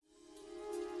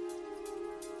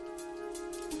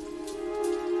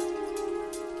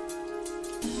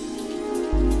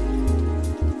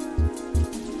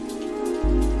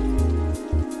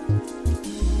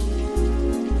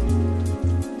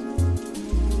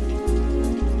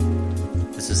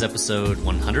This is episode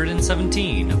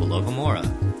 117 of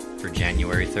Alohomora for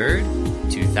January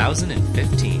 3rd,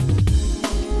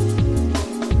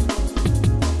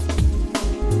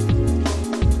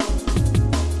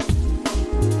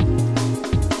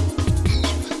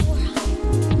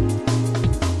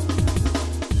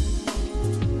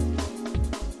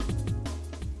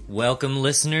 Welcome,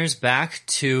 listeners, back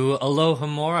to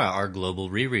Alohomora, our global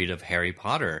reread of Harry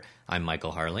Potter. I'm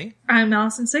Michael Harley. I'm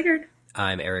Allison Sigurd.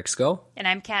 I'm Eric Skull. And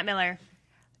I'm Kat Miller.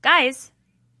 Guys,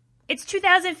 it's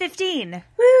 2015.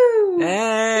 Woo!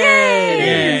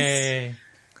 Hey!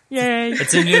 Yay!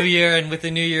 It's a new year, and with the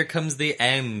new year comes the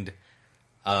end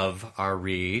of our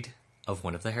read of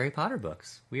one of the Harry Potter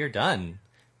books. We are done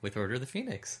with Order of the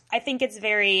Phoenix. I think it's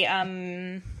very,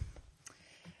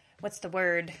 what's the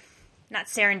word? Not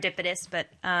serendipitous, but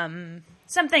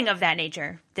something of that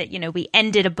nature. That, you know, we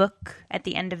ended a book at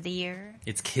the end of the year.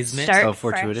 It's kismet. Start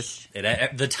fortuitous.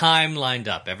 The time lined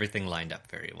up. Everything lined up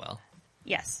very well.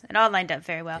 Yes, it all lined up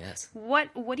very well. Yes. What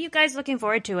are you guys looking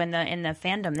forward to in the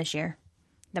fandom this year?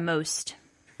 The most?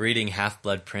 Reading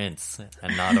Half-Blood Prince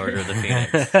and not Order of the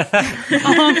Phoenix.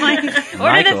 Oh my!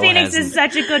 Order of the Phoenix hasn't. is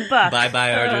such a good book.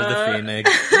 Bye-bye, Order of the Phoenix.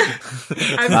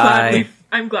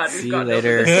 I'm glad we've See you gotten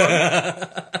later. over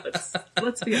this one.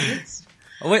 Let's be honest.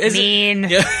 What, is Mean.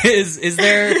 is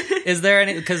there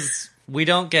any, because we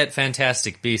don't get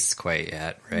Fantastic Beasts quite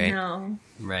yet, right? No.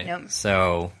 Right. Nope.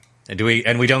 So we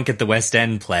don't get the West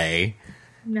End play.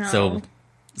 No. So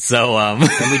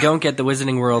And we don't get the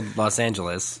Wizarding World Los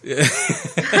Angeles.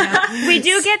 We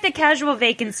do get the casual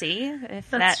vacancy, if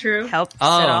That's that true. helps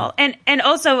Oh. at all. And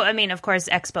also, I mean, of course,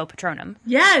 Expo Patronum.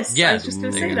 Yes. Yeah. I was just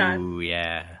going to say that. Ooh,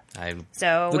 yeah.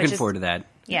 So Looking which is, forward to that.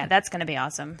 Yeah, that's going to be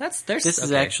awesome. this This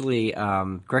is actually,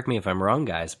 correct me if I'm wrong,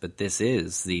 guys, but this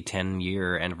is the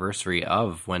 10-year anniversary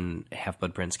of when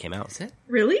Half-Blood Prince came out. Is it?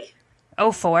 Really?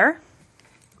 04?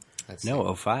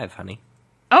 No, 05, honey.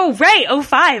 Oh, right,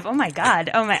 05. Oh my god.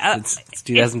 Oh my. It's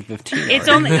 2015. It's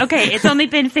already. only okay. It's only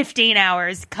been 15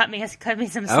 hours. Cut me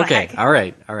some slack. Okay, all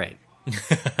right.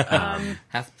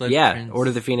 Half-Blood Yeah, Prince. Order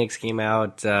of the Phoenix came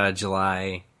out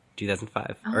July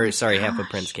 2005. Half-Blood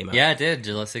Prince came out. Yeah, it did.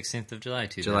 July 16th of July,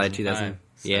 2005. July 2000.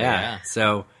 So, Yeah.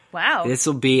 So Wow. this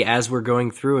will be, as we're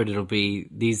going through it, it'll be,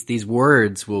 these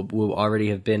words will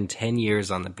already have been 10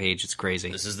 years on the page. It's crazy.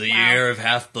 This is the year of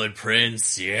Half-Blood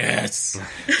Prince. Yes.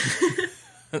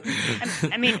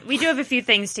 I mean, we do have a few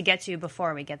things to get to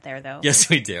before we get there, though. Yes,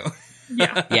 we do.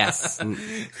 Yeah. Yes.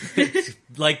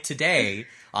 Like today,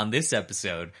 on this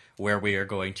episode, where we are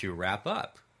going to wrap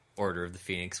up Order of the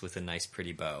Phoenix with a nice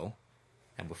pretty bow,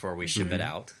 and before we ship it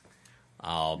out.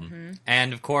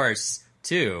 And, of course,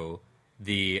 too,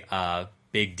 the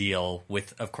big deal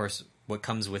with, of course, what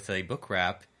comes with a book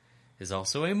wrap is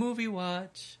also a movie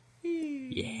watch.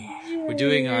 Yeah. We're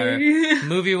doing our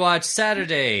movie watch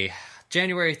Saturday,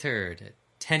 January 3rd at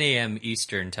 10 a.m.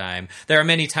 Eastern Time. There are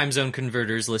many time zone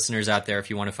converters listeners out there if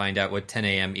you want to find out what 10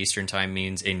 a.m. Eastern Time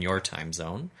means in your time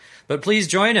zone. But please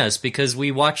join us because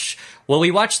we watch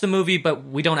the movie, but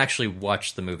we don't actually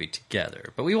watch the movie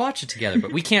together. But we watch it together,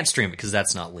 but we can't stream it because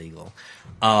that's not legal.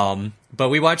 But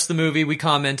we watch the movie, we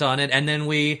comment on it, and then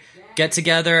we get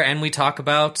together and we talk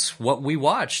about what we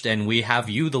watched. And we have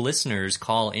you, the listeners,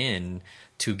 call in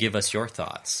to give us your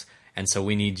thoughts. And so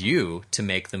we need you to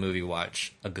make the movie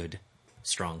watch a good,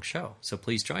 strong show. So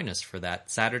please join us for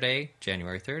that Saturday,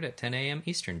 January 3rd at 10 a.m.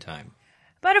 Eastern Time.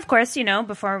 But of course, you know,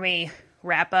 before we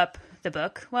wrap up the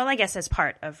book, well, I guess as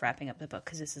part of wrapping up the book,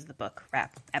 because this is the book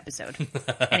wrap episode.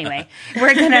 Anyway,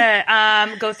 we're going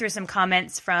to go through some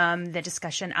comments from the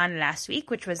discussion on last week,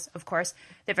 which was, of course,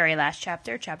 the very last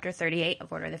chapter, chapter 38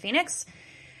 of Order of the Phoenix.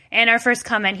 And our first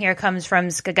comment here comes from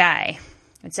Skagai.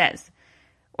 It says,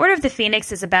 Order of the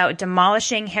Phoenix is about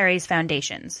demolishing Harry's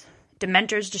foundations.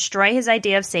 Dementors destroy his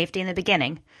idea of safety in the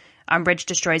beginning. Umbridge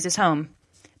destroys his home.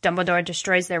 Dumbledore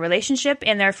destroys their relationship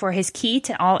and therefore his key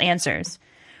to all answers.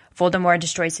 Voldemort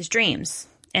destroys his dreams.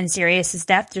 And Sirius's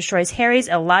death destroys Harry's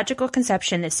illogical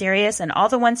conception that Sirius and all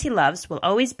the ones he loves will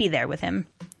always be there with him.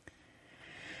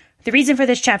 The reason for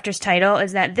this chapter's title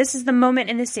is that this is the moment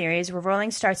in the series where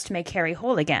Rowling starts to make Harry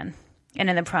whole again, and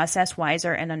in the process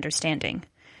wiser and understanding.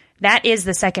 That is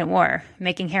the second war,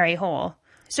 making Harry whole.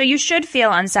 So you should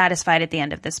feel unsatisfied at the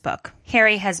end of this book.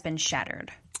 Harry has been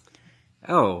shattered.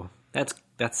 Oh, that's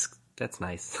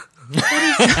nice.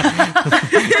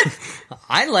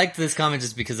 I liked this comment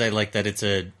just because I like that it's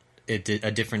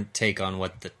a different take on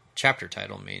what the chapter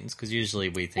title means. Because usually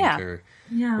we think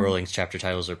Rowling's chapter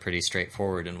titles are pretty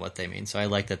straightforward in what they mean. So I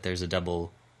like that there's a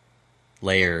double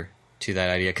layer to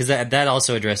that idea. Because that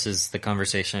also addresses the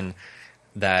conversation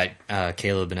that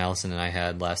Caleb and Allison and I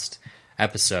had last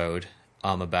episode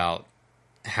about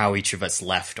how each of us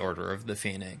left Order of the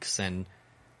Phoenix, and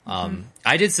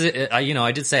I did say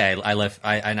I left,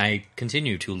 and I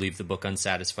continue to leave the book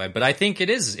unsatisfied, but I think it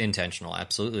is intentional,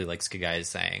 absolutely, like Skigai is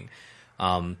saying.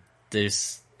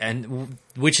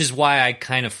 Which is why I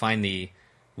kind of find the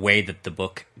way that the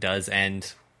book does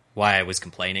end, why I was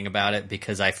complaining about it,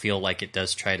 because I feel like it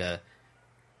does try to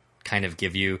kind of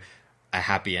give you a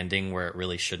happy ending where it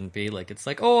really shouldn't be. Like, it's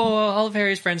like, oh, all of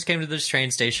Harry's friends came to this train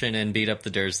station and beat up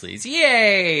the Dursleys.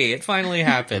 Yay! It finally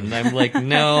happened. I'm like,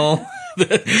 no.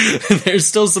 There's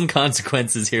still some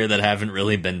consequences here that haven't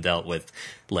really been dealt with,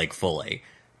 like, fully.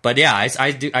 But yeah,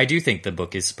 I do think the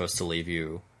book is supposed to leave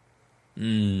you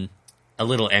a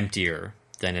little emptier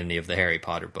than any of the Harry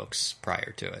Potter books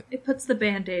prior to it. It puts the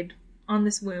Band-Aid on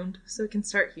this wound so it can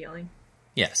start healing.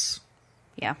 Yes.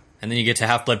 Yeah. And then you get to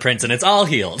Half-Blood Prince and it's all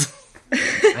healed.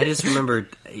 I just remembered,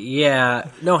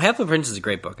 Half-Blood Prince is a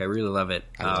great book. I really love it.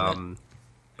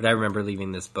 But I remember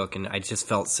leaving this book and I just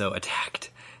felt so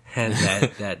attacked and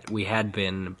that we had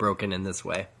been broken in this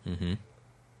way. Mm-hmm.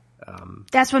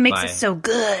 That's what makes it so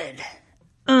good.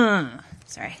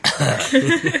 Sorry.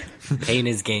 Pain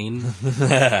is gain.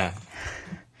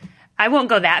 I won't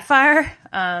go that far.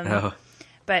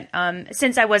 But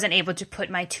since I wasn't able to put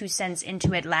my 2 cents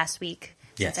into it last week,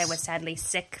 since I was sadly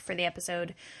sick for the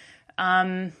episode,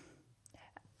 I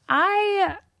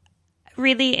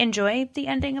really enjoy the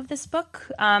ending of this book.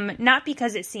 Not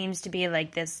because it seems to be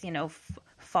like this,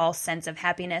 false sense of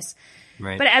happiness.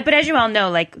 Right. But as you all know,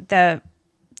 like the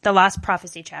Lost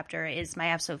Prophecy chapter is my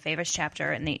absolute favorite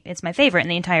chapter, and it's my favorite in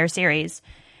the entire series.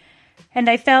 And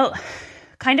I felt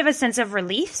kind of a sense of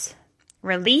relief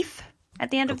at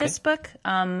the end of this book.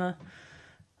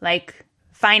 Like,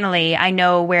 finally, I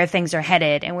know where things are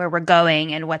headed and where we're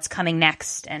going and what's coming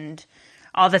next and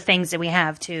all the things that we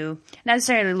have to not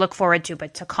necessarily look forward to,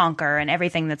 but to conquer and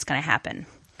everything that's going to happen.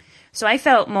 So I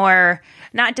felt more,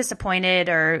 not disappointed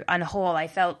or on the whole, I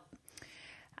felt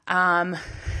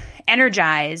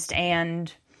energized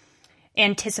and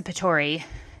anticipatory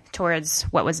towards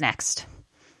what was next.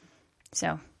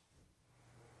 So.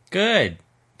 Good.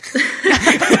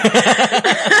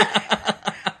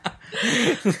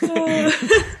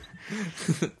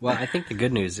 Well, I think the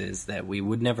good news is that we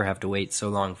would never have to wait so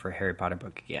long for a Harry Potter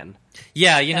book again.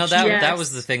 Yeah, that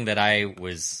was the thing that I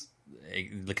was,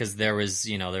 because there was,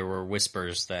 there were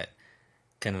whispers that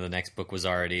kind of the next book was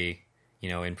already,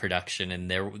 in production, and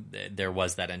there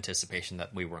was that anticipation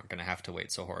that we weren't going to have to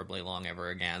wait so horribly long ever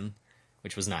again,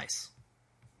 which was nice.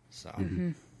 So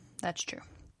That's true.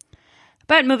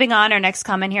 But moving on, our next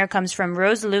comment here comes from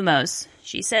Rose Lumos.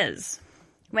 She says,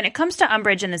 when it comes to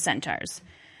Umbridge and the Centaurs,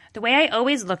 the way I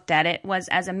always looked at it was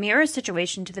as a mirror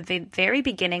situation to the very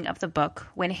beginning of the book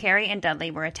when Harry and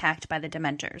Dudley were attacked by the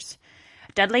Dementors.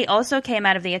 Dudley also came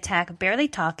out of the attack barely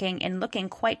talking and looking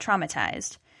quite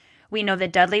traumatized. We know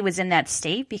that Dudley was in that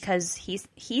state because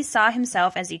he saw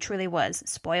himself as he truly was,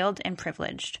 spoiled and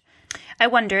privileged. I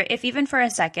wonder if even for a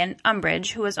second,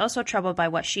 Umbridge, who was also troubled by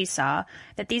what she saw,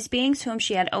 that these beings whom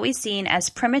she had always seen as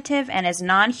primitive and as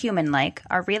non-human-like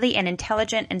are really an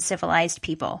intelligent and civilized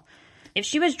people. If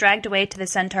she was dragged away to the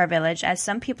Centaur village, as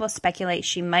some people speculate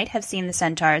she might have seen the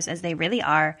Centaurs as they really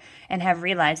are and have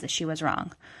realized that she was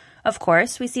wrong. Of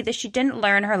course, we see that she didn't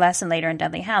learn her lesson later in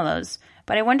Deathly Hallows,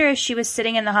 but I wonder if she was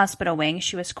sitting in the hospital wing,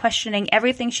 she was questioning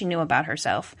everything she knew about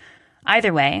herself.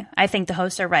 Either way, I think the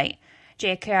hosts are right.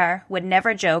 JKR would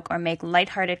never joke or make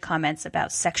lighthearted comments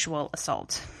about sexual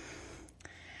assault.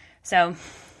 So,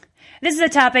 this is a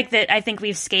topic that I think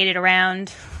we've skated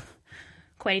around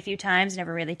quite a few times,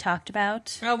 never really talked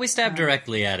about. Well, we stabbed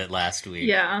directly at it last week.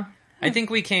 Yeah. I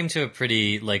think we came to a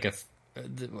pretty,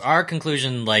 our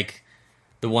conclusion, like,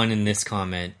 the one in this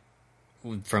comment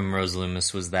from Rose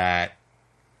Loomis was that,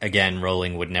 again,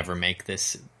 Rowling would never make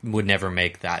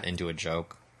that into a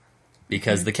joke.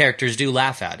 Because the characters do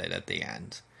laugh at it at the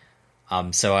end.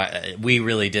 So we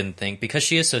really didn't think, because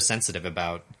she is so sensitive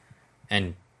about,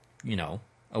 and,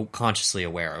 consciously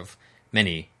aware of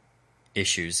many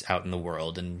issues out in the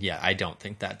world. And yeah, I don't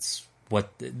think that's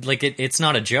it's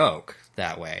not a joke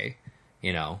that way.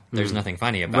 There's nothing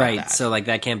funny about that. Right, so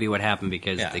that can't be what happened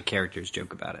because the characters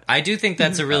joke about it. I do think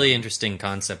that's a really interesting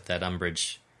concept that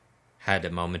Umbridge had a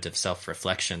moment of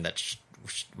self-reflection that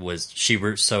was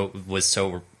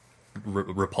so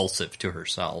repulsive to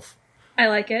herself. I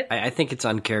like it. I think it's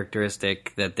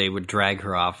uncharacteristic that they would drag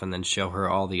her off and then show her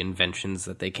all the inventions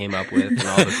that they came up with and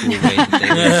all the cool ways that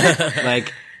they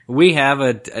lived. We have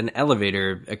an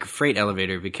elevator, a freight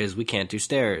elevator, because we can't do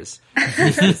stairs.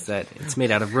 It's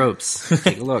made out of ropes.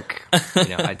 Take a look.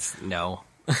 No.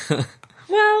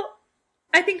 Well,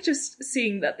 I think just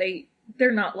seeing that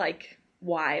they're not like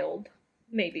wild,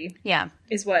 maybe. Yeah.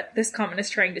 Is what this comment is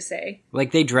trying to say.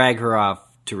 Like, they drag her off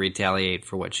to retaliate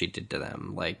for what she did to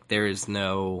them. Like, there is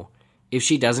no... If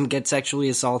she doesn't get sexually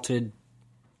assaulted,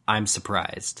 I'm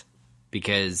surprised.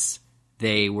 Because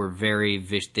they were very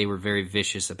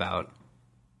vicious about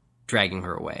dragging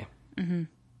her away. Mm-hmm.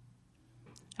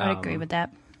 I would agree with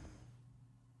that.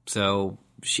 So,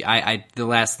 the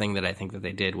last thing that I think that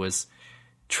they did was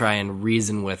try and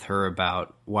reason with her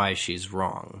about why she's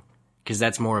wrong. Because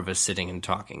that's more of a sitting and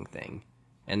talking thing.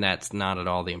 And that's not at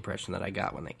all the impression that I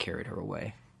got when they carried her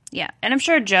away. Yeah, and I'm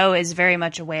sure Joe is very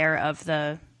much aware of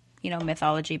the,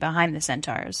 mythology behind the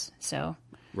centaurs. So,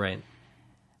 right.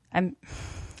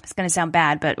 It's going to sound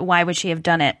bad, but why would she have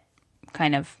done it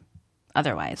kind of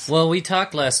otherwise? Well, we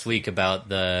talked last week about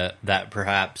that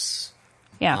perhaps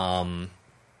the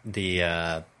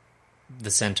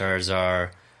centaurs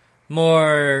are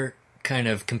more kind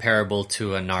of comparable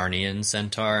to a Narnian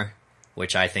centaur,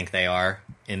 which I think they are,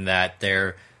 in that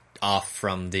they're off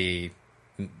from the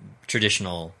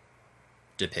traditional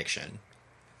depiction.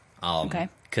 Okay.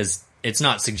 Because it's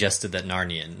not suggested that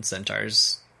Narnian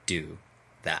centaurs do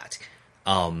that.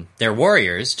 They're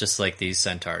warriors, just like these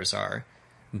centaurs are,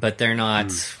 but they're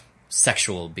not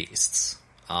sexual beasts.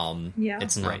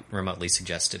 It's not remotely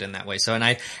suggested in that way. So,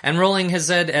 and Rowling has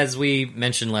said, as we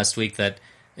mentioned last week, that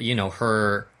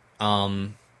her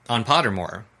on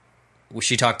Pottermore,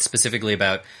 she talked specifically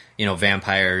about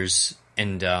vampires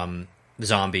and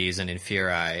zombies and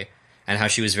Inferi, and how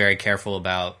she was very careful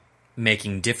about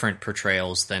making different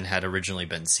portrayals than had originally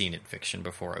been seen in fiction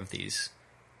before of these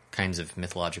kinds of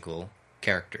mythological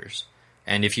characters.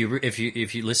 And if you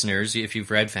listeners, if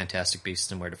you've read Fantastic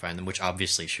Beasts and Where to Find Them, which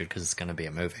obviously you should because it's going to be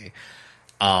a movie,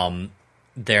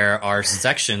 there are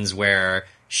sections where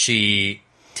she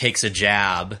takes a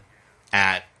jab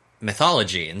at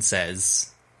mythology and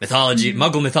says,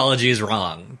 Muggle mythology is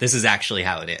wrong. This is actually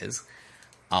how it is.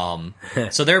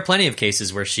 So there are plenty of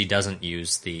cases where she doesn't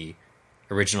use the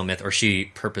original myth, or she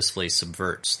purposefully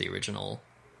subverts the original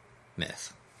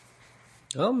myth.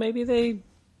 Well, maybe they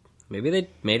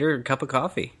made her a cup of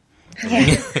coffee.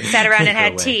 Sat around and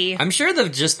had tea. I'm sure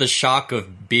just the shock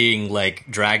of being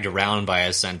dragged around by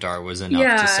a centaur was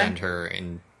enough to send her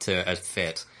into a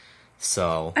fit.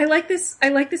 So I like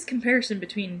this comparison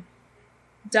between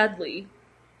Dudley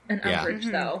and Umbridge,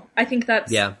 though. I think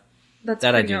that's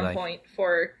pretty on point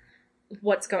for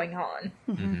what's going on.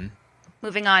 Mm-hmm.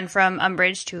 Moving on from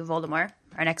Umbridge to Voldemort.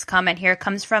 Our next comment here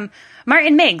comes from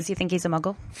Martin Miggs. You think he's a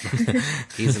Muggle?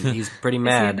 he's pretty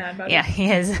mad. Yeah,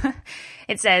 he is.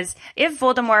 It says, if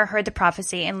Voldemort heard the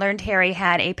prophecy and learned Harry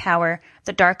had a power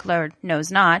the Dark Lord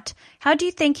knows not, how do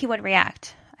you think he would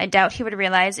react? I doubt he would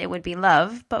realize it would be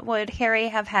love, but would Harry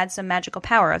have had some magical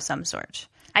power of some sort?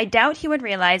 I doubt he would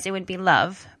realize it would be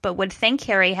love, but would think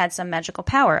Harry had some magical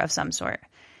power of some sort.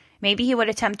 Maybe he would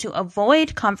attempt to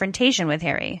avoid confrontation with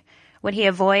Harry. Would he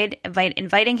avoid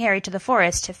inviting Harry to the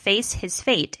forest to face his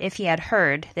fate if he had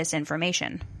heard this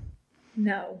information?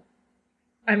 No.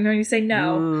 I'm going to say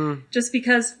no. Just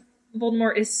because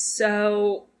Voldemort is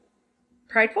so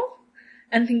prideful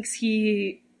and thinks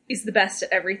he is the best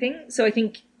at everything. So I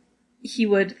think he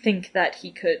would think that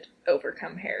he could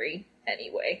overcome Harry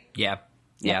anyway. Yeah,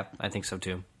 I think so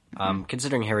too.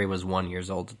 Considering Harry was 1 year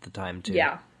old at the time too.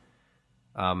 Yeah.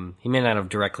 He may not have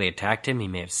directly attacked him. He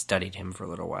may have studied him for a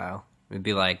little while. It would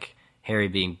be like Harry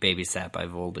being babysat by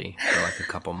Voldy for a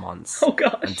couple months. Oh,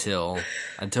 gosh.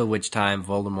 Until which time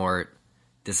Voldemort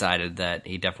decided that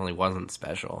he definitely wasn't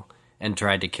special and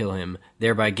tried to kill him,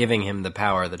 thereby giving him the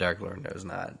power the Dark Lord knows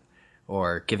not,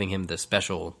 or giving him the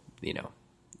special,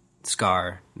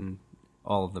 scar and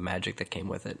all of the magic that came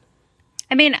with it.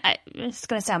 I mean, it's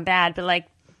going to sound bad, but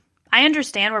I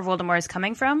understand where Voldemort is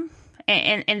coming from.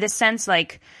 In this sense,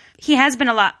 he has been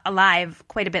alive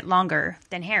quite a bit longer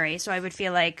than Harry, so I would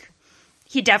feel like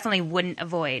he definitely wouldn't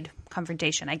avoid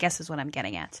confrontation, I guess is what I'm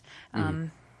getting at.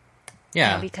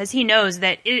 Because he knows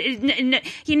that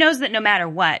no matter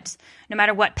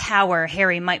what power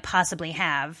Harry might possibly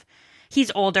have,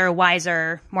 he's older,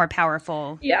 wiser, more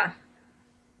powerful. Yeah.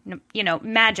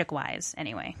 Magic-wise,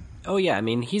 anyway. Oh, yeah, I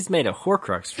mean, he's made a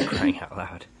Horcrux for crying out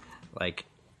loud.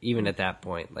 Even at that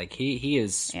point, he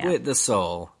is split the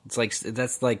soul. It's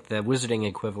that's like the wizarding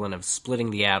equivalent of splitting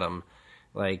the atom.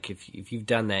 If you've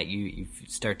done that, you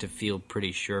start to feel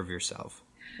pretty sure of yourself.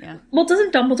 Yeah. Well,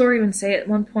 doesn't Dumbledore even say at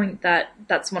one point that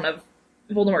that's one of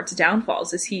Voldemort's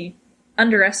downfalls, is he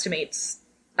underestimates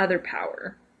other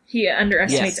power. He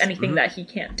underestimates anything that he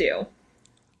can't do.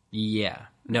 Yeah.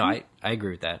 No, I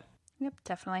agree with that. Yep,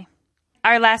 definitely.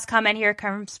 Our last comment here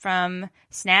comes from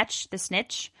Snatch the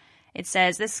Snitch. It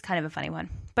says, this is kind of a funny one,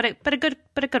 but a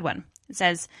good one. It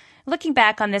says, looking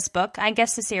back on this book, I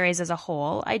guess the series as a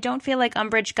whole, I don't feel like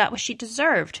Umbridge got what she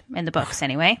deserved, in the books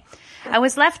anyway. I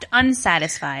was left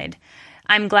unsatisfied.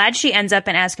 I'm glad she ends up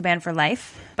in Azkaban for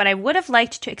life, but I would have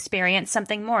liked to experience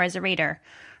something more as a reader.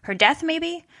 Her death,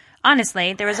 maybe?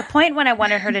 Honestly, there was a point when I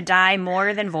wanted her to die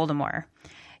more than Voldemort.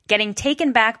 Getting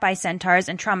taken back by centaurs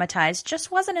and traumatized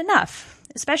just wasn't enough,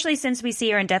 especially since we see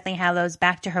her in Deathly Hallows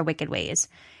back to her wicked ways.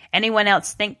 Anyone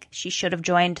else think she should have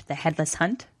joined the Headless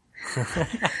Hunt?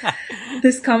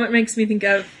 This comment makes me think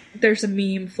of, there's a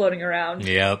meme floating around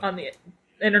on the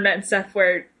internet and stuff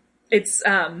where it's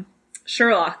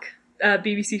Sherlock,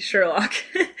 BBC Sherlock,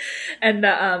 and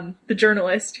the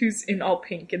journalist who's in all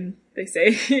pink, and they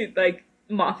say, like,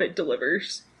 Moffat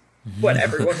delivers what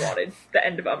everyone wanted the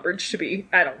end of Umbridge to be.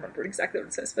 I don't remember exactly what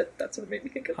it says, but that's what it made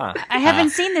me think of. I haven't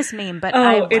seen this meme, but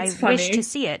I wish to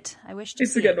see it. I wish to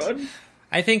see it. It's a good one.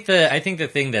 I think the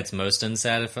thing that's most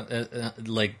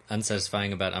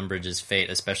unsatisfying about Umbridge's fate,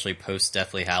 especially post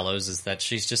Deathly Hallows, is that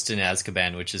she's just in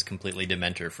Azkaban, which is completely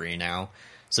Dementor free now.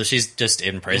 So she's just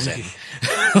in prison.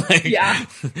 Yeah.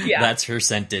 That's her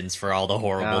sentence for all the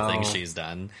horrible things she's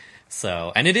done.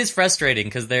 So, and it is frustrating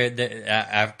because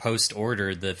they're post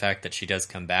order, the fact that she does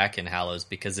come back in Hallows,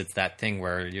 because it's that thing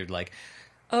where you're like,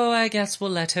 oh, I guess we'll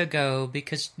let her go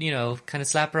because, kind of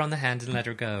slap her on the hand and let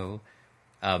her go.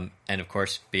 And of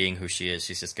course, being who she is,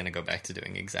 she's just going to go back to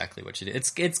doing exactly what she did.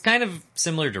 It's kind of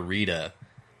similar to Rita,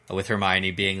 with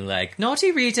Hermione being like,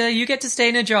 naughty Rita, you get to stay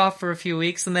in a jar for a few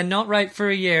weeks and then not write for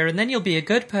a year, and then you'll be a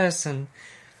good person.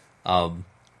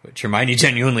 Which Hermione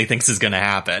genuinely thinks is going to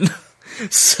happen.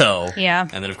 So, yeah.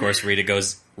 And then of course Rita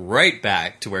goes right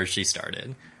back to where she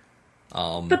started.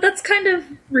 But that's kind of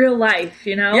real life,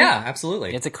 Yeah,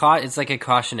 absolutely. It's like a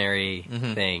cautionary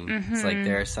thing. Mm-hmm. It's like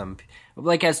there are some,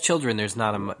 like as children, there's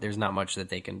not much that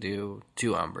they can do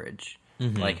to Umbridge.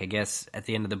 Mm-hmm. Like I guess at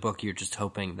the end of the book, you're just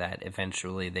hoping that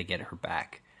eventually they get her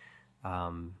back.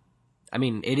 I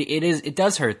mean, it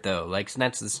does hurt though. Like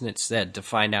Snitch said, to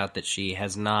find out that she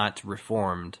has not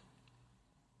reformed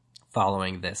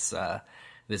following this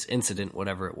incident,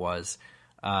 whatever it was.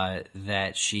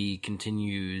 That she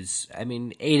continues, I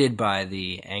mean, aided by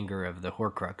the anger of the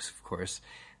Horcrux, of course,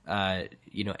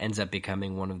 ends up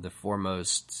becoming one of the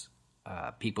foremost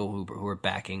people who are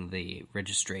backing the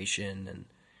registration and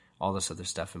all this other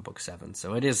stuff in Book 7.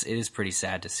 So it is pretty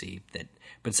sad to see that.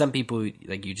 But some people,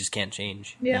 like, you just can't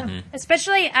change. Yeah. Mm-hmm.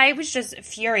 Especially, I was just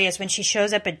furious when she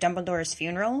shows up at Dumbledore's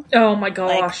funeral. Oh my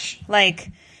gosh.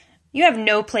 Like you have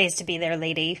no place to be there,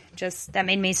 lady. Just, that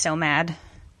made me so mad.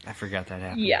 I forgot that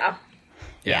happened. Yeah.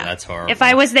 Yeah, that's horrible. If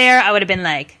I was there, I would have been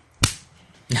like,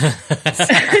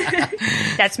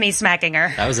 that's me smacking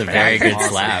her. That was a very good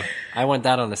slap. I want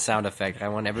that on a sound effect. I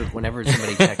want whenever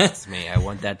somebody texts me, I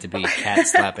want that to be cat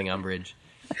slapping Umbridge.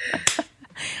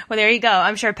 Well, there you go.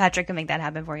 I'm sure Patrick can make that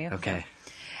happen for you. Okay.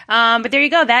 But there you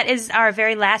go. That is our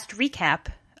very last recap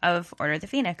of Order of the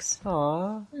Phoenix.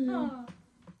 Aww.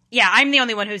 Yeah, I'm the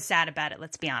only one who's sad about it,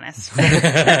 let's be honest. There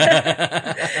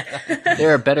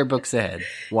are better books ahead.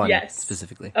 One, yes.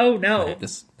 specifically. Oh, no.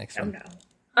 This next one.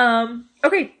 No.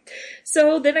 Okay,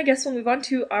 so then I guess we'll move on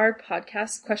to our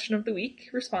podcast question of the week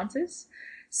responses.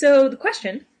 So the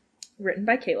question, written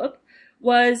by Caleb,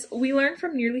 was, we learned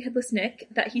from Nearly Headless Nick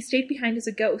that he stayed behind as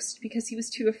a ghost because he was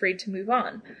too afraid to move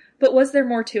on. But was there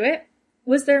more to it?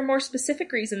 Was there a more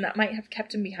specific reason that might have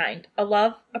kept him behind? A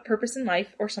love, a purpose in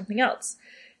life, or something else?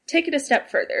 Take it a step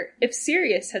further. If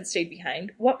Sirius had stayed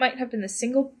behind, what might have been the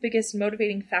single biggest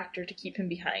motivating factor to keep him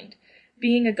behind?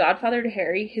 Being a godfather to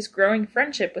Harry, his growing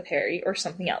friendship with Harry, or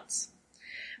something else?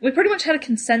 We pretty much had a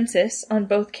consensus on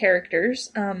both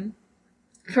characters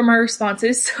from our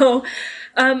responses, so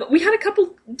we had a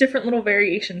couple different little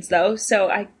variations, though, so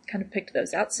I kind of picked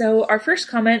those out. So our first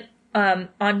comment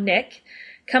on Nick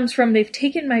comes from They've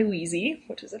Taken My Wheezy,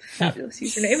 which is a fabulous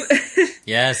username.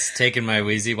 Yes, Taken My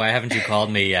Wheezy. Why haven't you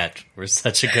called me yet? We're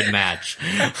such a good match.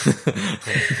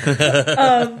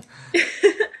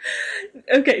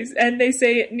 Okay, and they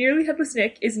say, Nearly Headless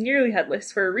Nick is nearly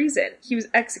headless for a reason. He was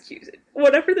executed.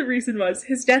 Whatever the reason was,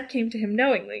 his death came to him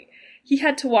knowingly. He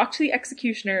had to walk to the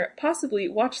executioner, possibly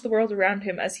watch the world around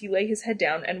him as he lay his head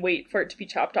down and wait for it to be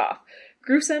chopped off.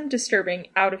 Gruesome, disturbing,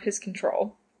 out of his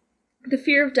control. The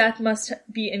fear of death must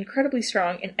be incredibly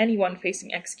strong in anyone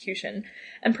facing execution,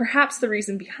 and perhaps the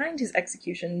reason behind his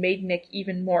execution made Nick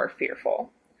even more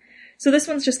fearful. So this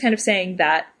one's just kind of saying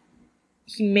that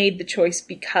he made the choice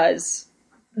because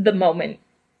the moment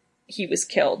he was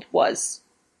killed was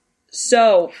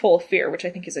so full of fear, which I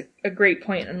think is a great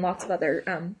point, and lots of other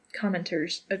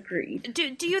commenters agreed.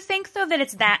 Do you think, though, that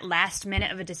it's that last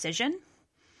minute of a decision?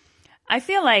 I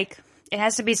feel like it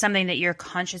has to be something that you're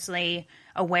consciously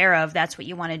aware of. That's what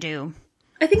you want to do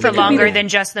I think for it could be longer than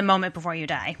just the moment before you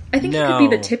die. I think it could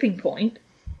be the tipping point.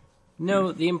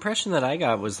 No, the impression that I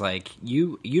got was like,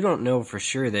 you don't know for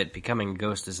sure that becoming a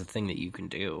ghost is a thing that you can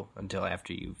do until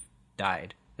after you've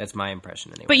died. That's my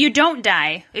impression anyway. But you don't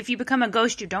die. If you become a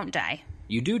ghost, you don't die.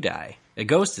 You do die. A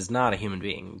ghost is not a human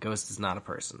being. A ghost is not a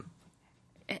person.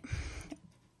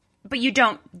 But you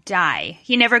don't die.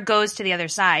 He never goes to the other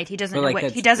side. He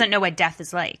doesn't know what death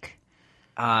is like.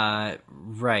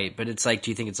 Right, but it's like,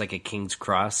 do you think it's like a King's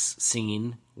Cross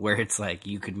scene where it's like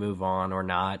you could move on or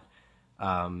not?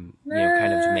 Kind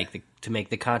of to make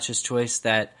the conscious choice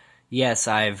that yes,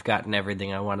 I've gotten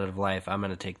everything I wanted of life. I'm going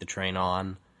to take the train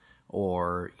on,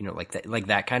 or like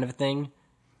that kind of thing.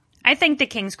 I think the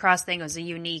King's Cross thing was a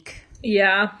unique.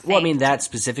 Yeah. Well, I mean, that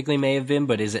specifically may have been,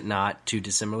 but is it not too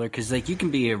dissimilar? Because you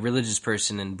can be a religious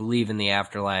person and believe in the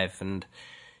afterlife, and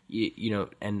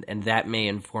and that may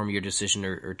inform your decision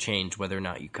or change whether or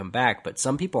not you come back. But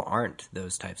some people aren't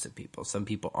those types of people. Some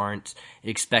people aren't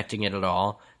expecting it at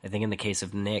all. I think in the case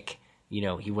of Nick,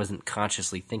 he wasn't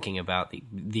consciously thinking about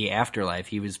the afterlife.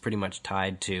 He was pretty much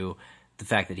tied to the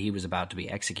fact that he was about to be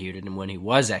executed. And when he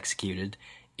was executed,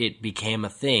 it became a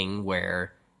thing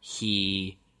where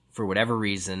he, for whatever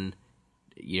reason,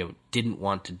 didn't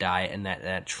want to die, and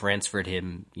that transferred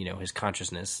him, his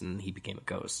consciousness, and he became a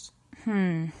ghost.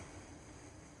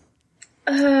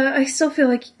 I still feel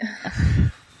like...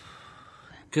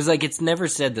 Because, it's never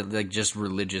said that, just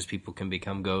religious people can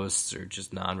become ghosts, or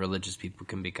just non-religious people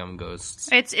can become ghosts.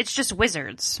 It's just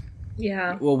wizards.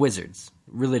 Yeah. Well, wizards.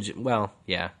 Religion,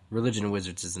 religion and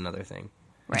wizards is another thing.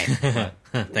 Right.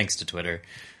 Thanks to Twitter.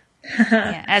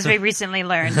 Yeah, as we recently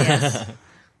learned, yes.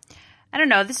 I don't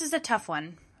know, this is a tough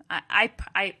one. I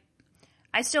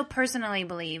still personally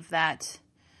believe that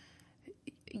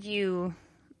you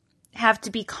have to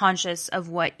be conscious of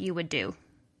what you would do.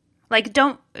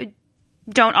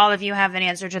 Don't all of you have an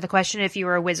answer to the question? If you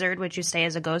were a wizard, would you stay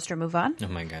as a ghost or move on? Oh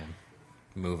my god.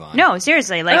 Move on. No,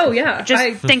 seriously. Oh, yeah.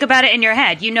 Just think about it in your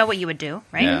head. You know what you would do,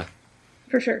 right? Yeah.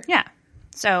 For sure. Yeah.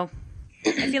 So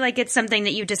I feel like it's something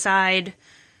that you decide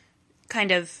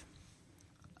kind of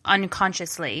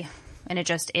unconsciously, and it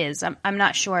just is. I'm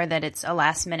not sure that it's a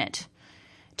last minute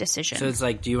decision. So it's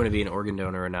like, do you want to be an organ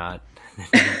donor or not?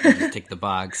 You tick the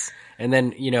box. And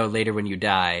then, later when you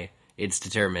die, it's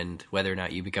determined whether or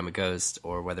not you become a ghost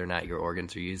or whether or not your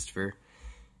organs are used for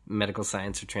medical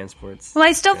science or transports. Well,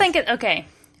 I still think I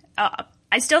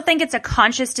still think it's a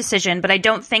conscious decision, but I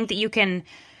don't think that you can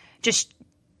just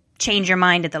change your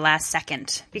mind at the last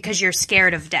second because you're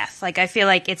scared of death. I feel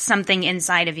like it's something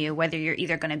inside of you, whether you're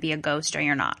either going to be a ghost or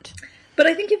you're not. But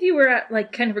I think if you were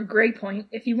at kind of a gray point,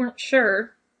 if you weren't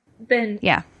sure, then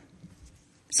yeah,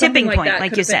 tipping point,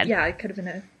 like you said. Yeah, it could have been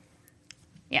a.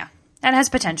 Yeah, that has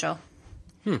potential.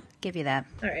 Give you that.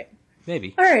 All right.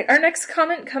 Maybe. All right. Our next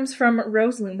comment comes from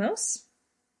Rose Lumos,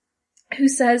 who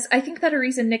says, I think that a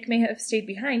reason Nick may have stayed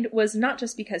behind was not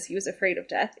just because he was afraid of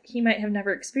death. He might have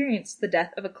never experienced the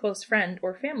death of a close friend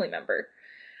or family member.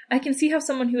 I can see how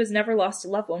someone who has never lost a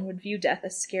loved one would view death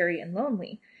as scary and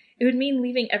lonely. It would mean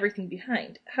leaving everything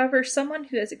behind. However, someone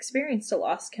who has experienced a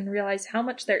loss can realize how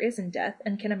much there is in death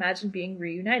and can imagine being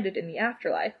reunited in the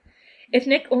afterlife. If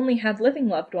Nick only had living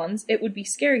loved ones, it would be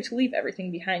scary to leave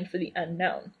everything behind for the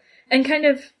unknown. And kind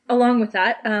of along with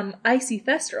that, Icy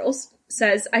Thestrals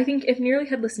says, I think if nearly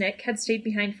headless Nick had stayed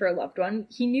behind for a loved one,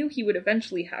 he knew he would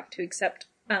eventually have to accept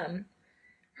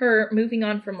her moving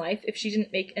on from life if she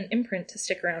didn't make an imprint to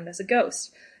stick around as a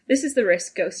ghost. This is the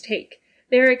risk ghosts take.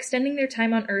 They are extending their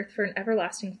time on Earth for an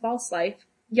everlasting false life,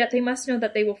 yet they must know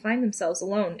that they will find themselves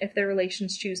alone if their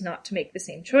relations choose not to make the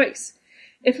same choice.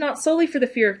 If not solely for the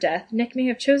fear of death, Nick may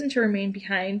have chosen to remain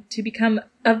behind to become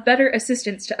of better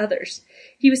assistance to others.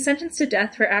 He was sentenced to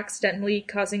death for accidentally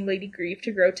causing Lady Grieve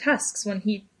to grow tusks when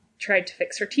he tried to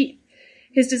fix her teeth.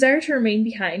 His desire to remain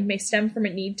behind may stem from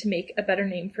a need to make a better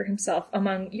name for himself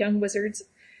among young wizards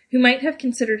who might have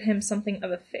considered him something of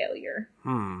a failure.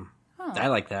 Oh. I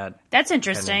like that. That's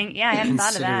interesting. Yeah, I hadn't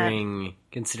thought of that.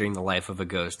 Considering the life of a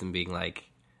ghost and being like,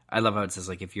 I love how it says,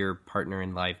 if your partner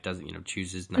in life doesn't,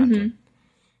 chooses not to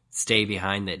stay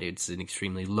behind, that it's an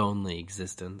extremely lonely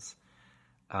existence.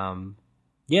 Yeah,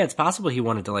 it's possible he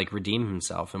wanted to redeem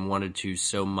himself and wanted to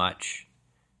so much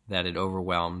that it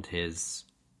overwhelmed his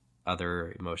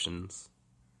other emotions.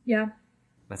 Yeah.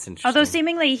 That's interesting. Although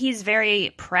seemingly he's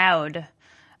very proud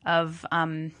of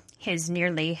his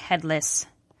nearly headless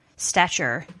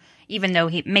stature, even though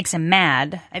he makes him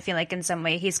mad. I feel like in some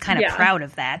way he's kind of proud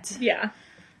of that. Yeah.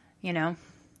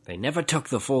 They never took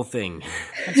the full thing.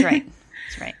 That's right.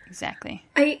 That's right. Exactly.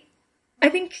 I I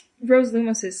think Rose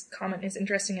Lumos's comment is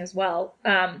interesting as well.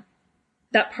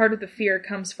 That part of the fear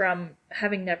comes from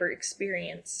having never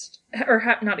experienced, or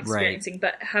not experiencing,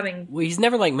 but having... Well, he's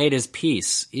never, like, made his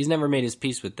peace. He's never made his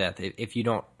peace with death. If you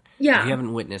don't... Yeah. If you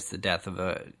haven't witnessed the death of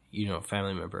a,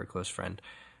 family member or close friend.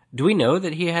 Do we know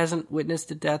that he hasn't witnessed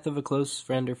the death of a close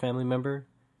friend or family member?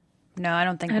 No, I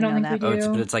don't think we I don't know think that. we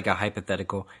do. But it's like a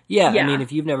hypothetical. Yeah, Yeah. I mean,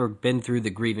 if you've never been through the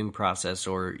grieving process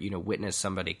or, witnessed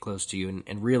somebody close to you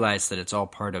and realized that it's all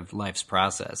part of life's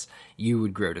process, you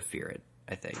would grow to fear it,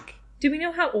 I think. Do we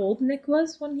know how old Nick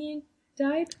was when he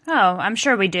died? Oh, I'm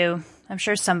sure we do. I'm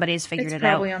sure somebody's figured It's it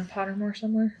out. probably on Pottermore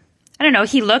somewhere. I don't know.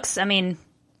 He looks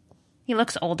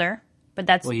older, but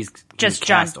that's Well, he's just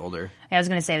John. cast older. I was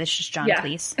going to say that's just John Yeah.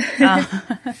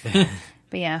 Cleese.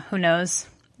 But yeah, who knows?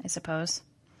 I suppose.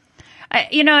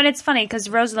 And it's funny because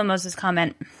Rose Lumos's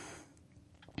comment.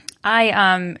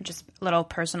 I just a little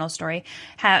personal story.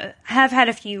 Have had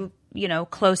a few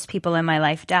close people in my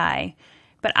life die,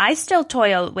 but I still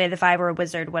toil with if I were a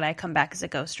wizard, would I come back as a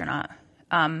ghost or not?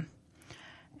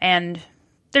 And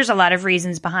there's a lot of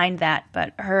reasons behind that,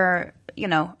 but her,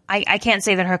 I can't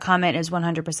say that her comment is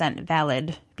 100%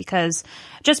 valid because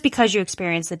just because you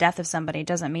experience the death of somebody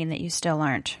doesn't mean that you still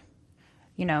aren't,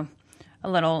 a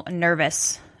little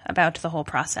nervous about the whole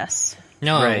process.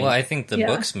 No, Right. well, I think the Yeah.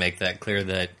 books make that clear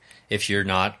that if you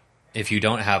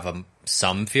don't have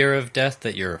some fear of death,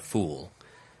 that you're a fool.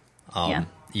 Yeah.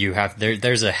 You have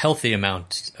there's a healthy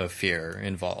amount of fear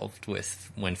involved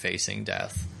when facing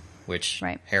death, which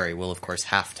Right. Harry will of course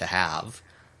have to have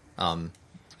in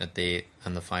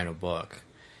the final book.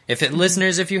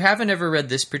 Listeners, if you haven't ever read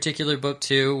this particular book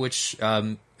too, which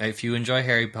if you enjoy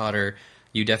Harry Potter,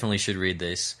 you definitely should read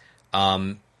this.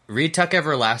 Read Tuck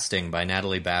Everlasting by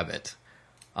Natalie Babbitt.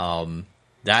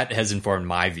 That has informed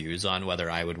my views on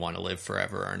whether I would want to live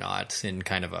forever or not in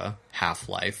kind of a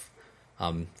half-life.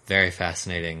 Very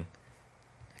fascinating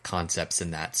concepts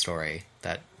in that story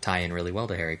that tie in really well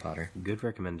to Harry Potter. Good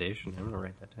recommendation. I'm going to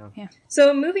write that down. Yeah.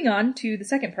 So moving on to the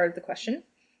second part of the question,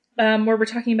 where we're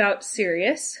talking about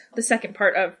Sirius, the second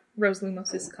part of Rose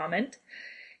Lumos's comment,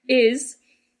 is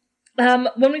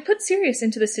when we put Sirius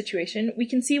into this situation, we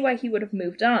can see why he would have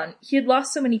moved on. He had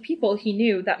lost so many people he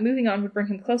knew that moving on would bring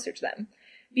him closer to them.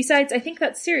 Besides, I think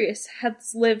that Sirius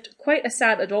has lived quite a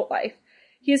sad adult life.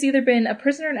 He has either been a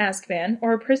prisoner in Azkaban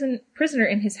or a prisoner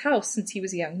in his house since he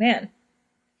was a young man.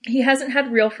 He hasn't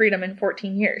had real freedom in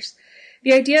 14 years.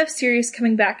 The idea of Sirius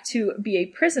coming back to be a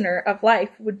prisoner of life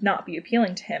would not be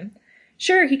appealing to him.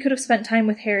 Sure, he could have spent time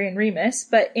with Harry and Remus,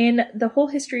 but in the whole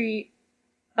history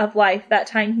of life, that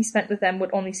time he spent with them would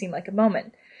only seem like a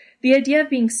moment. The idea of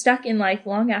being stuck in life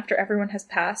long after everyone has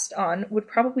passed on would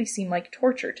probably seem like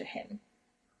torture to him.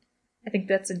 I think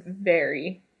that's a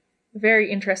very,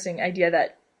 very interesting idea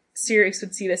that Sirius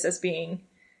would see this as being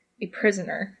a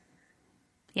prisoner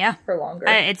Yeah. for longer.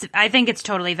 I think it's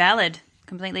totally valid.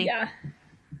 Completely. Yeah.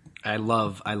 I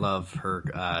love her,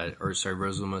 Rose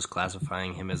Lumos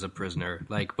classifying him as a prisoner,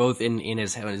 like both in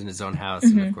his own house,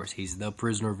 and of course he's the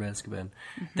prisoner of Azkaban.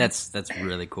 That's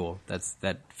really cool.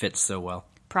 That fits so well.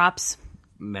 Props.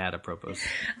 Mad apropos.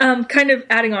 Kind of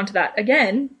adding on to that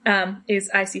again, is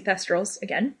I.C. Thestrals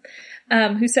again,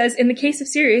 who says, in the case of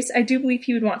Sirius, I do believe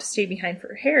he would want to stay behind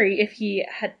for Harry if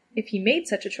he made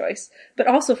such a choice, but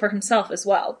also for himself as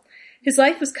well. His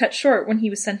life was cut short when he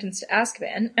was sentenced to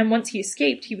Azkaban, and once he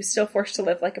escaped, he was still forced to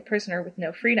live like a prisoner with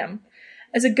no freedom.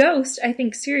 As a ghost, I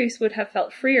think Sirius would have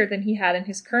felt freer than he had in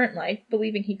his current life,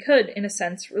 believing he could, in a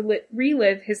sense,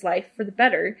 relive his life for the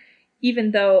better,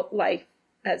 even though life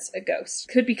as a ghost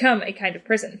could become a kind of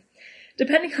prison.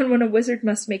 Depending on when a wizard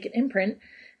must make an imprint,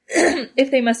 if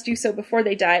they must do so before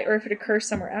they die or if it occurs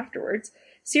somewhere afterwards,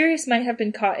 Sirius might have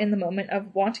been caught in the moment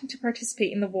of wanting to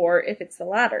participate in the war if it's the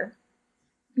latter.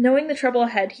 Knowing the trouble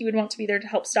ahead, he would want to be there to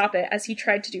help stop it, as he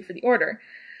tried to do for the Order.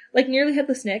 Like Nearly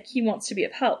Headless Nick, he wants to be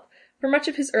of help. For much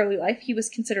of his early life, he was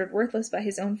considered worthless by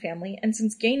his own family, and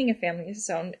since gaining a family of his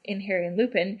own in Harry and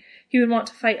Lupin, he would want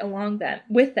to fight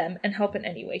with them and help in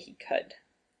any way he could.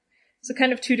 So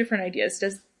kind of two different ideas.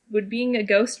 Would being a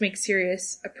ghost make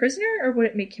Sirius a prisoner, or would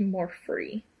it make him more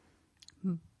free?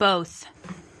 Both.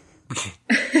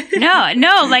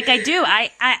 No, like I do.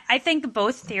 I think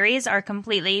both theories are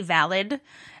completely valid.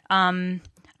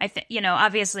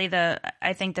 Obviously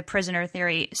I think the prisoner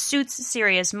theory suits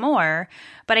Sirius more,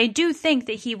 but I do think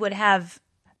that he would have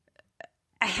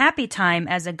a happy time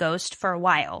as a ghost for a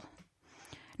while.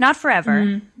 Not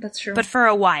forever. That's true. But for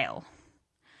a while.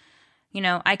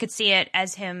 I could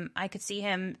see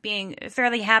him being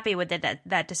fairly happy with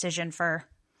that decision for,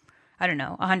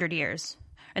 100 years.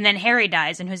 And then Harry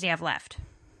dies, and who's he have left?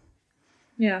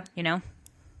 Yeah.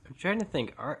 I'm trying to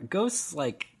think. Are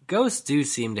ghosts do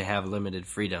seem to have limited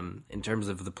freedom in terms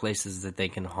of the places that they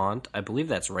can haunt. I believe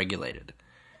that's regulated.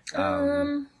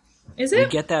 Is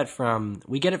it?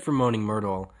 We get it from Moaning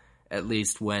Myrtle, at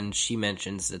least when she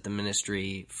mentions that the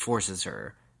Ministry forces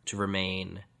her to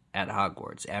remain at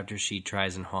Hogwarts after she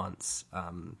tries and haunts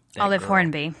Olive girl.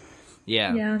 Hornby.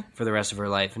 Yeah, for the rest of her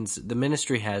life. And the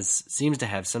Ministry seems to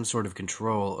have some sort of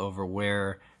control over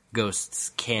where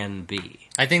ghosts can be.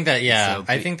 I think that,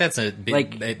 I think that's a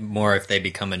bit more if they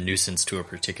become a nuisance to a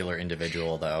particular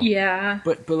individual, though. Yeah.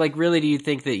 But like, really, do you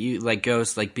think that you, like,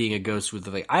 ghosts, like, being a ghost with,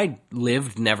 like, I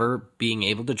lived never being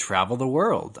able to travel the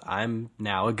world. I'm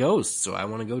now a ghost, so I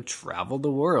want to go travel the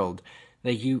world.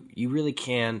 Like, you really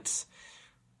can't,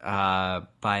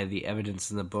 by the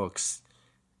evidence in the books,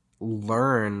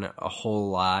 learn a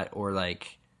whole lot, or,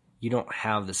 like, you don't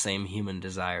have the same human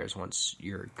desires once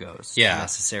you're a ghost. Yeah.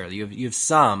 Necessarily. You have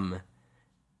some,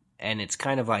 and it's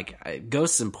kind of like,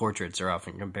 ghosts and portraits are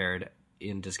often compared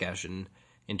in discussion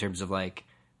in terms of, like,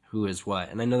 who is what.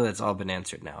 And I know that's all been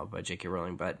answered now by J.K.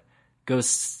 Rowling, but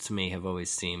ghosts to me have always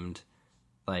seemed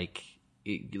like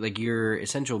your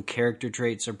essential character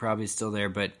traits are probably still there,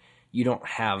 but you don't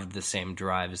have the same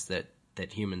drives that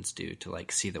humans do to,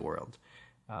 like, see the world.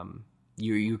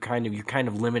 You're kind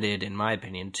of limited, in my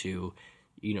opinion, to,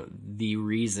 you know, the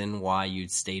reason why you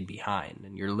stayed behind,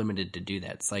 and you're limited to do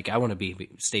that. It's like, I want to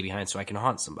stay behind so I can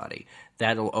haunt somebody.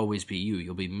 That'll always be you.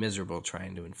 You'll be miserable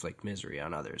trying to inflict misery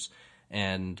on others.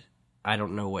 And I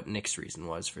don't know what Nick's reason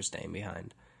was for staying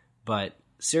behind, but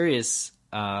Sirius,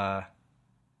 I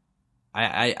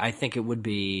think he would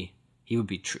be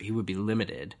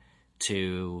limited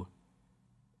to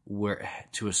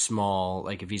a small,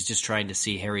 like, if he's just trying to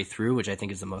see Harry through, which I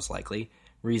think is the most likely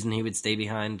reason he would stay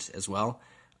behind as well,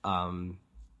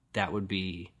 that would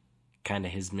be kind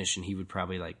of his mission. He would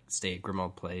probably, like, stay at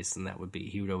Grimmauld Place, and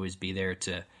he would always be there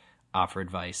to offer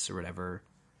advice or whatever.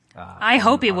 I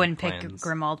hope he wouldn't pick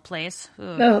Grimmauld Place.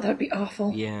 Ugh. No, that'd be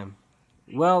awful. Yeah.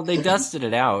 Well, they dusted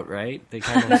it out, right? They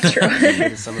kind of That's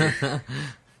true.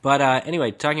 But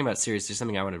anyway, talking about Sirius, there's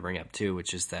something I want to bring up too,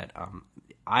 which is that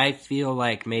I feel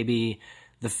like maybe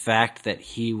the fact that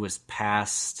he was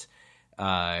passed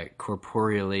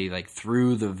corporeally, like,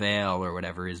 through the veil or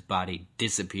whatever, his body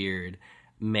disappeared,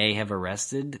 may have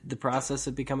arrested the process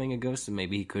of becoming a ghost, and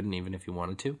maybe he couldn't even if he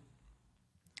wanted to.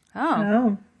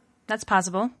 Oh. That's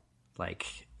possible.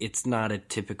 Like, it's not a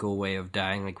typical way of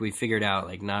dying. Like, we figured out,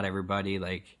 like, not everybody,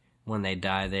 like, when they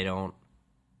die, they don't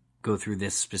go through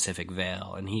this specific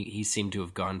veil, and he seemed to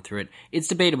have gone through it. It's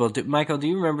debatable. Michael, do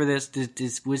you remember this?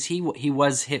 Was he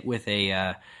was hit with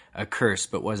a curse,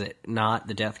 but was it not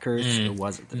the death curse, or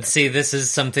was it the death See, this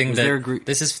is something curse?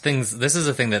 This is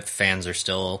a thing that fans are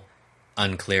still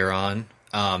unclear on,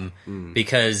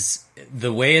 because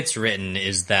the way it's written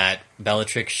is that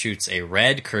Bellatrix shoots a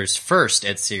red curse first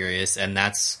at Sirius, and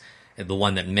that's the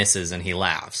one that misses, and he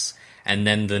laughs. And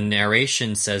then the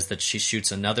narration says that she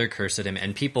shoots another curse at him,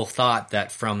 and people thought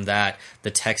that from that, the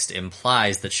text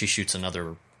implies that she shoots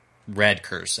another red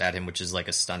curse at him, which is like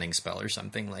a stunning spell or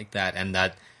something like that, and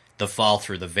that the fall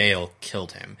through the veil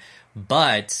killed him.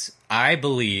 But I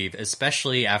believe,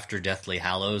 especially after Deathly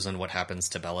Hallows and what happens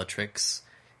to Bellatrix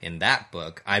in that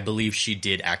book, I believe she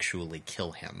did actually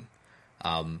kill him.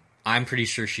 I'm pretty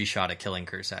sure she shot a killing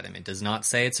curse at him. It does not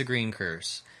say it's a green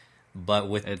curse.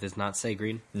 But it does not say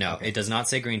green? No, okay. It does not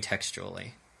say green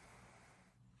textually.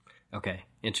 Okay,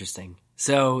 interesting.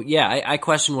 So, yeah, I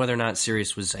question whether or not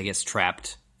Sirius was, I guess,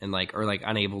 trapped and, like, or, like,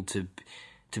 unable to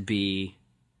be,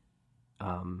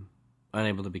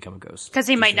 unable to become a ghost. Because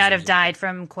he might not have died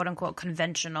from quote-unquote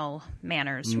conventional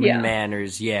manners. Yeah.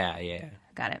 Manners, yeah.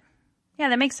 Got it. Yeah,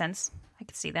 that makes sense. I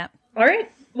could see that. All right.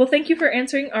 Well, thank you for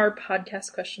answering our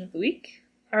podcast question of the week.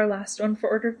 Our last one for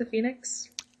Order of the Phoenix.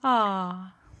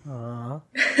 Aww.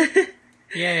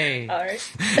 Yay. All right.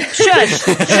 Shush!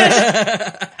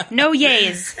 No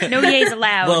yays. No yays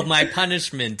allowed. Well, my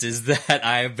punishment is that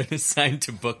I have been assigned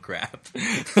to book rap. You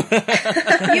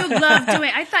love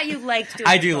doing. I thought you liked doing.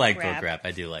 I do like book rap.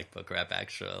 I do like book rap.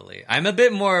 Actually, I'm a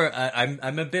bit more.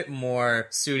 I'm a bit more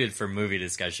suited for movie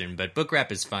discussion, but book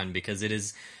rap is fun because it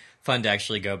is fun to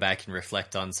actually go back and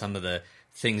reflect on some of the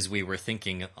things we were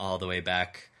thinking all the way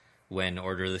back when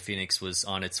Order of the Phoenix was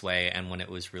on its way and when it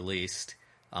was released.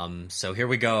 So here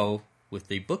we go with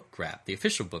the book wrap, the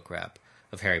official book wrap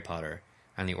of Harry Potter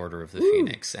and the Order of the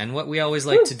Phoenix. And what we always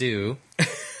like to do,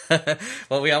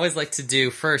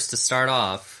 first to start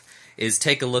off is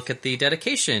take a look at the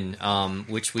dedication,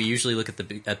 which we usually look at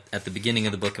the beginning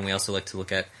of the book, and we also like to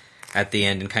look at the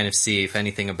end and kind of see if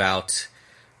anything about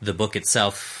the book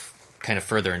itself kind of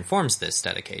further informs this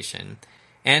dedication.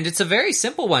 And it's a very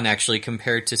simple one, actually,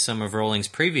 compared to some of Rowling's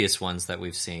previous ones that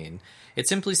we've seen. It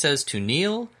simply says, to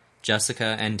Neil,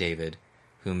 Jessica, and David,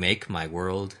 who make my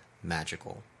world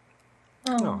magical.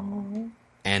 Oh.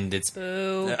 And it's...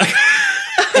 Boo.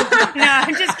 No,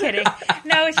 I'm just kidding.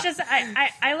 No, it's just,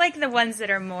 I like the ones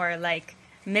that are more, like,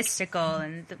 mystical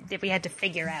and that we had to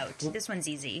figure out. This one's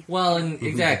easy. Well, and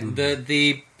exactly.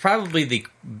 The probably the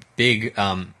big,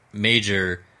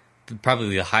 major...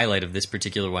 Probably the highlight of this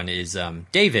particular one is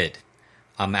David.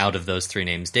 Out of those three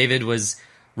names, David was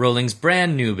Rowling's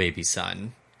brand new baby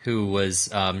son, who was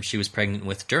she was pregnant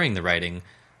with during the writing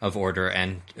of Order,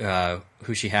 and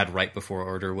who she had right before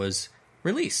Order was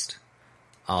released.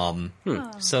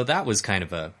 So that was kind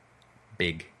of a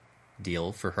big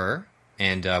deal for her,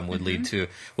 and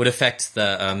would affect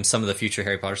the some of the future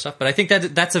Harry Potter stuff. But I think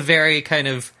that's a very kind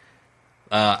of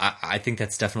I think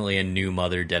that's definitely a new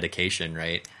mother dedication,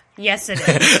 right? Yes, it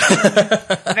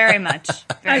is. Very much.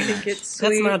 I think it's sweet.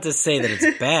 That's not to say that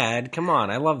it's bad. Come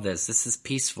on, I love this. This is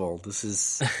peaceful. This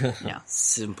is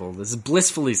simple. This is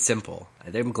blissfully simple.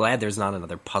 I'm glad there's not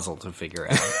another puzzle to figure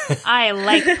out. I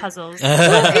like puzzles.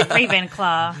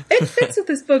 Ravenclaw. It fits with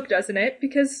this book, doesn't it?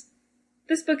 Because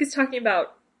this book is talking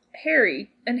about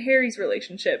Harry and Harry's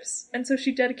relationships, and so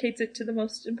she dedicates it to the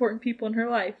most important people in her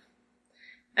life,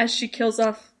 as she kills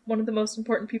off one of the most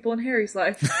important people in Harry's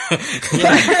life.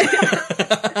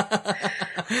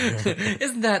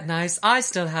 Isn't that nice? I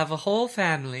still have a whole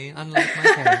family, unlike my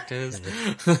characters.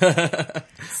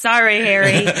 Sorry,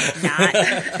 Harry. Not.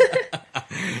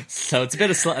 So it's a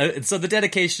bit of so the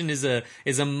dedication is a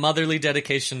motherly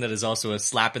dedication that is also a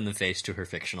slap in the face to her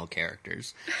fictional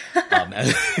characters.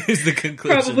 Is the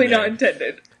conclusion. Probably there. not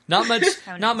intended. Not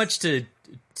much to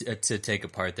take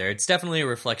apart there. It's definitely a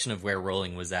reflection of where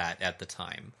Rowling was at the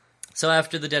time. So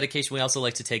after the dedication, we also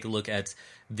like to take a look at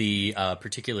the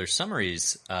particular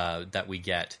summaries that we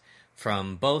get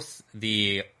from both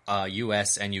the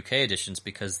US and UK editions,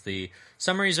 because the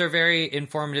summaries are very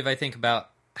informative, I think, about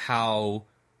how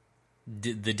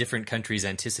the different countries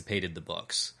anticipated the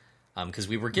books, because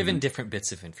we were given different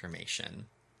bits of information.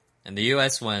 And the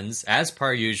US ones, as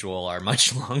per usual, are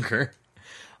much longer.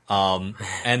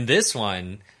 And this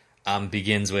one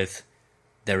begins with,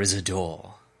 there is a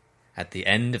door at the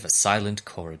end of a silent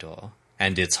corridor,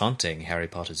 and it's haunting Harry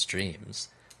Potter's dreams.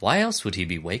 Why else would he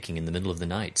be waking in the middle of the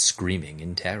night, screaming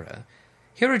in terror?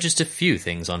 Here are just a few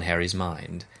things on Harry's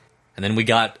mind. And then we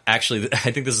got, actually,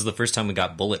 I think this is the first time we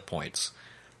got bullet points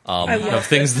of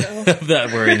things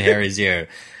that were in Harry's ear.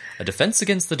 A defense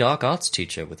against the dark arts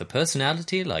teacher with a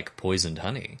personality like poisoned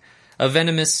honey. A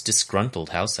venomous,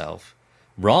 disgruntled house elf.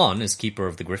 Ron is keeper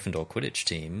of the Gryffindor Quidditch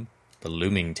team, the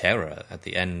looming terror at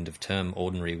the end of term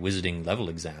ordinary wizarding level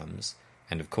exams,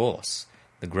 and of course,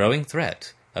 the growing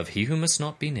threat of He Who Must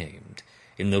Not Be Named.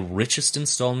 In the richest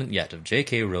installment yet of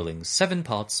J.K. Rowling's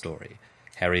 7-part story,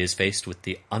 Harry is faced with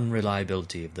the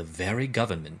unreliability of the very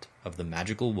government of the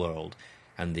magical world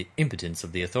and the impotence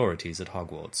of the authorities at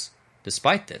Hogwarts.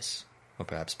 Despite this, or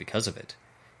perhaps because of it,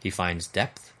 he finds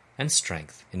depth and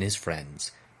strength in his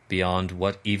friends, beyond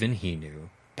what even he knew,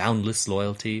 boundless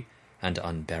loyalty and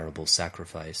unbearable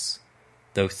sacrifice.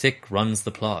 Though thick runs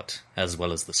the plot, as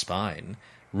well as the spine,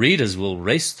 readers will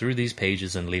race through these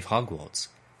pages and leave Hogwarts,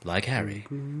 like Harry,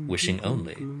 wishing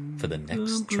only for the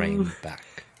next train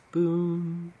back.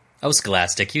 Oh,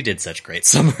 Scholastic, you did such great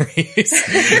summaries.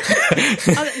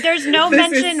 There's no This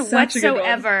mention is such a good one.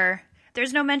 whatsoever.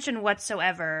 There's no mention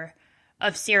whatsoever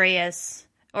of Sirius,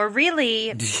 or really,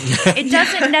 it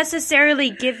doesn't necessarily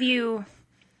give you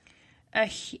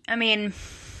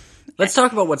Let's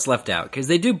talk about what's left out, because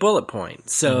they do bullet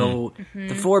points. So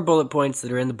the 4 bullet points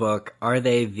that are in the book, are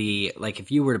they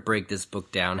if you were to break this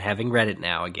book down, having read it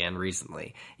now again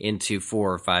recently, into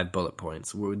 4 or 5 bullet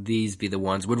points, would these be the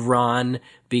ones? Would Ron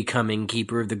becoming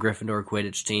keeper of the Gryffindor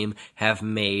Quidditch team have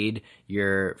made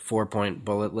your 4-point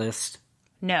bullet list?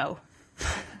 no.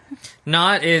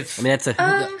 Not if...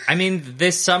 I mean, that's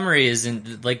this summary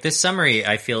isn't... this summary,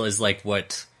 I feel, is like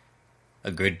what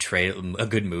a good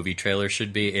movie trailer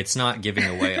should be. It's not giving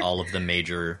away all of the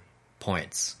major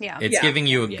points. Yeah. It's giving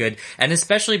you a good... And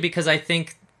especially because I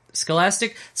think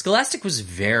Scholastic was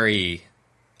very...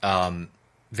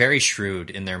 very shrewd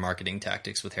in their marketing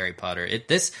tactics with Harry Potter.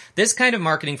 This kind of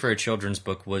marketing for a children's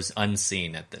book was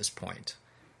unseen at this point,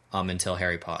 until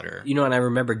Harry Potter. and I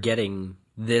remember getting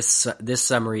this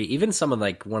summary, even some of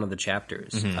one of the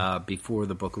chapters before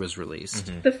the book was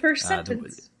released. The first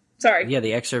sentence. Sorry. Yeah,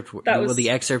 the excerpt. The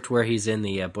excerpt where he's in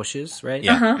the bushes, right?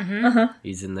 Yeah.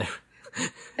 He's in there.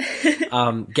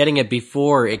 Getting it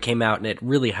before it came out, and it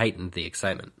really heightened the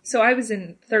excitement. So I was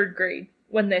in 3rd grade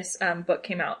when this book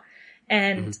came out,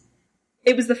 and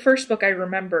it was the first book I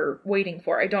remember waiting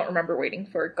for. I don't remember waiting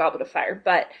for Goblet of Fire,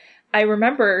 but I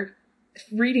remember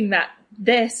reading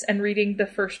this and reading the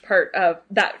first part of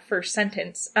that first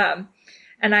sentence.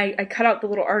 And I cut out the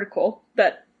little article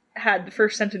that had the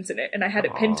first sentence in it, and I had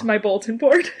it pinned to my bulletin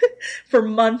board for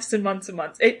months and months and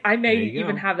months. I may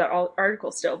even have that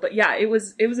article still, but yeah, it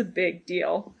was a big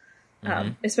deal,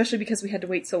 especially because we had to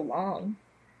wait so long.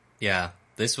 Yeah,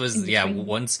 this was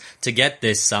once to get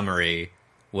this summary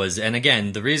was, and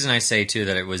again, the reason I say too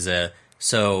that it was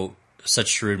such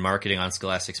shrewd marketing on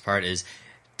Scholastic's part is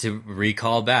to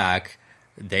recall back.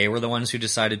 They were the ones who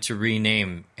decided to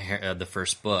rename the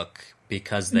first book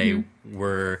because they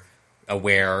were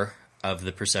aware of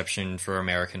the perception for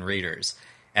American readers.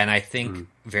 And I think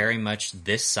very much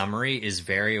this summary is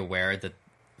very aware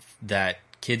that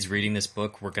kids reading this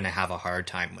book were going to have a hard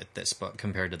time with this book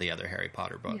compared to the other Harry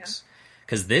Potter books.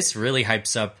 Because this really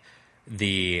hypes up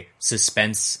the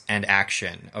suspense and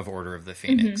action of Order of the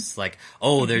Phoenix. Like,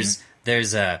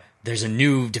 there's a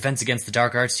new Defense Against the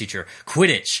Dark Arts teacher.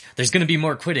 Quidditch. There's going to be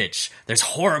more Quidditch.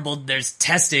 There's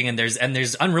testing and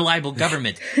there's unreliable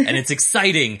government. And it's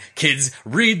exciting. Kids,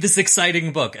 read this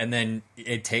exciting book. And then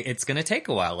it's going to take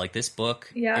a while. Like this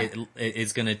book,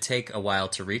 it's going to take a while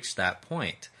to reach that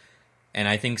point. And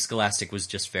I think Scholastic was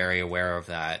just very aware of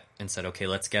that and said, okay,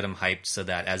 let's get them hyped so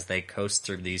that as they coast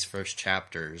through these first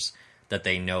chapters, that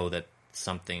they know that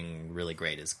something really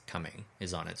great is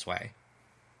on its way.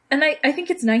 And I think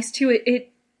it's nice too.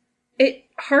 It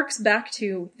harks back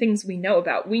to things we know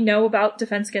about. We know about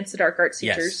Defense Against the Dark Arts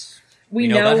teachers. Yes. We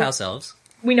know about house elves.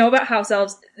 We know about house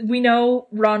elves. We know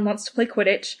Ron wants to play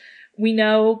Quidditch. We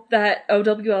know that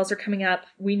OWLs are coming up.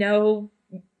 We know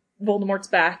Voldemort's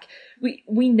back.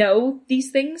 We know these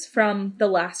things from the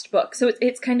last book. So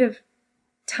it's kind of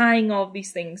tying all of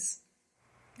these things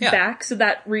back so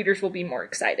that readers will be more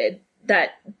excited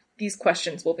that these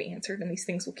questions will be answered and these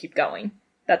things will keep going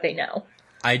that they know.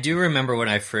 I do remember when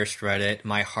I first read it,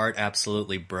 my heart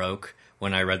absolutely broke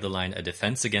when I read the line, a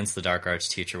defense against the dark arts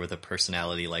teacher with a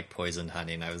personality like poisoned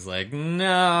honey. And I was like,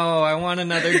 no, I want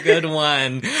another good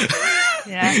one.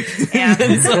 Yeah.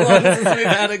 It's so long since we've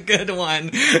had a good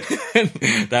one.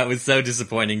 That was so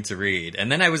disappointing to read.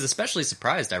 And then I was especially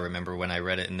surprised, I remember, when I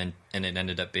read it and it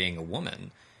ended up being a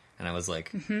woman. And I was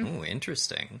like, oh,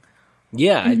 interesting.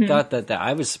 Yeah, I thought that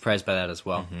I was surprised by that as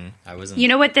well. I wasn't. You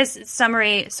know what this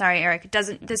summary, sorry, Eric,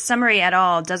 this summary at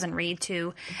all doesn't read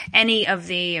to any of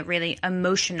the really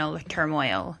emotional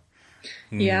turmoil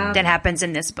that happens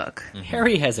in this book.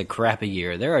 Harry has a crappy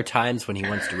year. There are times when he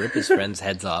wants to rip his friends'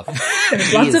 heads off.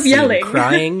 There's lots of yelling.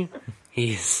 Crying.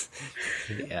 He's...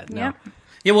 Yeah, no. Yep.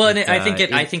 Yeah, well, and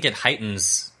I think it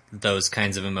heightens those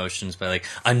kinds of emotions by, like,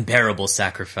 unbearable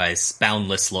sacrifice,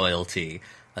 boundless loyalty,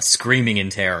 a screaming in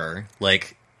terror.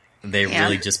 Like, they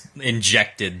really just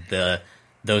injected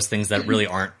those things that really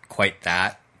aren't quite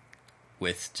that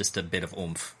with just a bit of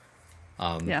oomph.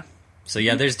 So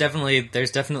yeah, there's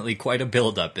definitely quite a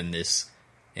build-up in this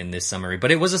summary.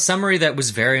 But it was a summary that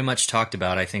was very much talked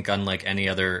about, I think, unlike any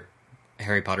other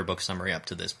Harry Potter book summary up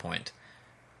to this point.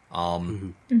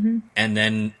 And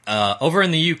then over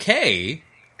in the UK,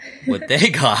 what they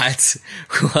got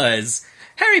was...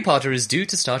 Harry Potter is due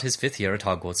to start his 5th year at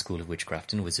Hogwarts School of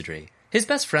Witchcraft and Wizardry. His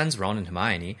best friends Ron and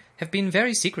Hermione have been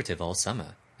very secretive all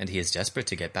summer, and he is desperate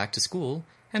to get back to school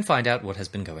and find out what has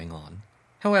been going on.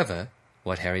 However,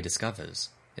 what Harry discovers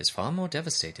is far more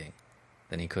devastating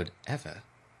than he could ever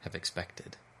have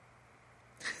expected.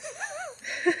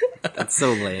 That's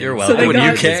so lame. You're welcome. I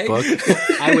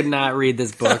would not read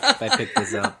this book if I picked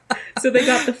this up. So they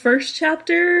got the first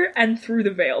chapter and through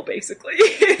the veil, basically,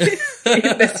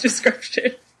 in this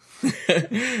description.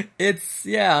 It's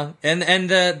and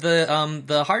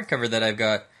the hardcover that I've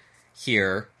got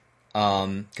here,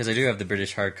 because I do have the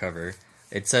British hardcover.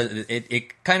 It says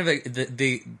it kind of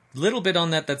the little bit on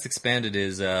that's expanded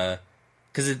is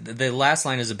because the last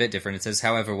line is a bit different. It says,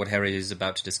 however, what Harry is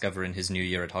about to discover in his new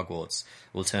year at Hogwarts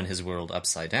will turn his world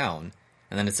upside down.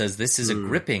 And then it says, this is a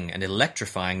gripping and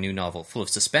electrifying new novel full of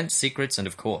suspense, secrets, and,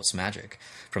 of course, magic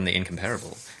from the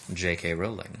incomparable J.K.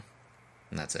 Rowling.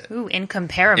 And that's it. Ooh,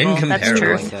 incomparable. That's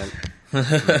true.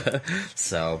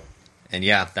 So, and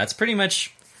yeah, that's pretty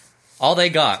much all they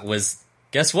got was,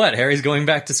 guess what? Harry's going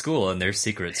back to school, and there's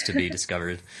secrets to be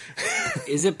discovered.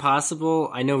 Is it possible,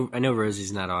 I know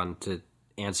Rosie's not on to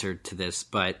answer to this,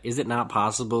 but is it not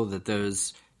possible that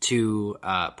those two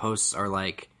posts are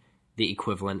like the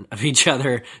equivalent of each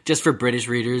other just for British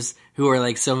readers who are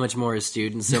like so much more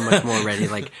astute and so much more ready?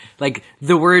 Like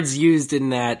the words used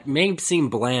in that may seem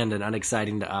bland and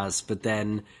unexciting to us, but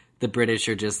then the British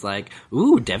are just like,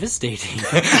 ooh, devastating.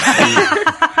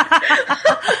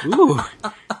 Ooh,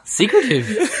 secretive,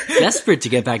 desperate to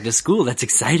get back to school. That's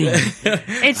exciting.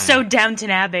 It's so Downton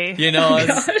Abbey. You know,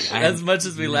 as much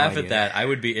as we laugh at that, I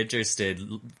would be interested.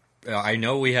 I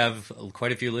know we have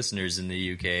quite a few listeners in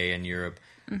the UK and Europe.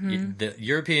 The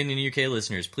European and UK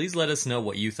listeners, please let us know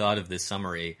what you thought of this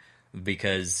summary,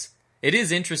 because it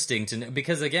is interesting to know.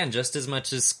 Because again, just as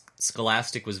much as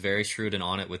Scholastic was very shrewd and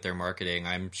on it with their marketing,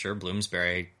 I'm sure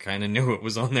Bloomsbury kind of knew what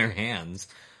was on their hands.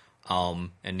 And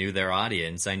knew their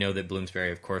audience. I know that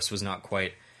Bloomsbury, of course, was not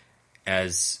quite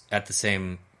as at the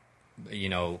same,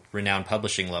 renowned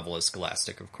publishing level as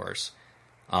Scholastic, of course.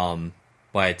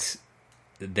 But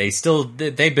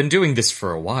they've been doing this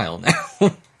for a while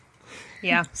now.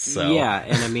 Yeah. So. Yeah,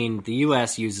 and I mean, the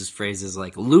U.S. uses phrases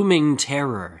like looming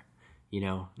terror,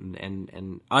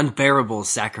 and unbearable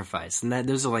sacrifice, and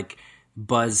those are like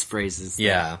buzz phrases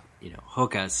that,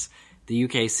 hook us. The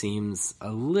UK seems a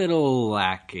little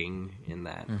lacking in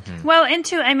that. Well,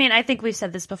 I think we've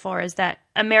said this before, is that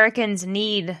Americans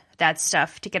need that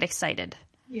stuff to get excited.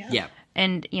 Yeah.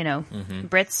 And,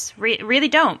 Brits really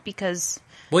don't, because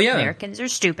Americans are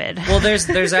stupid. Well, there's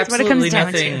absolutely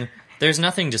nothing. There's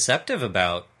nothing deceptive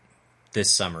about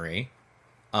this summary.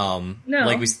 No.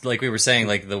 Like we were saying,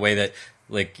 like the way that,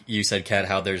 like you said, Kat,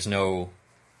 how there's no...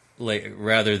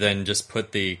 rather than just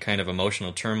put the kind of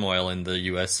emotional turmoil in the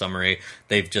U.S. summary,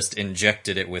 they've just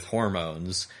injected it with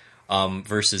hormones.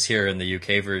 Versus here in the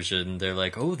UK version, they're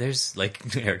like, oh, there's, like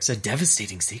Eric said,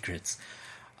 devastating secrets.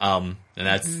 And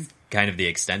that's kind of the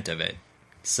extent of it.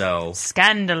 So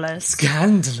Scandalous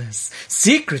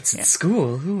secrets at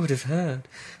school. Who would have heard?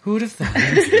 Who would have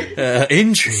thought?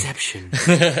 Intrigue. Deception.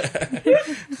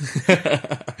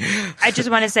 I just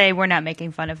want to say we're not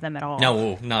making fun of them at all.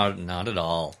 No, not at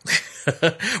all.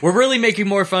 We're really making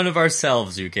more fun of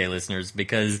ourselves, UK listeners,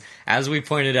 because as we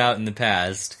pointed out in the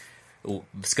past,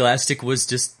 Scholastic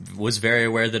was very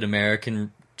aware that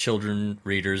American children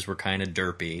readers were kind of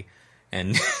derpy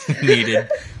and needed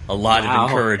a lot of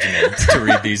encouragement to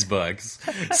read these books.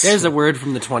 There's a word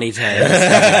from the 2010s.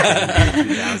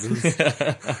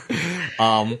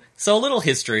 2000s. So a little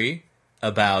history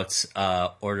about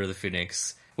Order of the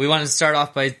Phoenix. We wanted to start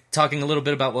off by talking a little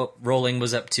bit about what Rowling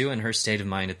was up to and her state of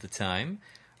mind at the time.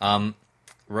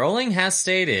 Rowling has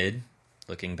stated,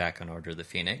 looking back on Order of the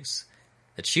Phoenix,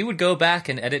 that she would go back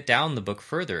and edit down the book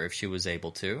further if she was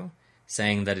able to,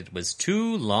 saying that it was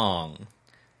too long.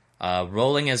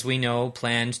 Rowling, as we know,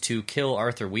 planned to kill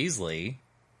Arthur Weasley,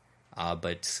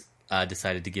 but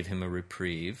decided to give him a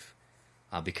reprieve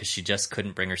because she just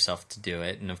couldn't bring herself to do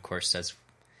it. And of course,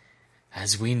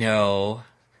 as we know,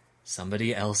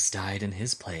 somebody else died in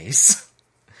his place,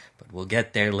 but we'll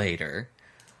get there later.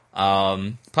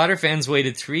 Potter fans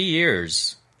waited 3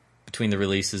 years between the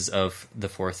releases of the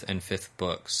 4th and 5th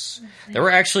books. There were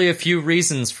actually a few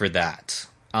reasons for that.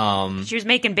 She was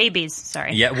making babies.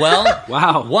 Sorry. Yeah. Well.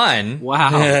 Wow. One.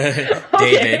 Wow.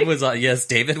 David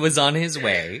was on his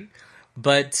way.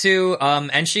 But two.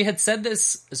 And she had said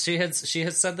this. She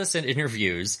has said this in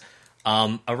interviews.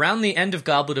 Around the end of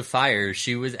Goblet of Fire,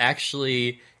 she was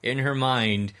actually in her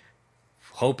mind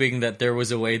hoping that there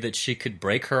was a way that she could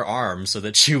break her arm so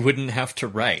that she wouldn't have to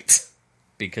write,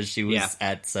 because she was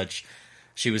at such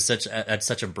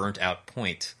a burnt out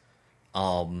point.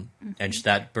 And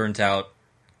that burnt out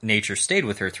nature stayed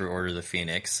with her through Order of the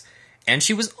Phoenix. And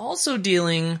she was also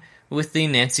dealing with the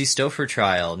Nancy Stouffer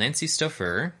trial. Nancy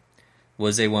Stouffer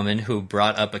was a woman who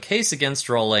brought up a case against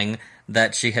Rowling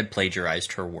that she had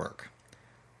plagiarized her work.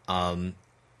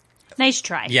 Nice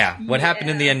try. Yeah. What happened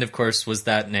in the end, of course, was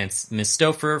that Miss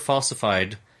Stouffer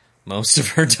falsified most of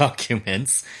her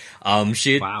documents.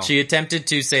 She attempted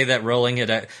to say that Rowling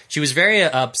had... she was very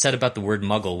upset about the word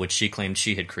muggle, which she claimed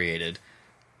she had created.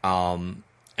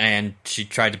 And she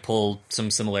tried to pull some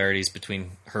similarities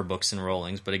between her books and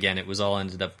Rowling's, but again, it all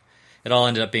ended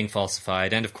up being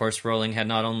falsified. And of course, Rowling had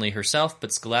not only herself,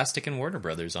 but Scholastic and Warner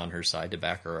Brothers on her side to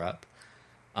back her up.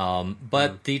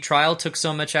 But the trial took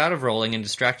so much out of Rowling and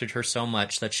distracted her so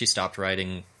much that she stopped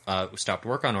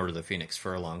work on Order of the Phoenix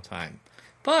for a long time.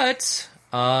 But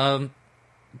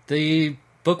the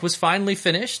book was finally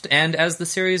finished, and as the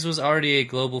series was already a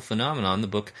global phenomenon, the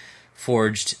book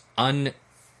forged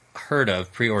unheard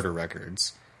of pre-order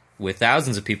records, with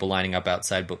thousands of people lining up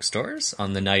outside bookstores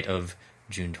on the night of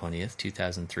June 20th,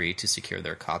 2003 to secure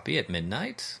their copy at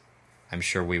midnight. I'm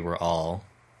sure we were all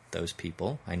those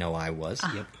people. I know I was.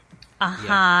 Yep.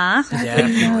 Uh-huh. Yeah.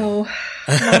 No.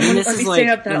 I mean, this is like,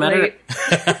 up that no matter,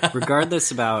 late.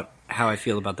 regardless about how I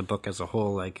feel about the book as a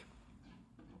whole, like,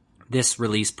 this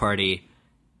release party,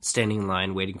 standing in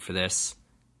line, waiting for this,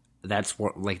 that's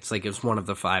it was one of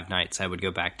the 5 nights I would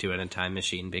go back to in a time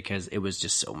machine because it was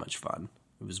just so much fun.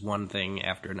 It was one thing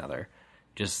after another,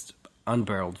 just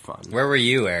unparalleled fun. Where were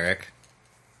you, Eric?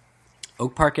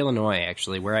 Oak Park, Illinois,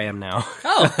 actually, where I am now.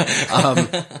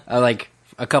 Oh, Like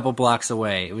a couple blocks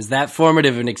away. It was that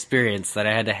formative an experience that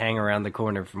I had to hang around the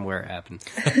corner from where it happened.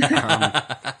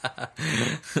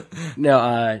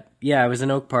 I was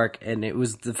in Oak Park, and it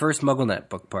was the first MuggleNet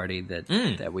book party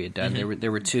that we had done.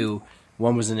 There were 2.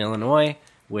 One was in Illinois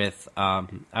with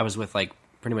I was with like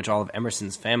pretty much all of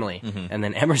Emerson's family, and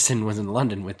then Emerson was in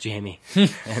London with Jamie,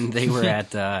 and they were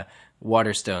at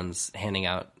Waterstones handing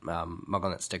out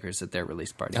MuggleNet stickers at their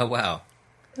release party. oh wow.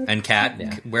 And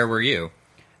Kat, where were you?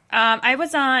 I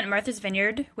was on Martha's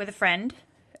Vineyard with a friend.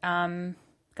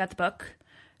 Got the book.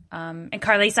 And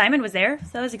Carly Simon was there, so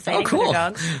that was exciting cool. with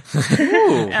her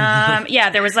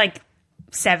dogs. There was like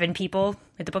 7 people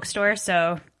at the bookstore,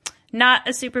 so not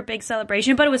a super big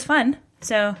celebration, but it was fun.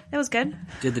 So that was good.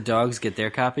 Did the dogs get their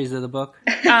copies of the book?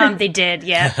 They did,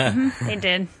 yeah. They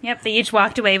did. Yep, they each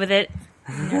walked away with it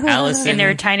Allison, in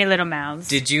their tiny little mouths.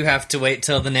 did you have to wait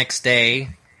till the next day?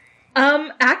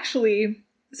 Actually,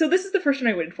 so this is the first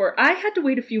one I waited for. I had to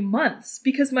wait a few months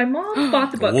because my mom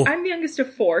bought the book. Whoa. I'm the youngest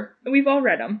of 4, and we've all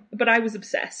read them, but I was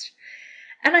obsessed.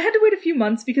 And I had to wait a few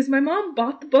months because my mom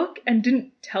bought the book and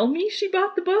didn't tell me she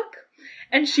bought the book.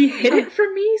 And she hid it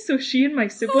from me so she and my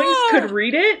siblings could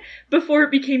read it before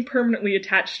it became permanently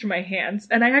attached to my hands.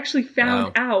 And I actually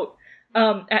found out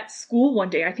at school one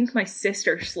day. I think my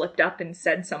sister slipped up and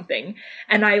said something,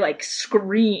 and I like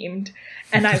screamed,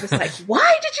 and I was like,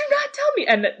 "Why did you not tell me?"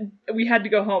 And we had to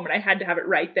go home, and I had to have it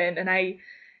right then. And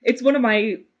it's one of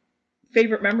my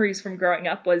favorite memories from growing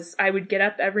up was I would get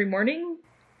up every morning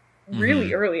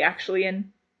really early, actually,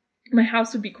 and my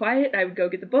house would be quiet. I would go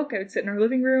get the book. I would sit in our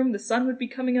living room. The sun would be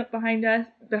coming up behind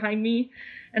me,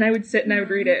 and I would sit and I would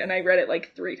read it. And I read it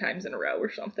like 3 times in a row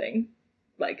or something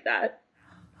like that.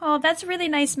 Oh, that's a really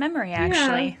nice memory,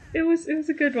 actually. Yeah, it was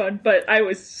a good one, but I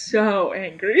was so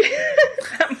angry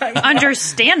at my mom.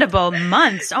 Understandable.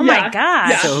 Months. Oh my god.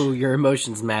 Yeah. So your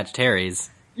emotions matched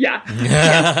Harry's. Yeah.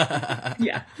 Yes.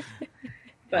 Yeah.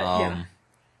 But yeah.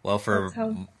 Well, for That's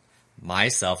how-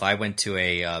 myself, I went to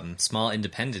a small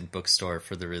independent bookstore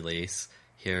for the release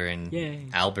here in Yay.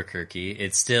 Albuquerque.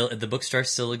 The bookstore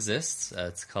still exists.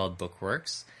 It's called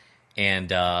Bookworks,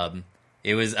 and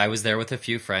I was there with a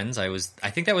few friends. I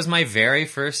think that was my very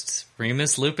first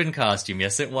Remus Lupin costume.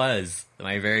 Yes, it was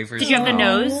my very first. Did you have the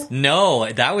nose?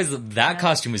 No, that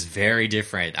costume was very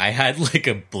different. I had like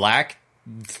a black,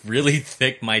 really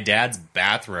thick, my dad's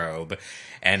bathrobe,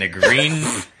 and a green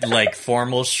like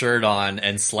formal shirt on,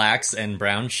 and slacks and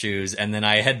brown shoes, and then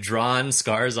I had drawn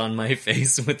scars on my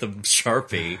face with a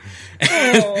Sharpie.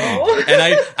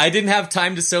 And I didn't have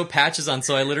time to sew patches on,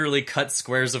 so I literally cut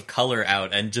squares of color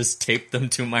out and just taped them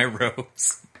to my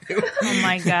robes. Oh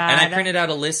my god. And I printed out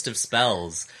a list of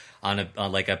spells on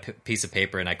a piece of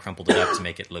paper, and I crumpled it up to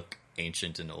make it look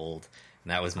ancient and old.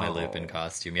 And that was my Lupin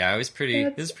costume. Yeah, it was pretty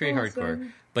That's hardcore.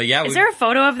 awesome. But yeah, Is there a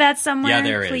photo of that somewhere? yeah,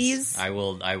 there is. Please? I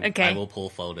will Okay. pull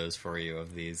photos for you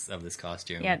of this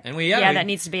costume. Yeah, and that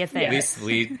needs to be a thing.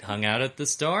 we hung out at the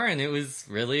store, and it was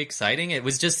really exciting. It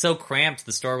was just so cramped.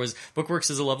 The store was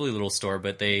Bookworks is a lovely little store,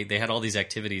 but they had all these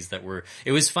activities that were.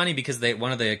 It was funny because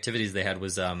one of the activities they had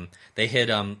was they hid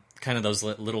kind of those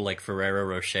little like Ferrero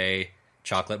Rocher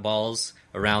chocolate balls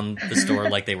around the store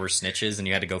like they were snitches, and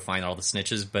you had to go find all the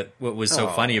snitches. But what was so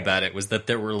funny about it was that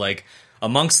there were like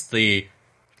amongst the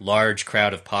large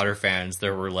crowd of Potter fans,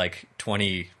 there were like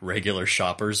 20 regular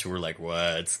shoppers who were like,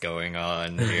 "What's going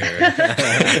on here?"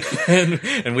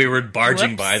 and we were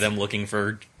barging by them looking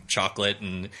for chocolate,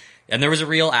 and there was a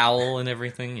real owl and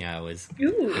everything. Yeah,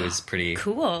 it was pretty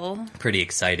Cool. pretty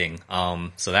exciting.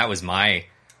 So that was my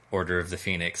Order of the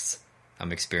Phoenix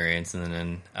experience, and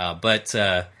then but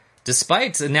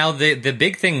despite now the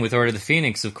big thing with Order of the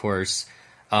Phoenix, of course.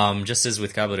 Just as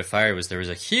with Goblet of Fire there was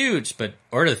a huge, but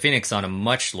Order of the Phoenix on a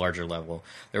much larger level.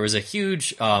 There was a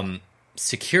huge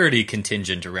security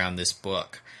contingent around this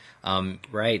book.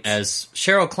 Right. As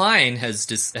Cheryl Klein has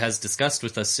discussed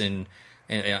with us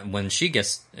when she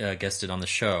guested on the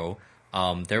show,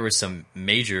 there were some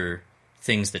major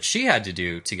things that she had to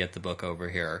do to get the book over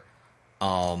here.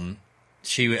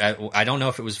 I don't know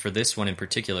if it was for this one in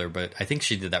particular, but I think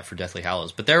she did that for Deathly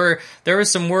Hallows. But there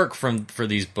was some work for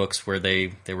these books where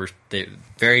they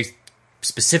very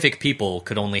specific people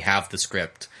could only have the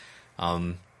script,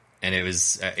 and it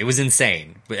was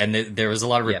insane. And there was a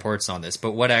lot of reports on this.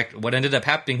 But what ended up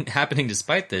happening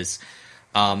despite this,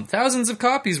 thousands of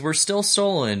copies were still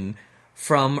stolen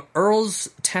from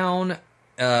Earlstown,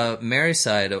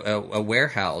 Maryside, a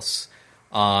warehouse.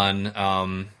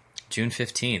 on June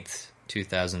 15th,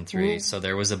 2003. So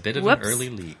there was a bit of an early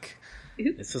leak.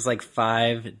 This was like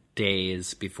 5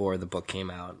 days before the book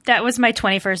came out. That was my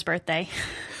 21st birthday.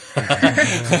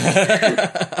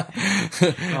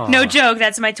 No joke,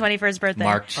 that's my 21st birthday.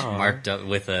 Marked up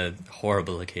with a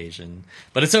horrible occasion.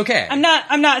 But it's okay. I'm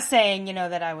not saying,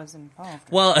 that I was involved.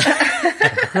 Well,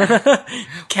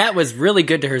 Kat was really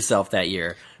good to herself that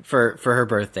year for her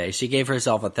birthday. She gave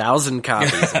herself 1,000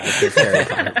 copies of this Harry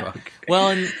Potter book. Well,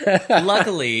 and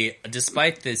luckily,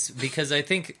 despite this, because I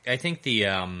think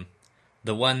the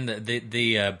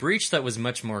breach that was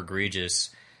much more egregious,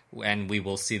 and we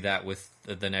will see that with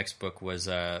the next book, was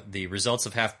the results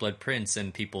of Half-Blood Prince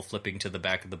and people flipping to the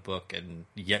back of the book. And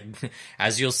yet,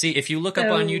 as you'll see, if you look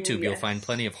up on YouTube, you'll find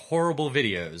plenty of horrible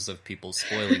videos of people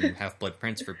spoiling Half-Blood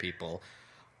Prince for people.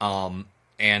 And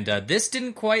this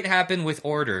didn't quite happen with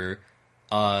Order.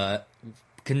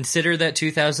 Consider that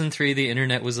 2003, the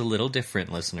internet was a little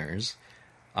different, listeners.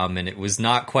 And it was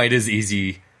not quite as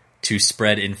easy to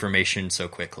spread information so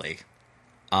quickly.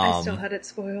 I still had it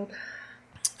spoiled.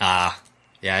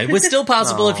 Yeah, it was still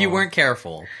possible if you weren't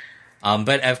careful.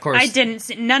 But of course, I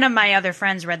didn't. None of my other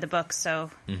friends read the book,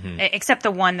 so except the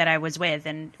one that I was with,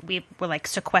 and we were like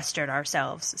sequestered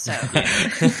ourselves, so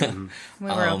we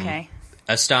were okay.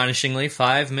 Astonishingly,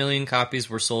 5 million copies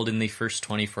were sold in the first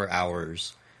 24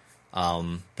 hours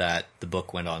that the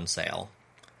book went on sale,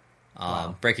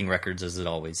 breaking records as it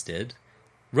always did.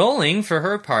 Rowling, for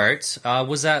her part,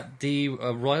 was at the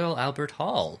Royal Albert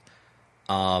Hall,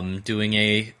 doing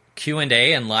a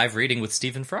Q&A and live reading with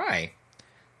Stephen Fry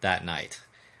that night,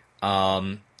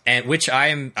 and which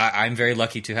I'm very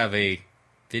lucky to have a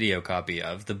video copy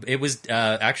of. It was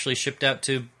actually shipped out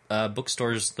to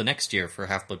bookstores the next year for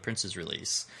Half-Blood Prince's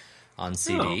release on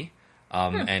CD.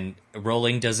 And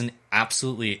Rowling does an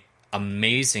absolutely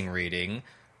amazing reading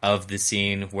of the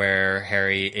scene where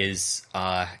Harry is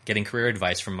getting career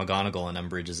advice from McGonagall and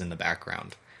Umbridge is in the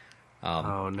background.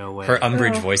 Oh, no way. Her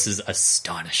Umbridge voice is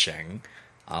astonishing,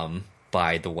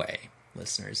 by the way,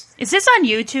 listeners. Is this on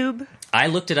YouTube? I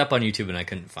looked it up on YouTube and I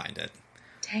couldn't find it.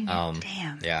 Dang it.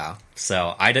 Damn. Yeah.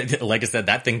 So, like I said,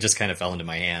 that thing just kind of fell into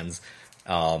my hands.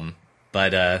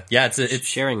 But yeah, it's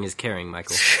sharing is caring,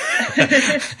 Michael.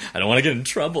 I don't want to get in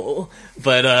trouble,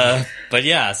 but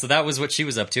yeah, so that was what she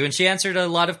was up to, and she answered a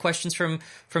lot of questions from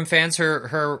fans.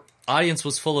 Her audience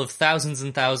was full of thousands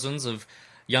and thousands of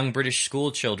young British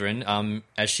school children.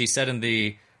 As she said in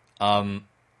the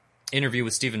interview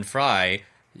with Stephen Fry,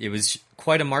 it was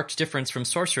quite a marked difference from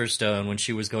Sorcerer's Stone when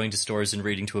she was going to stores and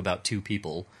reading to about 2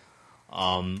 people.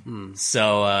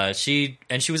 So she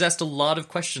was asked a lot of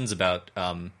questions about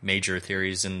major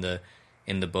theories in the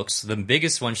books. The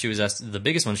biggest one she was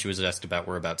asked about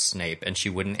were about Snape, and she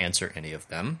wouldn't answer any of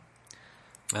them.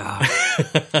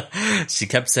 She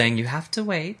kept saying, "You have to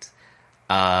wait."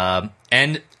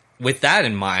 And with that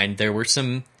in mind, there were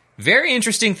some very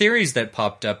interesting theories that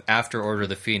popped up after Order of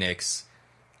the Phoenix.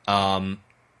 And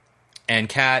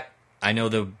Kat, I know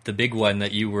the big one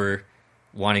that you were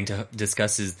wanting to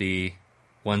discuss is the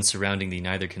one surrounding the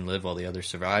 "neither can live while the other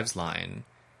survives" line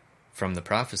from the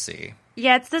prophecy.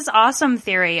 Yeah, it's this awesome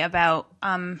theory about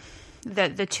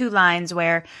the 2 lines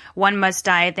where one must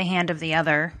die at the hand of the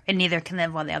other, and neither can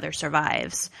live while the other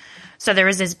survives. So there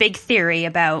is this big theory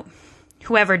about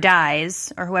whoever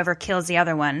dies or whoever kills the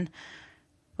other one.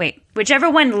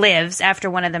 Whichever one lives after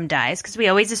one of them dies, because we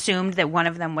always assumed that one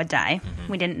of them would die.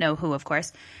 We didn't know who, of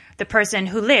course. The person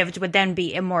who lived would then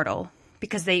be immortal,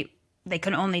 because they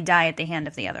can only die at the hand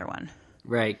of the other one.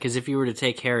 Right, because if you were to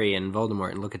take Harry and Voldemort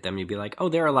and look at them, you'd be like, oh,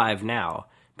 they're alive now.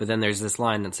 But then there's this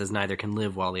line that says neither can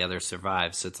live while the other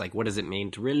survives. So it's like, what does it mean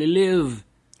to really live?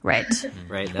 Right.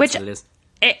 Right, that's what it is.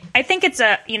 I think it's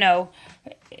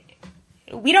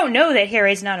we don't know that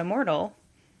Harry's not immortal.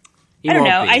 I don't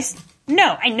know.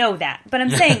 No, I know that. But I'm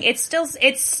saying it's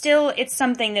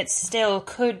something that still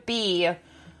could be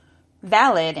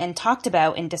valid and talked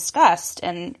about and discussed.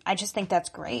 And I just think that's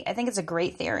great. I think it's a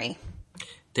great theory.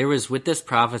 There was, with this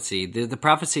prophecy, the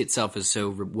prophecy itself is so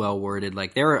well worded.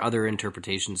 Like, there are other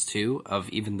interpretations, too, of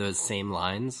even those same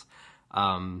lines.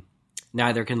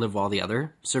 Neither can live while the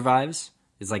other survives.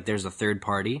 It's like there's a third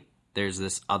party. There's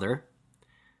this other.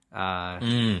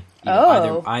 Either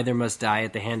must die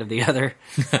at the hand of the other.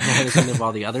 Neither can live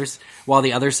while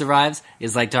the other survives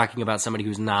is like talking about somebody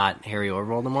who's not Harry or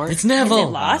Voldemort. It's Neville. Is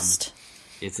it Lost?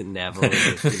 It's Neville.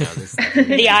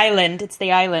 The island. It's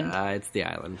the island. It's the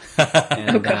island.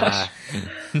 And, oh gosh.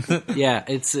 Yeah,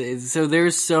 it's so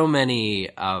there's so many.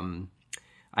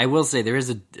 I will say there is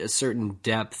a certain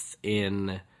depth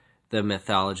in the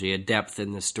mythology, a depth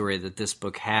in the story that this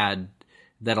book had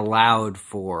that allowed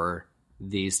for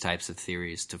these types of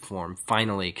theories to form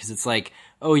finally, because it's like,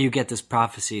 oh, you get this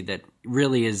prophecy that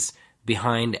really is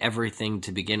behind everything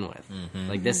to begin with. Mm-hmm.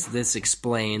 Like this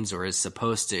explains, or is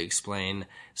supposed to explain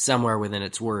somewhere within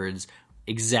its words,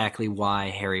 exactly why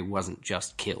Harry wasn't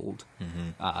just killed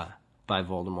by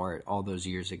Voldemort all those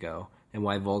years ago, and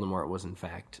why Voldemort was in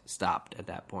fact stopped at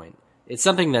that point. It's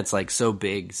something that's like so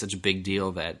big, such a big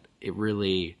deal, that it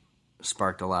really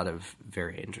sparked a lot of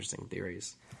very interesting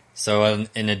theories. So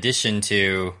in addition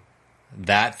to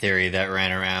that theory that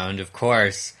ran around, of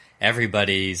course,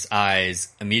 everybody's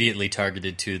eyes immediately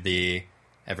targeted to the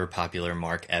ever-popular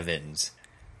Mark Evans,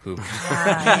 who...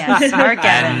 yes, Mark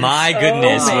Evans. And my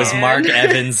goodness, was Mark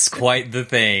Evans quite the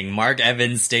thing. Mark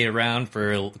Evans stayed around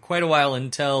for quite a while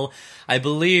until, I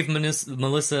believe,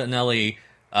 Melissa Anelli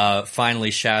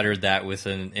finally shattered that with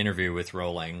an interview with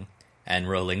Rowling. And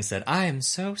Rowling said, "I am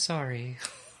so sorry."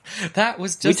 That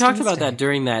was just we talked about that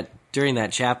during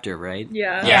that chapter, right?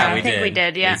 Yeah, I think we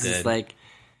did. Yeah, it's just like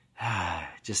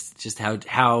just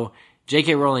how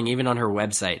J.K. Rowling, even on her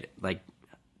website, like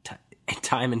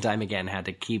time and time again, had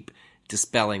to keep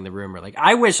dispelling the rumor. Like,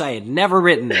 I wish I had never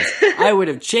written this. I would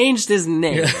have changed his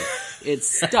name. It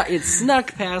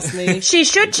snuck past me. She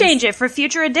should change it for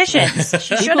future editions.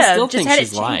 She should People have still just think had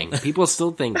she's it lying. changed. People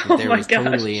still think that there was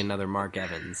totally another Mark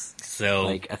Evans. So,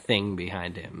 like a thing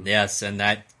behind him. Yes, and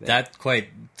that quite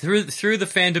threw the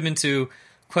fandom into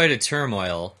quite a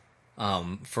turmoil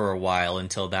for a while,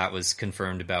 until that was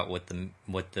confirmed about what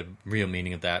the real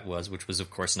meaning of that was, which was of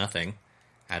course nothing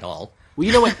at all. Well,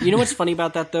 you know what's funny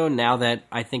about that though? Now that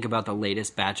I think about the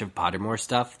latest batch of Pottermore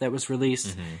stuff that was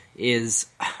released, is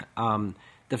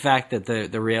the fact that the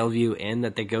Railview Inn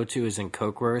that they go to is in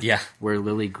Cokeworth, where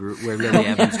Lily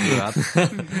Evans grew up,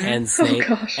 and Snape,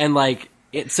 and like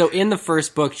so in the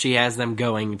first book she has them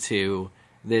going to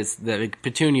the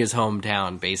Petunia's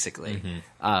hometown basically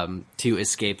to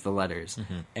escape the letters,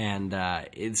 and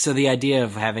so the idea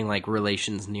of having like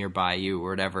relations nearby you or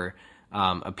whatever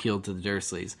appealed to the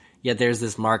Dursleys. Yet there's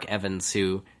this Mark Evans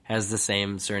who has the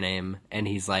same surname, and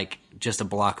he's like just a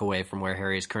block away from where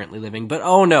Harry is currently living. But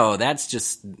oh no, that's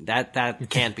just that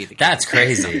can't be the case. That's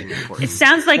crazy. It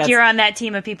sounds like you're on that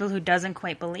team of people who doesn't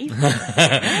quite believe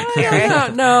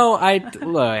it. No, I don't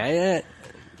know.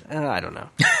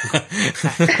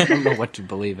 I don't know what to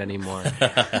believe anymore.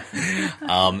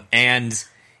 And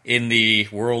in the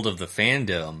world of the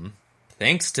fandom,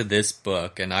 thanks to this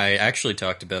book, and I actually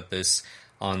talked about this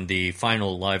on the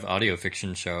final live audio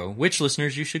fiction show, which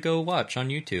listeners you should go watch on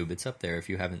YouTube. It's up there if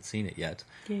you haven't seen it yet.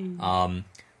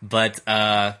 But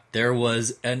there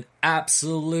was an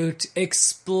absolute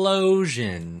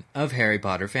explosion of Harry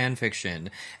Potter fanfiction,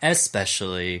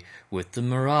 especially with the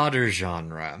Marauder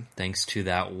genre, thanks to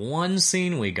that one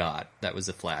scene we got that was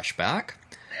a flashback.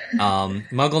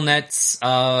 MuggleNet's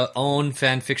own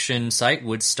fanfiction site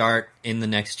would start in the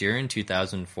next year, in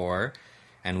 2004,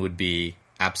 and would be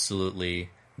absolutely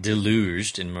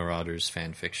deluged in Marauders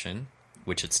fanfiction,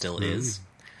 which it still is.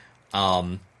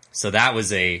 So that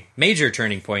was a major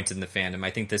turning point in the fandom. I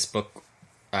think this book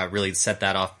really set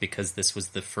that off, because this was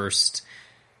the first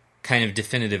kind of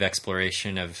definitive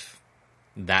exploration of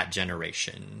that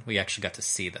generation. We actually got to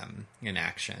see them in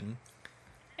action.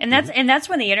 And that's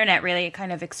when the internet really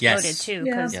kind of exploded too,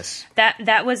 because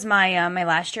that was my my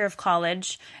last year of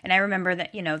college, and I remember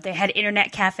that they had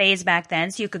internet cafes back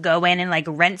then, so you could go in and like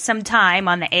rent some time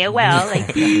on the AOL,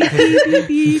 like beep, beep,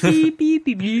 beep, beep,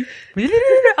 beep, beep, beep,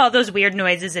 all those weird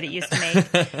noises that it used to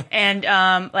make, and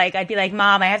like I'd be like,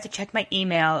 "Mom, I have to check my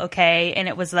email, okay?" And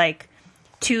it was like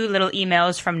 2 little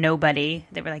emails from nobody.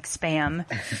 They were like spam.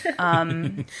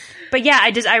 But yeah,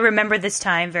 I remember this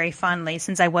time very fondly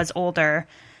since I was older.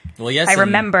 Well, yes, I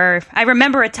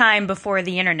remember a time before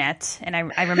the internet, and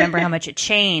I remember how much it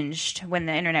changed when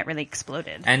the internet really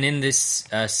exploded. And in this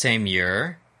same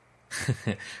year,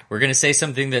 we're going to say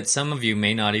something that some of you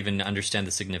may not even understand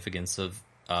the significance of,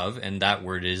 and that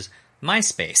word is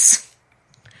MySpace.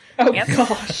 Oh,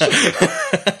 gosh.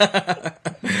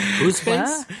 Whose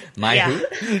space?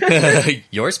 Who?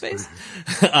 Your space?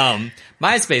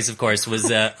 MySpace, of course,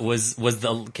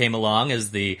 came along as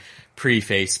the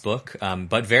pre-Facebook,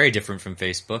 but very different from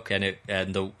Facebook,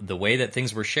 and the way that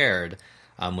things were shared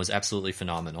was absolutely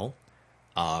phenomenal.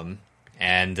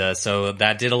 And so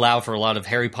that did allow for a lot of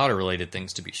Harry Potter related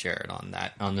things to be shared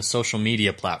on the social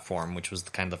media platform, which was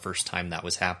kind of the first time that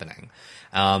was happening.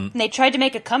 They tried to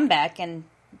make a comeback and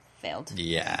failed.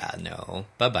 Yeah, no.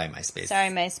 Bye-bye, MySpace. Sorry,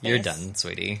 MySpace. You're done,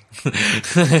 sweetie.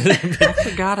 I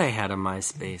forgot I had a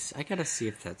MySpace. I gotta see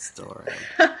if that's still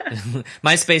around.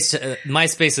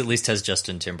 MySpace at least has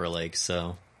Justin Timberlake,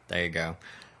 so there you go.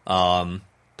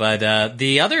 But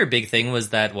the other big thing was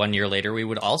that 1 year later, we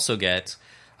would also get,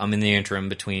 in the interim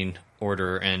between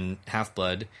Order and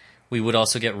Half-Blood, we would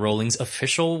also get Rowling's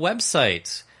official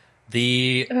website,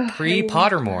 the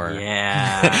pre-Pottermore.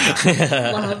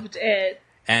 Yeah. Loved it.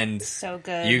 And So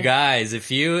good. you guys,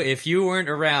 if you weren't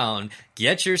around,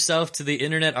 get yourself to the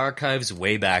Internet Archive's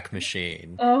Wayback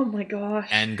Machine. Oh my gosh.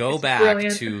 And go It's back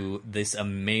brilliant. to this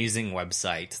amazing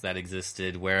website that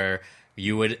existed where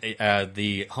you would,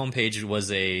 the homepage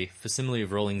was a facsimile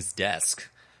of Rowling's desk,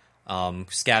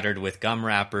 scattered with gum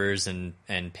wrappers and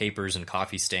papers and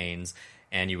coffee stains.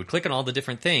 And you would click on all the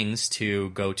different things to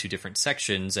go to different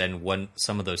sections. And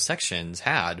some of those sections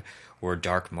were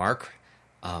dark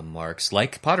marks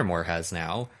like Pottermore has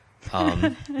now,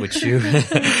 which you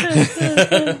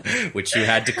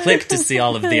had to click to see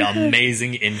all of the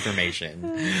amazing information.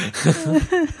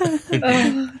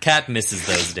 Kat misses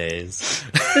those days.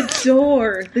 The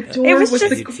door was was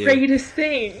the just- greatest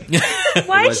thing.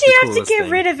 Why'd was she the have to coolest get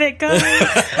thing. rid of it, guys?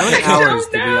 How many hours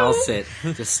did we know. all sit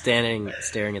just staring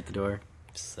at the door?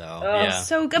 So yeah,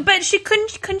 So good, but she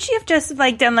couldn't she have just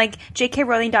like done like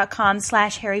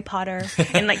jkrowling.com/Harry Potter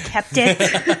and like kept it?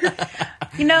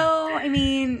 I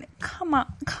mean, come on,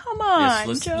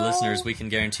 yes, Joe. listeners, we can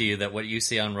guarantee you that what you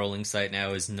see on Rolling's site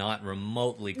now is not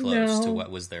remotely close to No.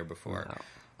 what was there before.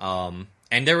 And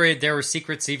there were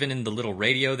secrets even in the little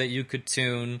radio that you could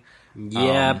tune.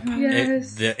 Yep.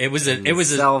 Yes. It was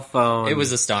Cell phone. It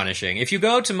was astonishing. If you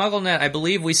go to MuggleNet, I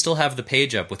believe we still have the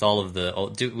page up with all of the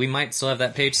old. We might still have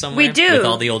that page somewhere. We do with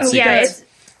all the old Oh, Yeah, secrets.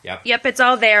 yes. yep, it's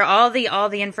all there. All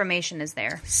the information is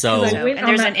there. So I So, went and on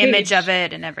there's that an image page, of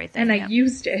it and everything. and I yeah.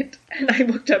 used it, and I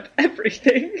looked up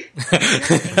everything.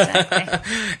 Exactly.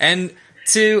 And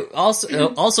to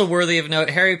also worthy of note,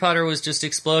 Harry Potter was just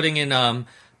exploding in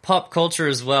pop culture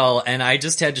as well. And I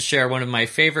just had to share one of my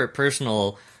favorite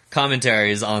personal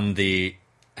commentaries on the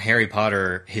Harry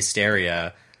Potter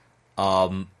hysteria.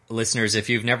 Listeners, if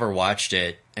you've never watched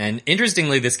it, and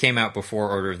interestingly, this came out before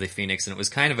Order of the Phoenix, and it was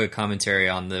kind of a commentary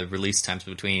on the release times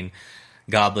between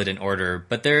Goblet and Order.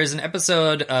 But there is an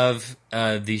episode of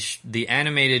the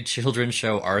animated children's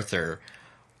show Arthur.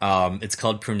 It's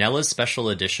called Prunella's Special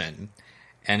Edition,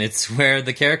 and it's where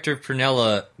the character of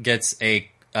Prunella gets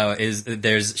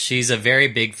she's a very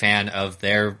big fan of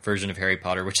their version of Harry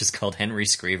Potter, which is called Henry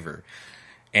Screever.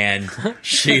 And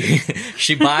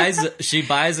she buys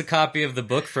a copy of the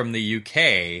book from the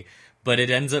UK, but it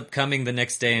ends up coming the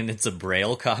next day and it's a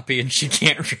Braille copy and she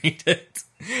can't read it.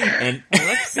 And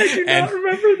I do not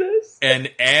remember this.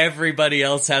 and everybody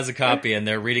else has a copy and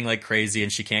they're reading like crazy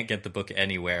and she can't get the book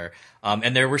anywhere.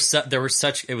 And it was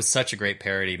such a great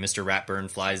parody. Mr.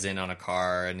 Ratburn flies in on a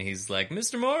car and he's like,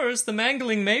 "Mr. Morris, the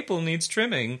mangling maple needs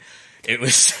trimming." It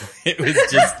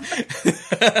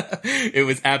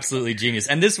was absolutely genius.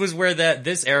 And this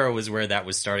era was where that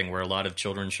was starting, where a lot of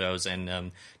children's shows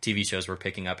and TV shows were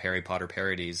picking up Harry Potter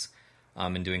parodies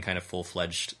and doing kind of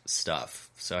full-fledged stuff.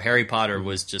 So Harry Potter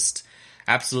was just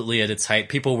absolutely at its height.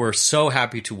 People were so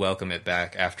happy to welcome it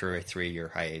back after a 3-year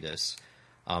hiatus.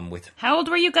 How old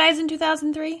were you guys in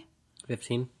 2003?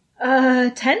 15.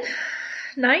 10?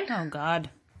 9? Oh God,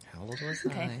 How old was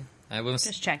Okay. I was.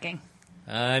 just checking.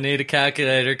 I need a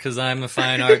calculator because I'm a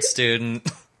fine arts student.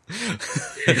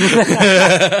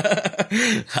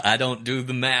 I don't do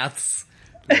the maths.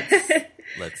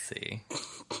 Let's see.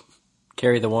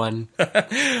 Carry the one.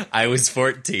 I was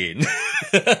 14.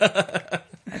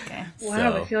 Okay,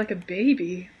 Wow, So- I feel like a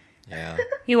baby. Yeah.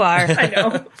 you are. I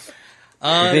know.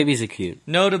 The babies are cute.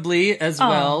 Notably, as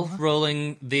well,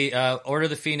 Rolling the Order of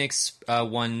the Phoenix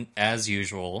won, as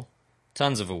usual,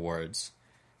 tons of awards.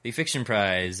 The Fiction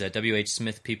Prize at W.H.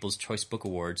 Smith People's Choice Book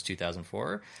Awards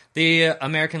 2004. The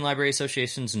American Library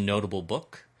Association's Notable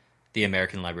Book. The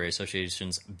American Library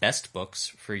Association's Best Books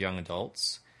for Young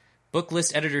Adults. Book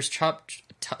List Editor's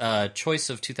Choice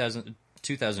of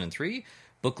 2003.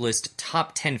 Book List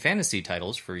Top 10 Fantasy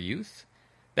Titles for Youth.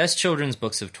 Best Children's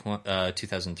Books of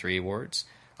 2003 awards.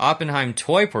 Oppenheim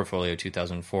Toy Portfolio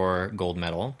 2004 Gold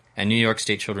Medal. And New York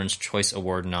State Children's Choice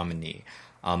Award nominee.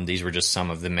 These were just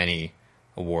some of the many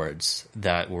awards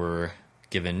that were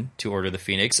given to Order of the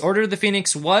Phoenix. Order of the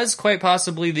Phoenix was quite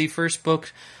possibly the first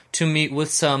book to meet with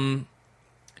some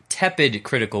tepid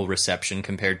critical reception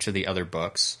compared to the other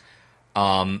books.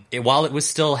 While it was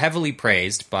still heavily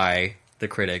praised by the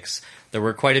critics, there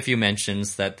were quite a few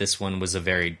mentions that this one was a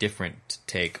very different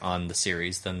take on the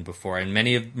series than before, and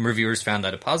many reviewers found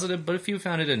that a positive, but a few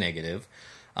found it a negative.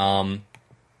 Of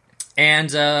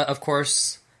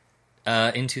course,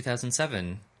 in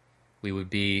 2007, we would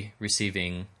be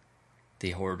receiving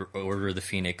the Order of the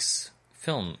Phoenix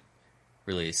film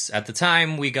release. At the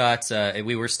time, we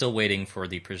were still waiting for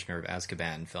the Prisoner of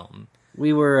Azkaban film.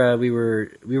 We were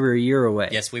a year away.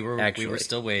 Yes, we were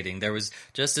still waiting. There was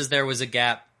a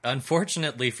gap,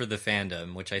 unfortunately for the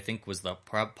fandom, which I think was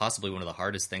possibly one of the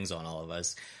hardest things on all of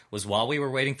us, was while we were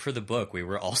waiting for the book, we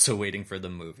were also waiting for the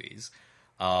movies.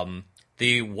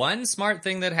 The one smart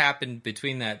thing that happened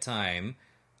between that time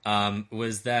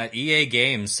was that EA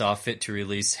Games saw fit to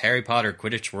release Harry Potter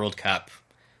Quidditch World Cup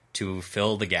to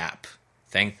fill the gap.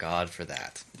 Thank God for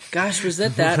that. Gosh, was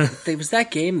that was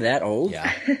that game that old?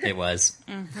 Yeah, it was.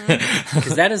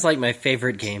 Because that is like my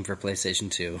favorite game for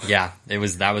PlayStation 2. Yeah, that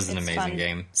was an amazing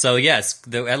game. So yes,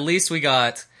 at least we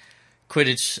got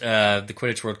Quidditch, the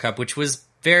Quidditch World Cup, which was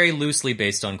very loosely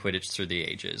based on Quidditch Through the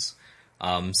Ages.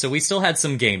 So we still had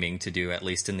some gaming to do, at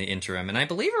least in the interim. And I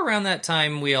believe around that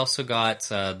time we also got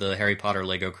the Harry Potter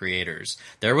Lego creators.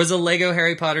 There was a Lego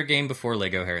Harry Potter game before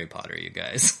Lego Harry Potter, you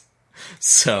guys.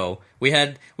 So we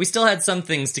still had some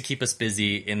things to keep us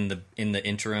busy in the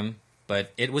interim,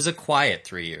 but it was a quiet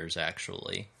 3 years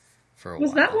actually for a while.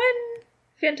 Was that when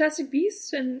Fantastic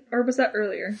Beasts or was that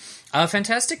earlier?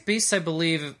 Fantastic Beasts, I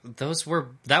believe that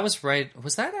was right.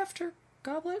 Was that after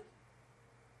Goblet?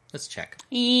 Let's check.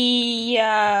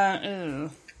 Yeah.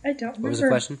 Ooh. I don't remember. What was the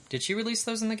question? Did she release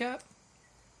those in the gap?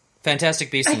 Fantastic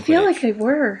Beasts I and feel Quidditch. like they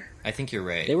were. I think you're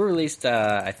right. They were released,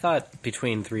 I thought,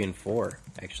 between 3 and 4,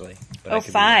 actually. But I could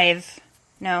be 05.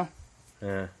 No.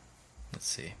 wrong. Let's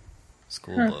see.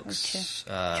 School books.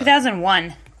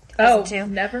 2001. Oh,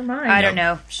 2002. never mind. I don't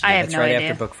know. I have That's no right idea.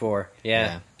 after book 4.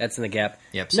 Yeah, that's in the gap.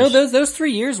 Yep, so No, those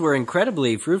 3 years were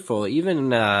incredibly fruitful, even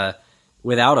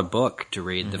without a book to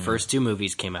read. Mm-hmm. The first 2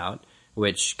 movies came out,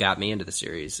 which got me into the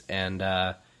series. And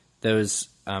those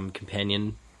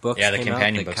companion books Yeah, the came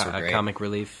companion out, books were great. Comic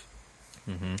Relief.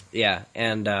 Mm-hmm. Yeah,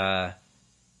 and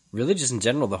really just in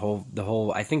general, the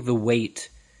whole, I think the weight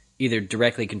either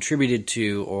directly contributed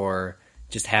to or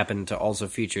just happened to also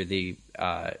feature the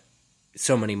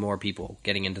so many more people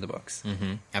getting into the books.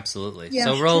 Mm-hmm, absolutely. Yeah,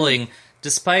 so sure. Rolling,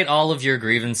 despite all of your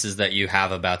grievances that you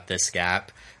have about this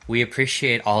gap, we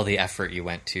appreciate all the effort you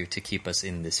went to keep us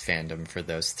in this fandom for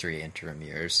those 3 interim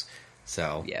years.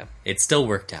 So Yeah. it still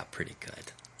worked out pretty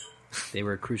good. They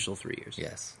were a crucial 3 years.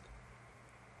 Yes.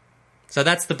 So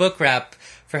that's the book wrap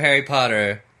for Harry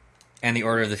Potter and the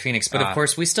Order of the Phoenix. But of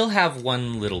course, we still have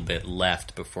one little bit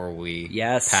left before we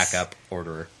pack up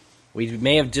Order. We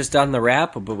may have just done the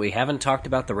wrap, but we haven't talked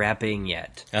about the wrapping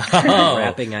yet. Oh,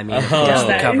 Wrapping, I mean, of course,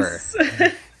 the cover.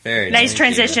 very Nice thank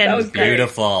transition. you. That was great.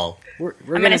 Beautiful. We're I'm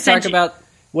going gonna to send talk you- about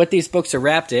what these books are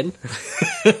wrapped in.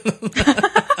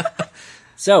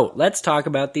 So, let's talk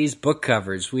about these book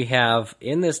covers. We have,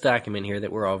 in this document here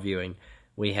that we're all viewing,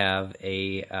 we have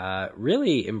a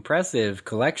really impressive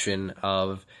collection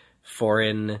of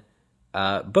foreign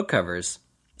book covers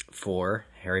for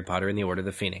Harry Potter and the Order of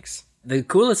the Phoenix. The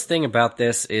coolest thing about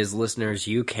this is, listeners,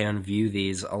 you can view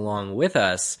these along with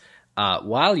us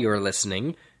while you're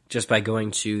listening, just by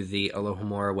going to the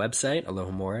Alohomora website,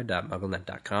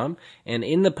 alohomora.mugglenet.com, and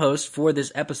in the post for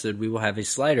this episode, we will have a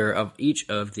slider of each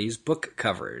of these book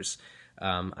covers.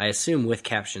 I assume with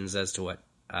captions as to what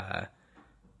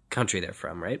country they're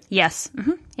from, right? Yes.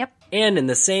 Mm-hmm. Yep. And in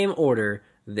the same order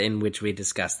in which we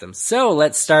discussed them. So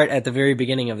let's start at the very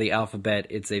beginning of the alphabet.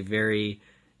 It's a very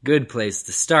good place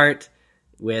to start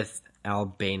with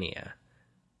Albania.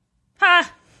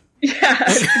 Ha! Yeah, I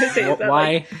was gonna say, is that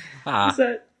Why? Like, is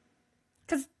that,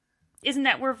 Because isn't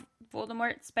that where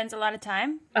Voldemort spends a lot of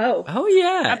time? oh. Oh,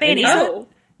 yeah. Albania. And Oh.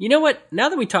 you know what? Now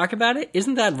that we talk about it,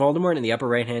 isn't that Voldemort in the upper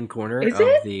right-hand corner Is of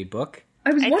it? the book?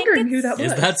 I was I think wondering who it's- that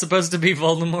was. Is that supposed to be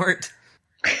Voldemort?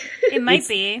 It might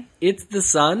be. It's the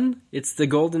sun. It's the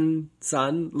golden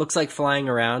sun. Looks like flying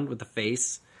around with a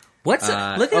face. What's it?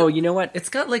 Look at, oh, you know what? it's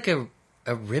got like a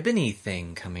ribbony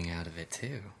thing coming out of it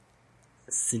too.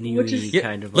 Sinewy Which is-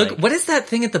 kind of Look, like... what is that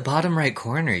thing at the bottom right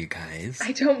corner, you guys?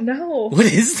 I don't know. What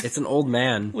is? It's an old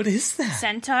man. What is that?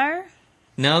 Centaur?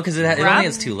 No, because it Grub? only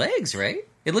has 2 legs, right?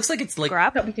 It looks like it's like.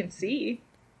 Grop? That we can see.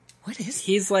 What is?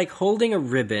 He's like holding a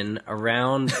ribbon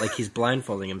around, like he's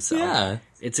blindfolding himself. Yeah.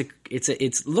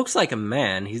 It looks like a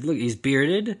man. He's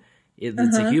bearded.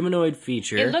 It's a humanoid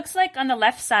feature. It looks like on the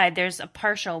left side there's a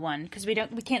partial one because we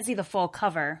can't see the full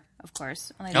cover, of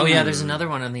course. Only Oh the- yeah, there's another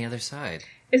one on the other side.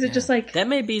 Is it just like That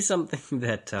may be something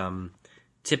that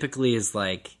typically is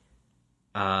like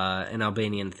an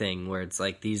Albanian thing, where it's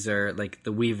like these are like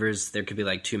the weavers. There could be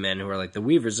like 2 men who are like the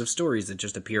weavers of stories that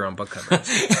just appear on book covers.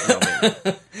 in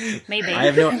Albania. maybe. I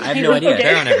have no idea.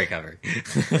 They're on every cover.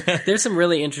 There's some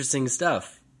really interesting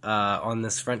stuff on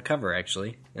this front cover,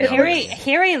 actually.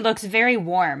 Harry looks very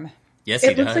warm. Yes, he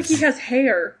it looks does. like he has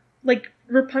hair? like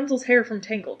Rapunzel's hair from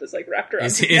Tangled is like wrapped around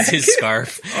Is his neck. his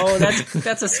scarf? Oh,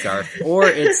 that's a scarf, or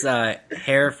it's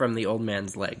hair from the old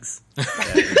man's legs.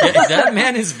 That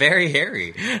man is very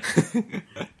hairy.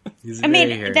 He's I mean,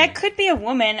 very hairy. that could be a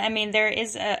woman. I mean, there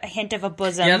is a hint of a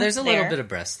bosom. Yeah, there's a little there. bit of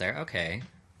breast there. Okay.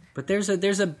 But there's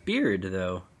a beard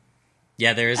though.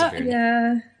 Yeah, there is a beard.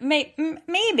 Yeah.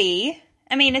 Maybe.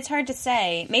 I mean, it's hard to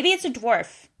say. Maybe it's a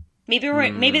dwarf.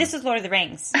 Maybe this is Lord of the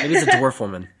Rings. Maybe it's a dwarf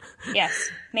woman. Yes,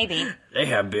 maybe. They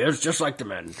have beards just like the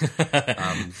men.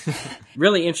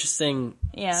 Really interesting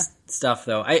stuff,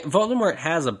 though. Voldemort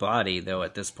has a body, though,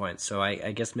 at this point, so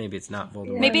I guess maybe it's not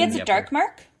Voldemort. Maybe it's a dark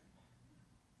mark?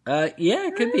 Yeah,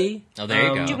 it could be. Oh, there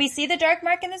you go. Do we see the dark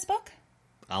mark in this book?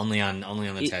 Only on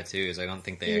the tattoos. I don't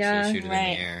think they actually shoot it in the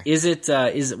air. Is it,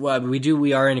 well,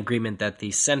 we are in agreement that the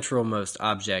centralmost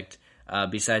object,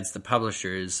 besides the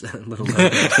publisher's little logo,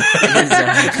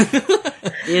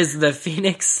 is the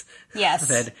phoenix.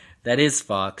 Yes. That is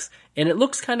Fawkes. And it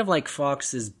looks kind of like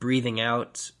Fawkes is breathing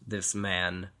out this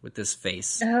man with this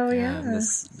face. Oh, yeah.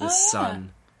 This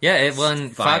sun. Yeah, and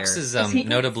Fire. Fox is he-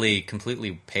 notably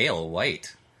completely pale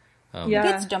white.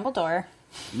 Yeah. It's Dumbledore.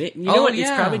 You know what? yeah.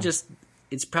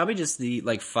 It's probably just the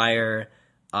like fire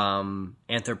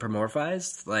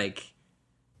anthropomorphized, like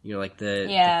like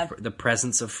the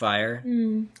presence of fire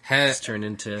just turned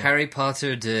into Harry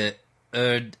Potter de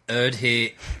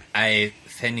Erdhe I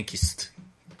Fenicisit.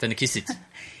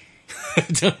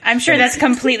 I'm sure that's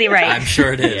completely right. I'm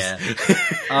sure it is.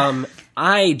 Yeah.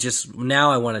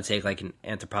 I want to take like an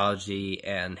anthropology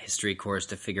and history course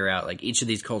to figure out like each of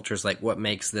these cultures, like what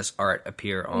makes this art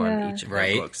appear on each of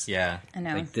their books. Yeah. I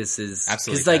know. Like this is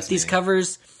Absolutely because like these fascinating.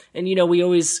 covers, and we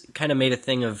always kind of made a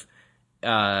thing of.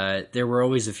 There were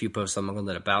always a few posts on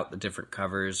Muggle.net about the different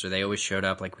covers, or they always showed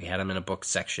up like we had them in a book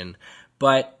section,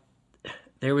 but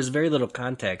there was very little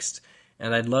context,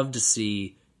 and I'd love to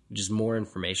see just more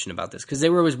information about this because they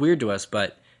were always weird to us,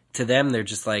 but to them they're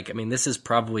just like, I mean, this is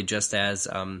probably just as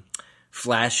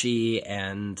flashy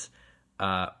and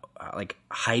like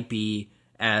hypey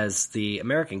as the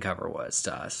American cover was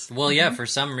to us. Well, yeah, for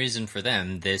some reason for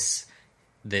them, this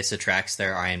attracts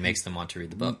their eye and makes them want to read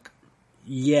the book.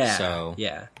 Yeah. So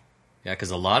yeah. Yeah,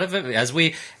 because a lot of it, as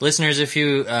listeners, if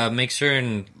you make sure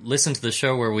and listen to the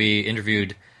show where we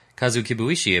interviewed Kazu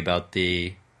Kibuishi about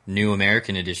the new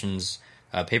American editions,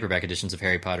 paperback editions of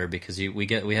Harry Potter, because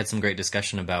we had some great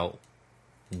discussion about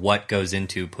what goes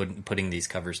into putting these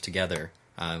covers together.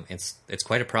 It's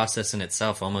quite a process in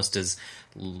itself, almost as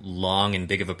long and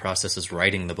big of a process as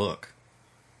writing the book.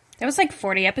 That was like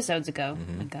 40 episodes ago.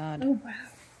 Oh my god. Oh, wow.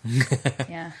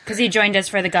 Yeah. Because he joined us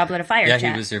for the Goblet of Fire Yeah,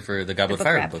 chat. he was here for the Goblet of book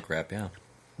Fire wrap. book wrap, yeah.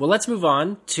 Well, let's move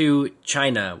on to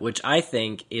China, which I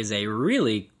think is a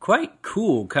really quite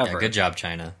cool cover. Yeah, good job,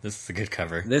 China. This is a good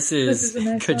cover. This is a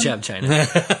nice good one. job, China.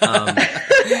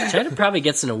 China probably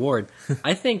gets an award.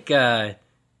 I think so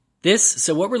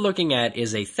what we're looking at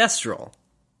is a thestral.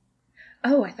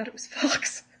 Oh, I thought it was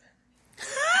Fox.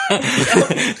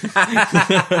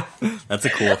 That's a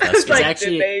cool festival. Like,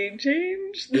 actually- did they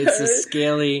change the It's a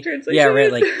scaly, translation? yeah,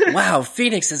 right. Like, wow,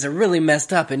 Phoenixes are really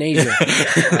messed up in Asia.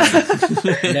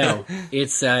 No,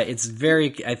 it's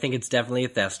very. I think it's definitely a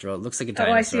thestral. It looks like a Oh,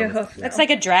 dinosaur. I see a hoof now. Looks like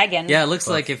a dragon. Yeah, it looks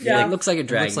like if Yeah. It looks like a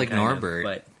dragon. looks like kind of,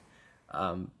 Norbert.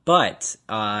 but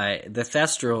the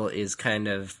thestral is kind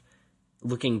of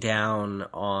looking down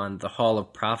on the Hall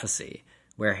of Prophecy,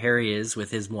 where Harry is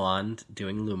with his wand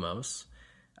doing Lumos,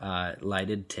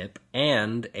 lighted tip,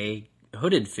 and a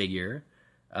hooded figure,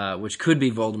 which could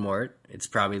be Voldemort. It's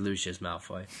probably Lucius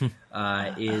Malfoy.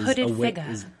 Is hooded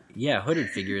figure. Hooded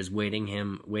figure is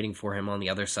waiting for him on the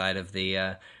other side of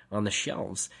the on the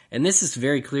shelves. And this is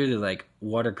very clearly like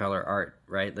watercolor art,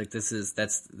 right? Like that's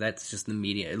just the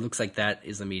medium. It looks like that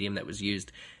is the medium that was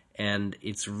used. And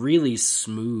it's really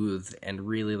smooth and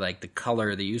really like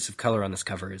the use of color on this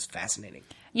cover is fascinating.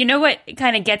 You know what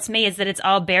kind of gets me is that it's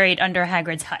all buried under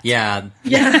Hagrid's hut. Yeah.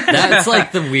 That's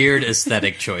like the weird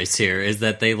aesthetic choice here, is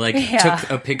that they took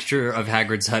a picture of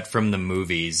Hagrid's hut from the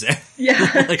movies. Yeah.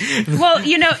 Well,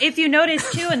 if you notice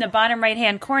too, in the bottom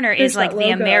right-hand corner is There's like that the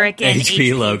logo. American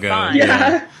HP logo. font.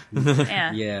 Yeah.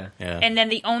 Yeah. Yeah. Yeah. And then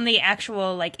the only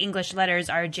actual like English letters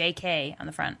are JK on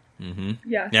the front.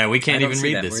 Yeah. Yeah, we can't I don't even see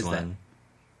read that. this Where's one.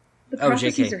 The Oh,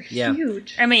 prophecies JK. are Yeah.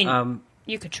 huge. I mean,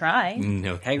 you could try.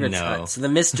 No. Hagrid's no. hut. So the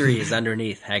mystery is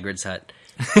underneath Hagrid's hut.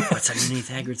 What's underneath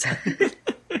Hagrid's hut?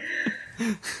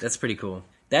 That's pretty cool.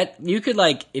 That you could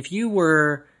if you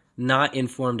were not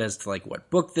informed as to what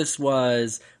book this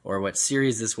was or what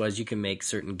series this was, you can make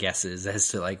certain guesses as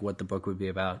to what the book would be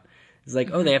about. It's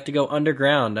oh, they have to go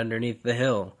underground underneath the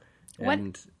hill. What-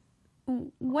 And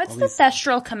What's the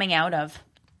thestral coming out of?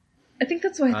 I think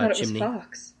that's why I thought chimney. it was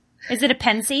fox. Is it a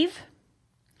pensieve?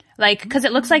 Like, because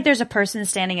it looks like there's a person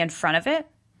standing in front of it.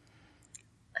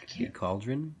 I Could be a can't.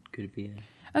 cauldron? Could it be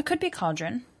It could be a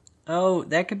cauldron. Oh,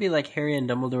 that could be like Harry and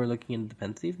Dumbledore looking into the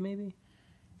Pensieve, maybe?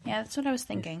 Yeah, that's what I was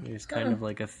thinking. There's kind of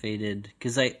like a faded...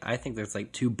 Because I think there's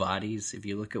like two bodies. If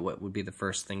you look at what would be the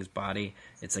first thing's body,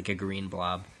 it's like a green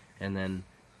blob. And then...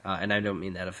 and I don't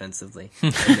mean that offensively.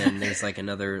 And then there's like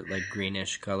another like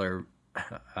greenish color,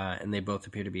 and they both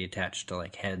appear to be attached to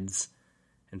like heads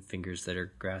and fingers that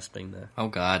are grasping the... Oh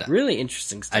God! Really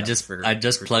interesting stuff. I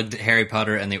just plugged Harry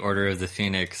Potter and the Order of the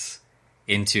Phoenix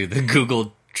into the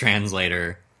Google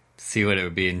Translator to see what it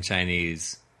would be in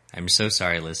Chinese. I'm so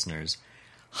sorry, listeners.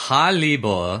 Ha li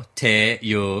bo te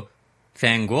yu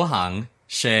feng guo hang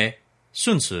she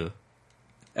sun su.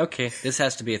 Okay, this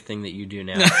has to be a thing that you do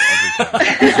now every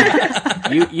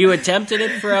time. You attempted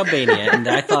it for Albania, and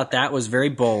I thought that was very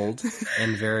bold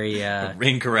and very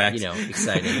Incorrect.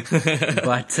 Exciting.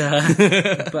 But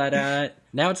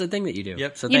now it's a thing that you do.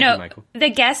 Yep. So thank you, Michael. The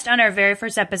guest on our very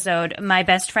first episode, my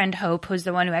best friend Hope, who's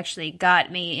the one who actually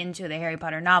got me into the Harry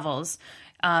Potter novels,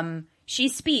 she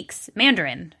speaks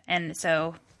Mandarin, and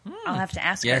so I'll have to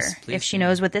ask her please if she do.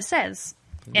 knows what this says.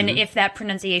 And if that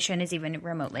pronunciation is even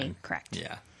remotely correct.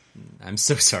 Yeah. I'm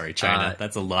so sorry, China.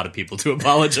 That's a lot of people to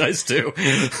apologize to.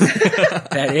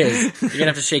 That is. You're going to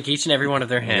have to shake each and every one of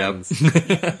their hands.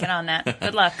 Get on that.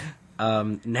 Good luck.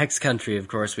 Next country, of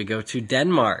course, we go to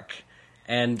Denmark.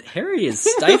 And Harry is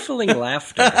stifling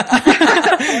laughter.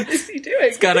 What is he doing?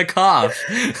 He's got a cough.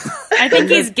 I think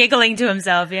he's giggling to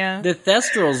himself, yeah. The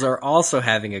Thestrals are also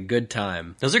having a good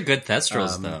time. Those are good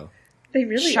Thestrals, though. They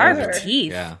really Sharp are.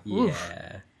 teeth. Yeah. Yeah.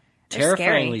 They're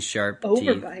Terrifyingly scary. sharp teeth.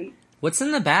 Overbite. What's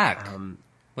in the back?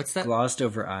 What's that? Glossed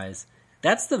over eyes.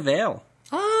 That's the veil.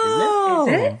 Oh!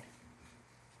 Is it?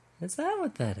 Is that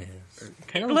what that is?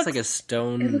 Kind of looks like a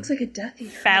stone. It looks like a Death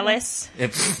Eater. Phallus.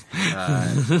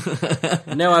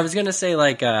 No, I was gonna say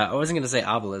I wasn't gonna say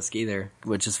obelisk either,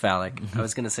 which is phallic. I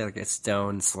was gonna say like a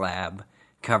stone slab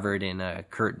covered in a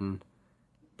curtain.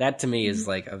 That to me is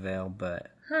like a veil, but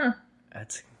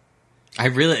that's... I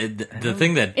really the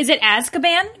thing that Is it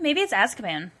Azkaban? Maybe it's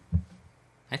Azkaban.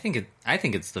 I think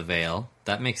it's the veil.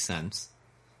 That makes sense.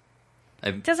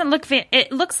 It doesn't look...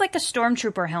 It looks like a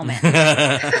stormtrooper helmet.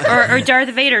 or Darth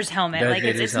Vader's helmet. Darth Like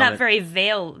Vader's it's helmet. not very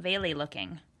veil-y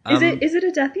looking. Is it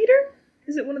a Death Eater?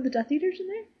 Is it one of the Death Eaters in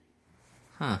there?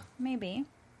 Huh. Maybe.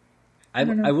 I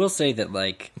will say that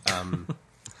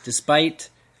despite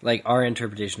like our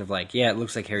interpretation of it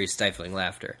looks like Harry's stifling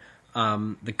laughter.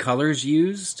 The colors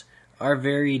used are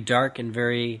very dark and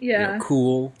very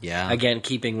cool. Yeah. Again,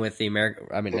 keeping with the American.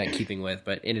 I mean, not keeping with,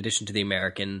 but in addition to the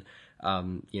American,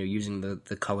 using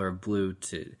the color of blue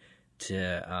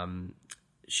to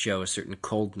show a certain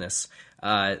coldness.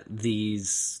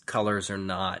 These colors are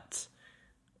not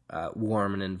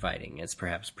warm and inviting as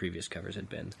perhaps previous covers had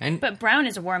been. But brown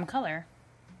is a warm color.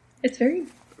 It's very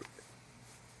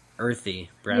Earthy.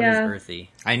 Brown is earthy.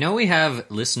 I know we have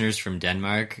listeners from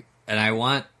Denmark, and I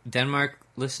want Denmark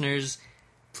listeners,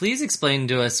 please explain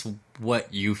to us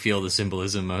what you feel the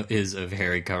symbolism is of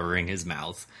Harry covering his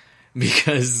mouth.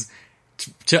 Because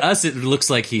to us it looks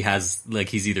like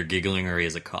he's either giggling or he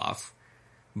has a cough.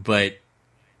 But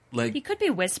He could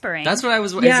be whispering. that's what I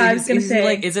was... Yeah, I was gonna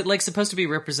say. Is it supposed to be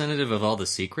representative of all the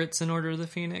secrets in Order of the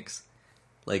Phoenix?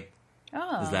 Is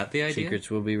that the idea?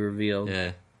 Secrets will be revealed.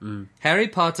 Yeah. Harry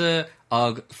Potter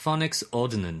og Phoenix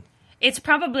Ordenen. It's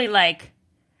probably like...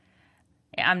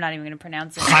 I'm not even going to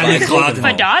pronounce it. Harry Potter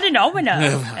Harry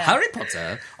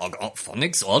og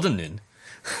Phoenix Ordenen.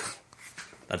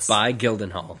 That's By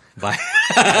Gyldenhall. by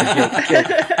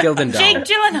Gildendahl. Jake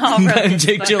Gyllenhaal wrote this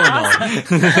Jake book.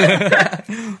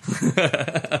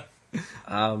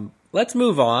 Gyllenhaal. Let's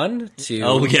move on to...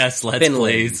 Oh yes, let's Finland.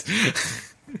 please.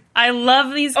 I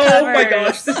love these covers. Oh my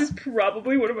gosh, this is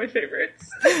probably one of my favorites.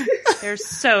 They're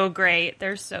so great.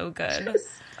 They're so good. This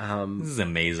is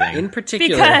amazing. In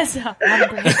particular... Because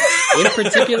In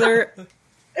particular,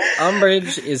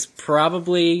 Umbridge is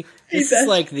probably... This is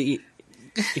like the...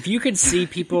 If you could see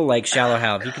people like Shallow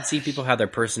Hal, if you could see people how their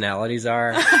personalities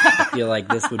are, I feel like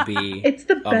this would be It's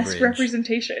the best Umbridge.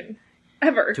 representation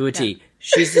ever. To a T.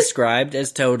 She's described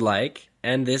as toad-like,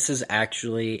 and this is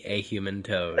actually a human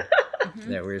toad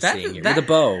that we're seeing here. With a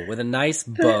bow, with a nice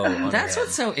bow on That's her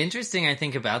what's so interesting, I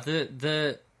think, about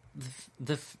the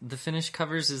Finnish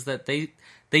covers is that they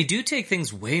do take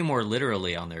things way more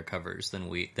literally on their covers than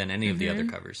any of the other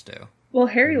covers do. Well,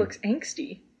 Harry looks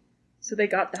angsty, so they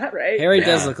got that right. Harry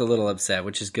does look a little upset,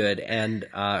 which is good. And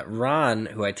Ron,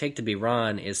 who I take to be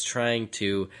Ron, is trying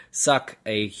to suck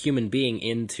a human being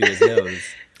into his nose.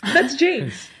 That's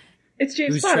James. It's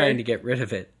James Who's Potter. trying to get rid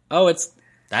of it? Oh, it's...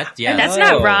 That's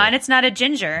not Ron. It's not a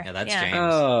ginger. Yeah, that's Yeah. James.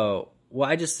 Oh, well,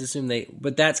 I just assumed they...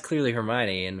 But that's clearly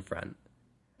Hermione in front.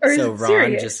 Or is So it Ron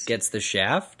Sirius? just gets the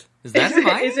shaft? Is that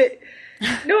Hermione? Is it?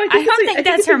 No, I don't think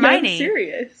that's Hermione.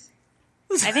 Serious.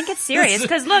 I think it's serious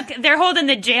because look, they're holding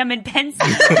the Jammin Pensieve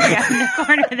down in the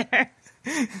corner there.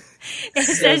 It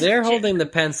So says they're holding the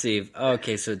Pensieve.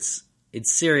 Okay, so it's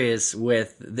Sirius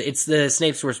with... It's the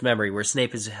Snape's Worst Memory, where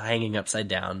Snape is hanging upside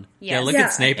down. Yeah, Yes. look Yeah.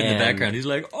 at Snape in the And- background. He's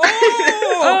like,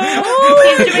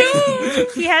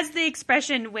 He has the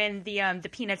expression when the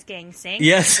Peanuts gang sing.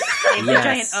 yes. They have a Yes.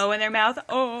 giant O in their mouth.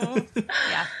 Oh,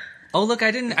 yeah, Oh, look,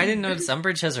 I didn't notice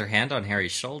Umbridge has her hand on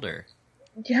Harry's shoulder.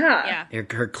 Yeah. yeah.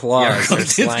 Her claws, her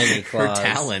slimy Her claws.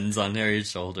 talons on Harry's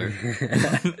shoulder.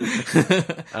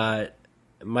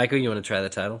 Michael, you want to try the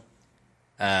title?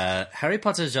 Harry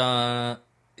Potter's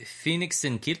Phoenix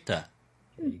in Kilta.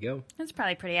 There you go. That's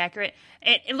probably pretty accurate.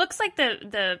 It looks like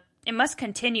the it must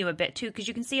continue a bit too because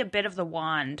you can see a bit of the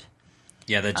wand.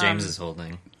 Yeah, that James is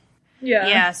holding. Yeah.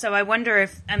 Yeah, so I wonder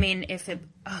if it.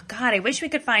 Oh God, I wish we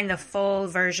could find the full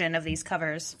version of these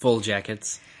covers. Full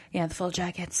jackets. Yeah, the full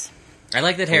jackets. I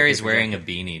like that Harry's wearing a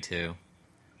beanie, too.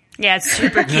 Yeah, it's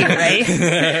super cute, right?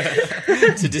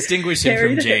 To distinguish him Harry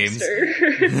from the James.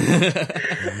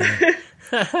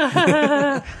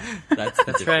 hipster.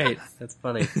 That's right. That's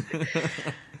funny.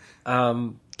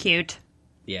 Cute.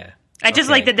 Yeah. I just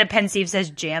Okay. like that the Pensieve says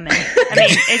Jammin. I mean,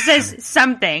 it says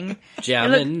something.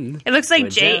 Jammin. It looks like We're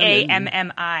jammin'.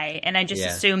 Jammi, and I just Yeah.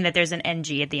 assume that there's an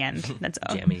NG at the end. That's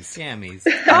all. Jammies. Jammies.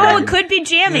 Oh, it could be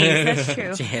jammies. That's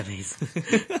true.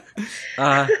 Jammies.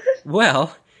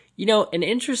 Well, an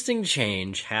interesting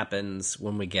change happens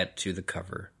when we get to the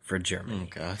cover for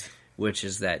Germany, Oh, God. which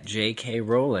is that J.K.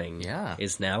 Rowling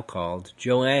is now called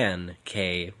Joanne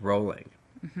K. Rowling.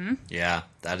 Yeah,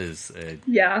 that is a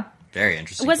Yeah. very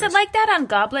interesting. Was it person. like that on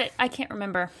Goblet? I can't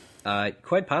remember.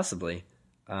 Quite possibly.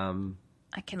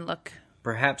 I can look.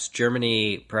 Perhaps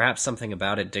something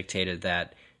about it dictated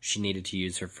that she needed to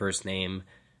use her first name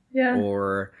Yeah.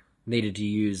 or needed to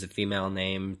use a female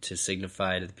name to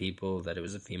signify to the people that it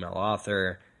was a female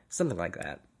author, something like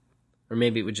that. Or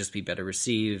maybe it would just be better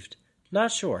received.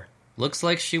 Not sure. Looks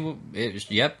like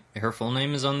yep, her full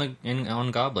name is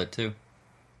on Goblet, too.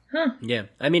 Yeah.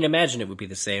 I mean, imagine it would be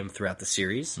the same throughout the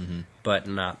series, but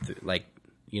not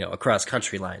across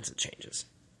country lines it changes.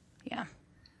 Yeah.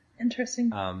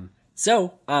 Interesting.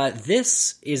 So,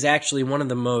 this is actually one of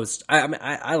the most...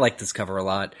 I like this cover a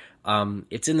lot.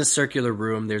 It's in the circular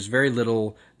room. There's very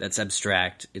little that's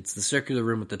abstract. It's the circular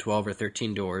room with the 12 or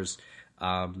 13 doors.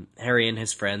 Harry and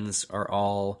his friends are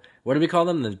all... What do we call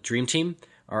them? The Dream Team?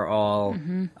 Are all,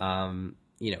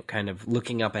 kind of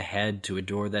looking up ahead to a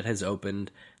door that has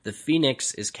opened. The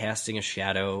Phoenix is casting a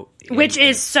shadow. Which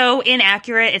is so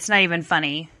inaccurate, it's not even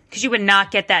funny. Because you would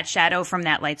not get that shadow from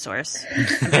that light source. I'm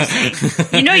just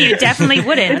saying. You definitely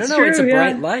wouldn't. I don't know, true, it's a yeah.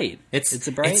 bright light. It's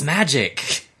a bright... It's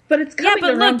magic. But it's coming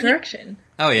but the wrong look, direction.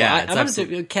 Oh, yeah. Well, it's I'm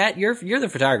absolutely... gonna say, Kat, you're the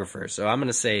photographer, so I'm going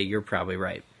to say you're probably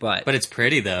right. But But it's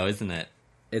pretty, though, isn't it?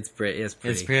 it's pretty. It's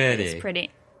pretty. It's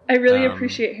pretty. I really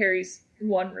appreciate Harry's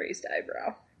one raised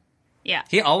eyebrow. Yeah.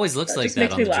 He always looks That like just that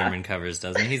makes on me the laugh. German covers,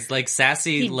 doesn't he? He's like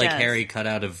sassy, He like does. Harry cut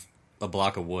out of a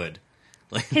block of wood.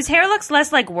 Like, His hair looks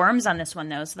less like worms on this one,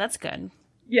 though, so that's good.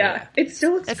 Yeah. It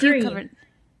still looks If you green. covered...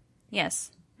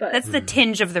 Yes. But That's the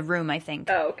tinge of the room, I think.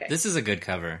 oh, okay. this is a good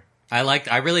cover.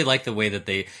 I really like the way that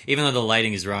they, even though the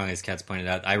lighting is wrong, as Kat's pointed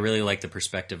out, I really like the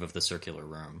perspective of the circular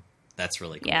room. That's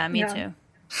really cool. Yeah, me Yeah. too.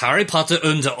 Harry Potter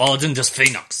und der Orden des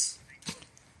Phoenix.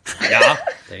 Yeah.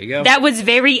 There you go. That was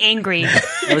very angry.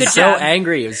 I was Good so job.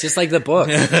 angry. It was just like the book.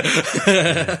 That's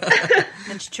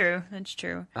true. That's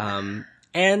true.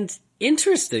 And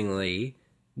interestingly,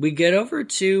 we get over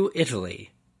to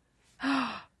Italy.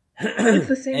 It's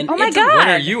the same. And Oh my Italy- God. What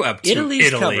are you up to, Italy's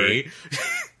Italy?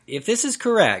 If this is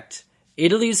correct,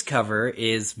 Italy's cover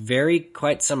is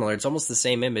quite similar. It's almost the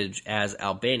same image as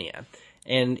Albania.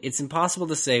 And it's impossible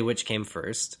to say which came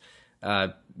first,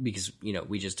 because,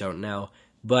 we just don't know.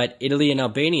 But Italy and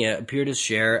Albania appear to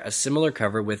share a similar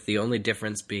cover, with the only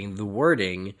difference being the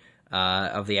wording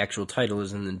of the actual title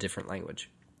is in a different language.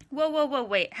 Whoa,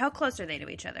 wait. How close are they to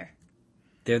each other?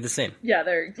 They're the same. Yeah,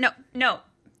 they're No.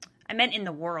 I meant in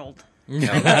the world.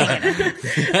 Yeah,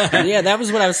 that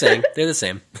was what I was saying. They're the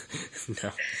same.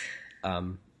 No.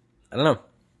 I don't know.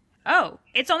 Oh,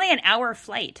 it's only an hour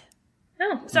flight.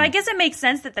 no. So I guess it makes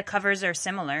sense that the covers are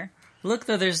similar. Look,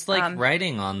 though, there's like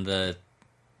writing on the...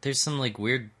 There's some like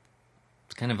weird,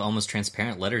 kind of almost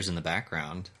transparent letters in the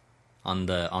background on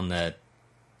the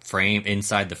frame,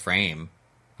 inside the frame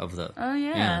of the... Oh,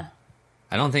 yeah.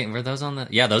 I don't think... Were those on the...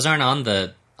 Yeah, those aren't on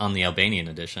the on the Albanian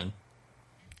edition.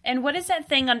 And what is that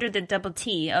thing under the double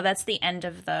T? Oh, that's the end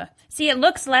of the... See, it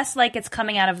looks less like it's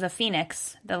coming out of the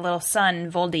Phoenix, the little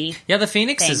sun, Voldy. Yeah, the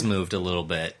Phoenix thing. has moved a little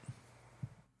bit.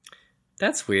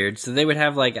 That's weird. So they would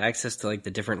have, like, access to, like,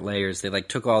 the different layers. They, like,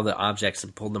 took all the objects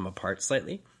and pulled them apart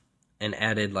slightly and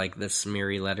added, like, the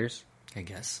smeary letters. I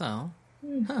guess so.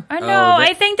 Huh. No,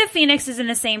 I think the Phoenix is in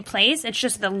the same place. It's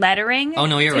just the lettering. Oh,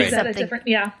 no, you're Is right. that a different?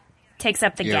 Yeah. Takes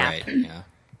up the You're gap. right, yeah.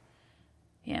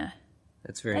 Yeah.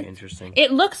 That's very interesting.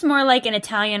 It looks more like an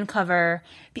Italian cover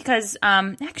because,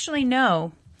 actually,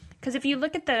 no. Because if you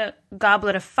look at the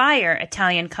Goblet of Fire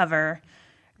Italian cover,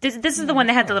 this is the one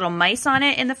that had the little mice on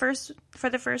it for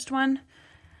the first one.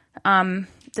 The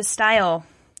style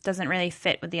doesn't really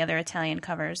fit with the other Italian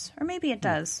covers. Or maybe it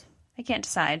does. I can't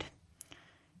decide.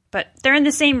 But they're in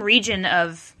the same region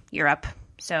of Europe,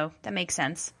 so that makes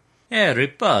sense. Harry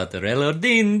Potter e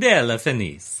l'ordine della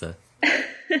Fenice.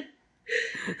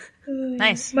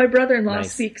 Nice. My brother-in-law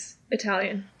speaks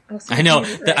Italian. I know.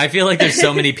 I feel like there's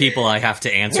so many people I have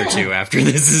to answer to after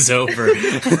this is over.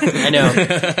 I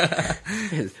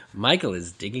know. Michael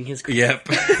is digging his grave. Yep.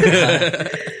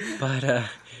 But,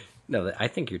 no, I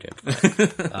think you're doing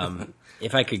fine.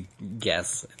 If I could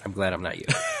guess, I'm glad I'm not you.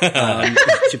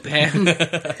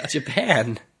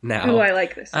 Japan now. Oh, I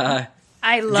like this.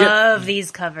 I love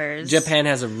these covers. Japan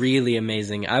has a really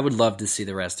amazing... I would love to see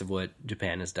the rest of what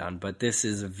Japan has done, but this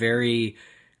is a very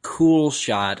cool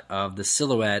shot of the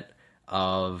silhouette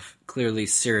of clearly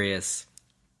Sirius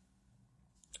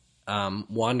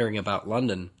wandering about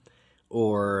London,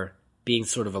 or being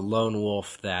sort of a lone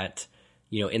wolf that,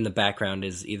 you know, in the background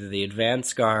is either the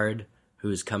advance guard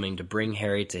who's coming to bring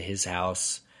Harry to his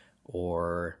house,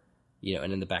 or... You know,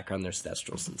 and in the background there's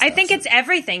Thestrals and stuff. I think it's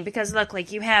everything because look,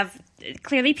 like you have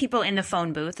clearly people in the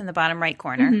phone booth in the bottom right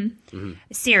corner.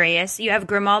 Sirius. You have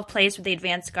Grimmauld Place with the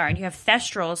advanced guard. You have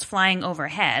Thestrals flying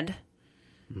overhead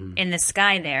in the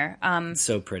sky there. It's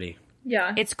so pretty.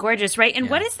 Yeah. It's gorgeous, right?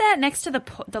 And what is that next to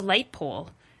the light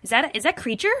pole? Is that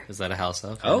Creature? Is that a house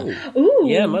elf? Oh. Ooh.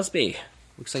 Yeah, it must be.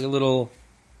 Looks like a little...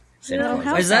 Little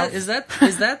house Is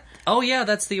elf. that? Oh yeah,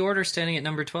 that's the Order standing at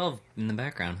number 12 in the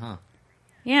background, huh?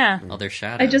 Yeah. Oh, their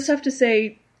shadows. I just have to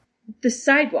say, the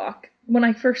sidewalk, when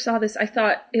I first saw this, I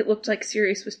thought it looked like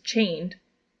Sirius was chained.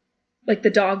 Like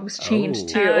the dog was chained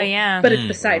too. Oh, yeah. But it's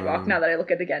the sidewalk now that I look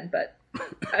at it again. But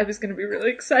I was going to be really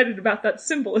excited about that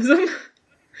symbolism.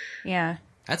 Yeah.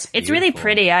 That's It's really beautiful.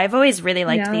 pretty. I've always really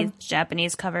liked Yeah. these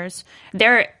Japanese covers.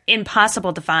 They're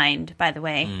impossible to find, by the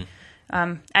way.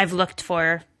 I've looked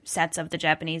for sets of the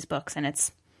Japanese books, and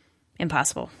it's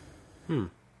impossible.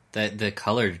 The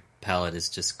color palette is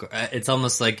just... It's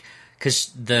almost like...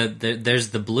 Because there's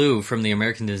the blue from the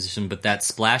American edition, but that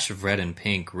splash of red and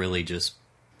pink really just...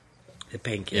 The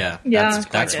pink, Yeah. Yeah.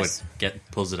 That's Gorgeous. what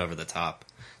pulls it over the top.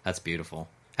 That's beautiful.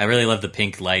 I really love the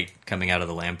pink light coming out of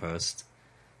the lamppost.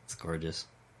 It's gorgeous.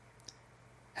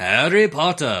 Harry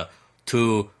Potter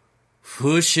to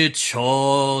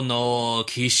Fushicho no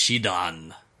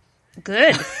Kishidan.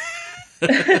 Good.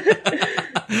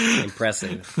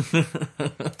 Impressive.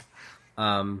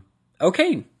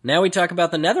 Okay, now we talk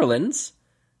about the Netherlands,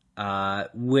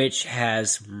 which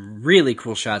has really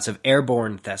cool shots of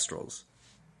airborne Thestrals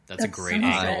That's a great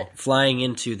sunset. angle. flying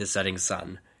into the setting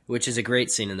sun, which is a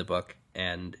great scene in the book,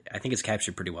 and I think it's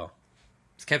captured pretty well.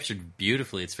 It's captured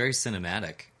beautifully. It's very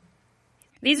cinematic.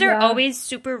 These are Yeah. always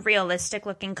super realistic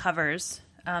looking covers.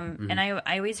 And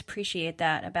I always appreciate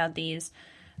that about these.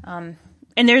 And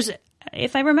there's,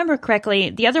 if I remember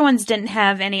correctly, the other ones didn't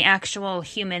have any actual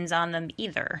humans on them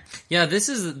either. Yeah, this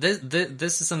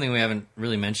is something we haven't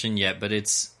really mentioned yet, but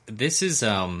this is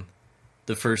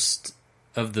the first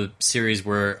of the series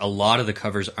where a lot of the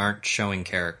covers aren't showing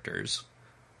characters.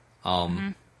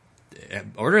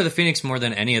 Order of the Phoenix, more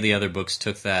than any of the other books,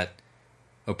 took that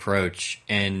approach,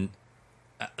 and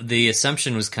the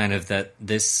assumption was kind of that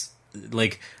this,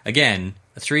 like, again,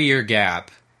 a 3-year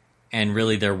gap, and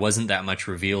really there wasn't that much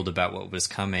revealed about what was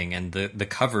coming, and the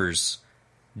covers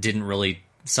didn't really,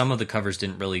 some of the covers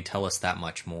didn't really tell us that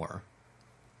much more.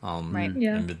 Right.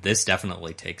 Yeah. And this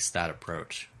definitely takes that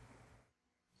approach.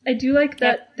 I do like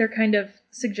that they're kind of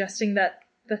suggesting that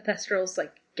the Thestrals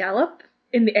like gallop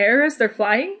in the air as they're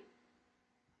flying.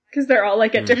 Because they're all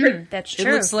like at different... That's It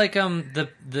true. looks like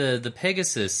the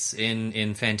Pegasus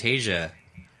in Fantasia.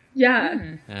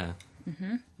 Yeah. Yeah.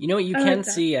 You know what you I can like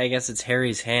that. see? I guess it's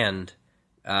Harry's hand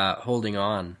holding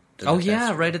on. To the Oh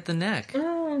yeah, Thestral. right at the neck.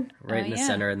 Oh, Right in the yeah.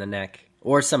 center in the neck,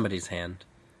 or somebody's hand,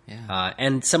 Yeah.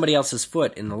 and somebody else's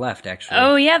foot in the left, actually.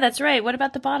 Oh, yeah, that's right. What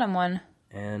about the bottom one?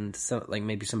 And so, like,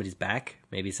 maybe somebody's back,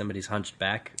 maybe somebody's hunched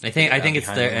back. I think it's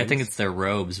behind their the I think wings. it's their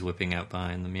robes whipping out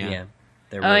behind them. Yeah. Yeah.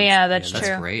 Oh yeah, that's That's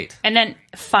true. great. And then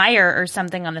fire or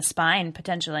something on the spine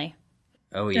potentially.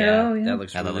 Oh yeah, Oh, yeah. that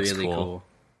looks Yeah, that looks really cool. cool.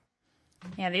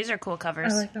 Yeah, these are cool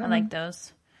covers. I like that I one. like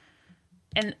those.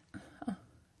 And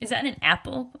is that an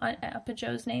apple?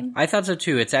 Joe's name? I thought so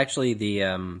too. It's actually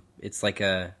the it's like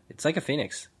a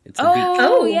phoenix. It's a Oh, beak.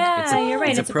 Oh, yeah, you're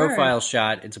right. It's a bird. profile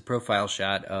shot. It's a profile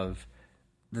shot of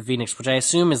the phoenix, which I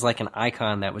assume is like an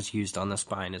icon that was used on the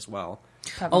spine as well.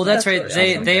 Oh, that's right. That's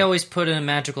They awesome. they always put a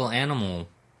magical animal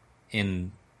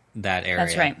in that area.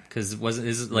 That's right. Because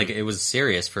it was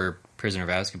serious for Prisoner of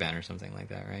Azkaban or something like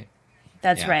that, right?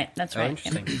 That's Yeah. right. That's Oh, right.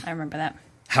 interesting. Yep, I remember that.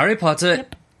 Harry Potter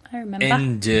Yep, I remember.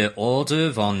 in de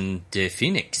Orde van de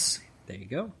Phoenix. There you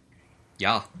go.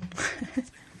 Yeah.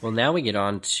 Well, now we get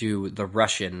on to the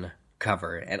Russian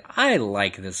cover, and I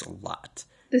like this a lot.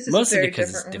 This is Mostly a very because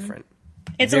it's different one. different.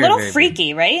 It's Very, a little very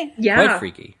freaky, right? Yeah. Quite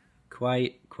freaky.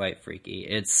 Quite freaky.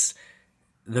 It's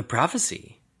the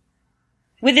prophecy.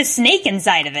 With a snake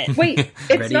inside of it. Wait, it's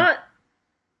Ready? not.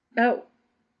 Oh,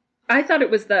 I thought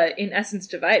it was the in essence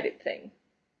divided thing,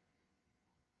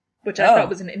 which I Oh. thought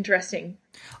was an interesting.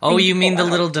 Oh, thing you to mean pull the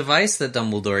out. little device that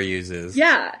Dumbledore uses?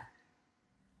 Yeah,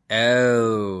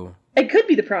 Oh. it could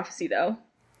be the prophecy though.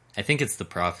 I think it's the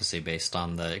prophecy based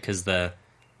on because the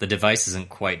device isn't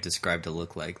quite described to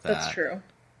look like that. That's true.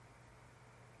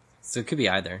 So it could be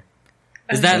either.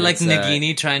 Is that like It's,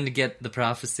 Nagini trying to get the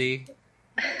prophecy?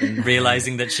 And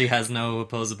realizing that she has no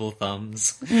opposable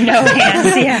thumbs. No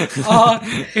hands, yeah. Oh,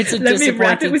 it's a Let me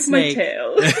wrap it disappointed with snake. my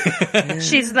tail.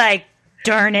 She's like,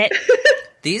 darn it.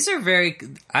 These are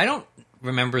I don't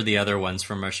remember the other ones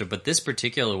from Russia, but this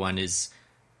particular one is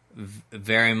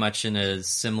very much in a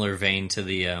similar vein to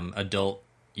the adult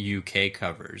UK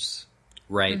covers.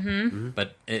 Right.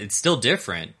 But it's still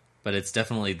different, but it's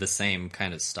definitely the same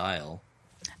kind of style.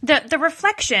 The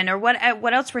reflection or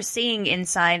what else we're seeing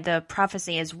inside the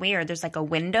prophecy is weird. There's like a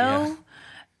window Yeah.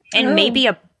 and Oh. maybe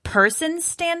a person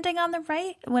standing on the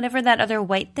right, whatever that other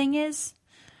white thing is.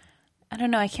 I don't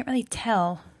know. I can't really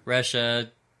tell.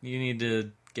 Russia, you need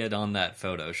to get on that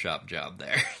Photoshop job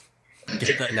there.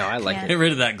 No, I like Yeah. it. Get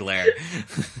rid of that glare.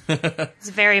 It's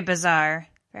very bizarre.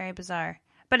 Very bizarre.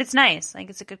 But it's nice. Like,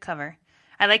 it's a good cover.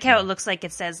 I like how it looks like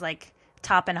it says, like,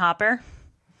 Top and Hopper.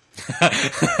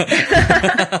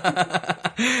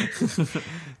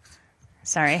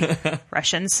 Sorry,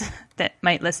 Russians that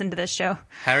might listen to this show.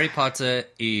 Harry Potter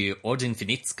i Orden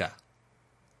Finicka.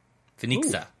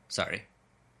 Finixa, sorry.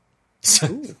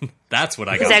 That's what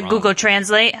I got Is that wrong. Google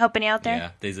Translate helping you out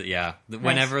there? Yeah.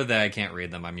 Whenever I can't read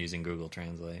them, I'm using Google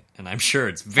Translate, and I'm sure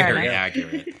it's Fair very enough.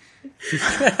 accurate.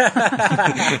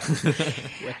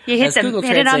 You hit Has Google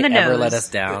it on the Translate ever nose. let us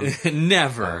down?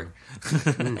 Never.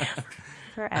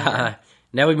 Forever.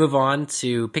 Now we move on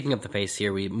to picking up the pace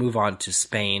here. We move on to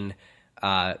Spain.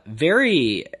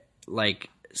 Very like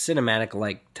cinematic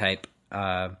like type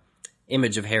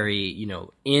image of Harry,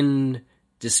 in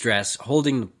distress,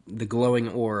 holding the glowing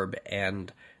orb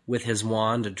and with his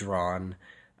wand drawn,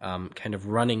 kind of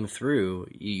running through.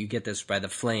 You get this by the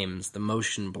flames, the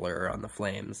motion blur on the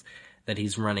flames that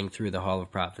he's running through the Hall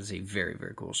of Prophecy. Very,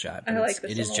 very cool shot. I But like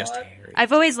this it is one a just lot. Harry.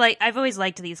 I've always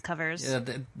liked these covers. Yeah,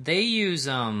 they use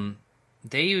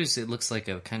it looks like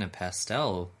a kind of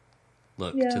pastel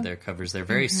look Yeah. to their covers. They're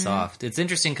very soft. It's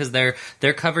interesting because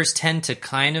their covers tend to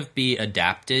kind of be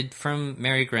adapted from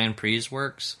Mary Grand Prix's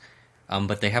works,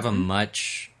 but they have a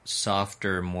much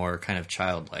softer, more kind of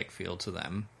childlike feel to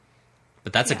them.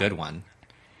 But that's a good one.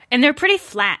 And they're pretty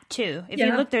flat too. If you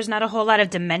Yeah. look, there's not a whole lot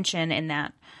of dimension in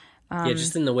that. Yeah,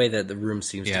 just in the way that the room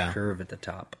seems Yeah. to curve at the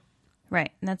top Right,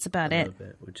 and that's about a it. little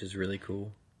bit, which is really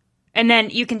cool. And then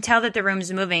you can tell that the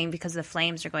room's moving because the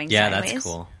flames are going Yeah, sideways. that's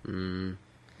cool.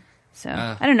 So,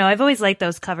 I don't know. I've always liked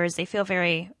those covers. They feel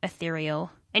very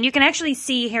ethereal. And you can actually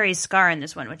see Harry's scar in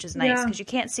this one, which is nice Yeah. because you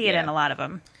can't see it in a lot of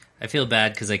them. I feel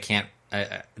bad because I can't.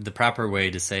 The proper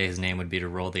way to say his name would be to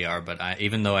roll the R, but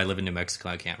even though I live in New Mexico,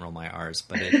 I can't roll my R's.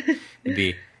 But it'd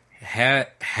be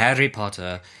Harry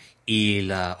Potter y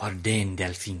la Orden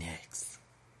del Phoenix.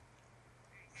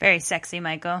 Very sexy,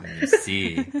 Michael.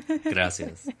 Sí,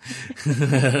 gracias.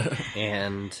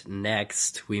 And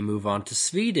next, we move on to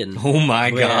Sweden. Oh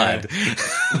my Where- god.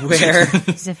 Where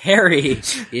Harry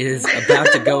is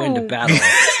about to go into battle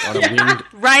on a winged...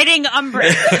 Riding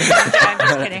Umbridge. I'm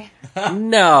just kidding.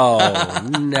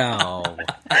 No.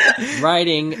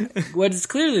 Riding what is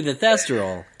clearly the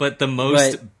Thestral. But the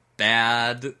most But-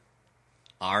 bad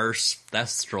arse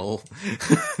thestral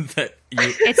that you...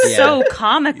 It's so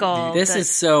comical. This that- is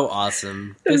so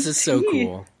awesome. This is so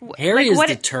cool. Harry like, is what-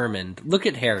 determined. Look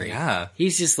at Harry. Yeah.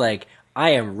 He's just like,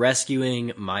 I am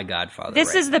rescuing my godfather. This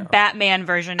right is the now. Batman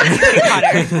version of Harry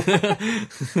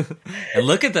Potter. And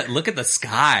look at the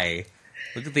sky.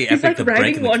 Look at the He's epic, like the break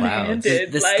riding in the clouds.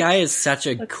 one-handed. The Like, sky is such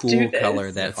a let's cool do this.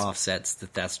 color that That's offsets the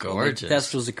Thestral. gorgeous. Like,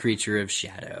 Thestral's a creature of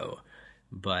shadow,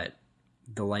 but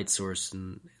the light source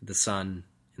and the sun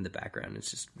in the background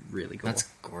is just really cool. That's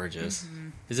gorgeous.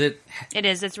 Is it? It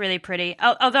is. It's really pretty.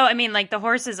 Although, I mean, like, the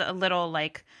horse is a little,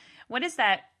 like... What is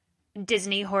that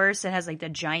Disney horse that has, like, the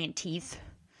giant teeth?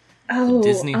 Oh,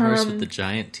 Disney horse with the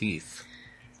giant teeth.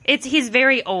 He's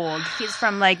very old. He's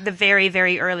from, like, the very,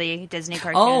 very early Disney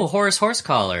cartoons. Oh, Horace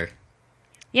Horsecollar.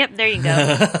 Yep, there you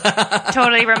go.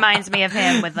 Totally reminds me of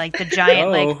him with, like, the giant,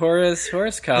 like...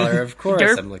 Horace Collar, of course.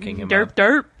 Derp, I'm looking him derp, up.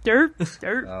 derp, derp,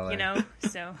 derp, Oh, you know,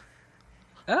 so...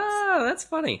 Ah, that's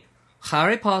funny.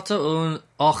 Harry Potter und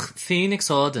Och Phoenix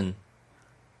Orden.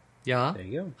 Ja. There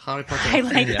you go. Harry Potter. I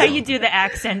like how you do the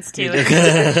accents, too.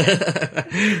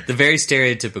 The very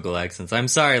stereotypical accents. I'm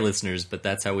sorry, listeners, but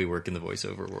that's how we work in the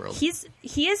voiceover world.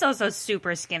 He is also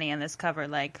super skinny on this cover,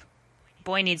 like,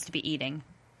 boy needs to be eating.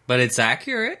 But it's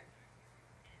accurate.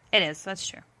 It is, that's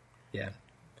true. Yeah.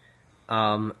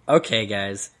 Okay,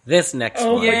 guys. This next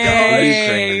Oh one. my God.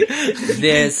 Ukraine.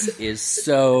 This is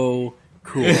so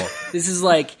cool. This is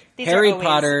like These Harry are always-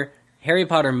 Potter. Harry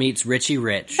Potter meets Richie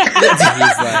Rich. He's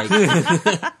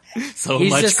like, So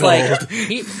he's much just gold. like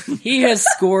he has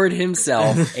scored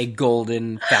himself a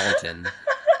golden fountain.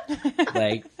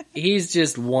 Like, he's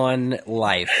just one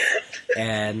life,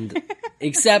 and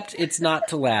except it's not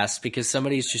to last because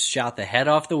somebody's just shot the head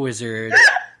off the wizard,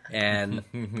 and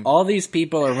all these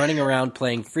people are running around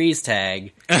playing freeze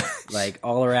tag, like,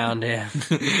 all around him.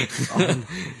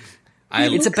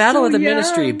 It's a battle so of the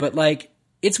ministry, young. but like,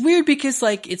 it's weird because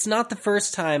like it's not the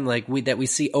first time like that we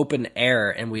see open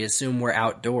air and we assume we're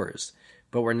outdoors,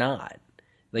 but we're not.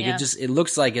 Like, Yeah. it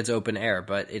looks like it's open air,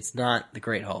 but it's not the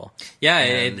Great Hall. Yeah,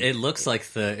 it looks like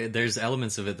there's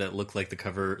elements of it that look like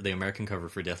the American cover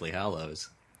for Deathly Hallows.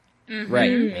 Right.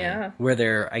 Yeah.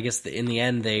 Where I guess in the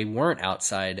end they weren't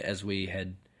outside as we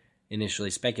had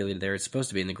initially speculated. They were supposed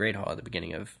to be in the Great Hall at the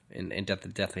beginning of in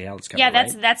Deathly Hallows cover. Yeah,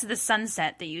 right? that's the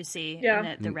sunset that you see,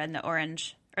 Yeah. in the red and the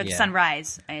orange. Or the Yeah.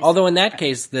 sunrise. I assume. Although in that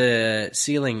case the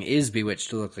ceiling is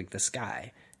bewitched to look like the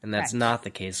sky, and that's Correct. not the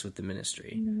case with the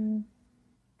ministry.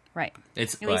 Right.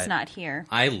 It's At least But- not here.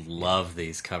 I love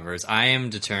these covers. I am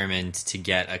determined to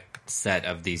get a set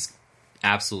of these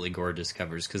absolutely gorgeous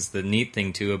covers because the neat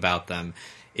thing too about them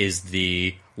is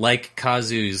like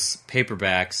Kazu's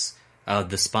paperbacks,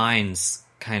 the spines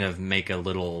kind of make a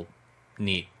little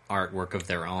neat artwork of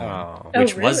their own, Oh.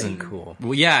 which Oh, really? wasn't Cool.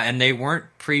 Well, yeah, and they weren't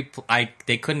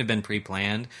they couldn't have been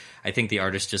pre-planned. I think the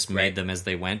artist just made them as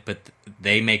they went, but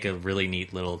they make a really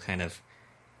neat little kind of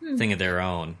thing of their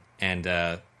own. And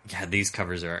yeah, these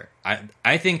covers are.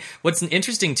 I think what's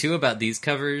interesting too about these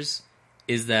covers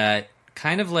is that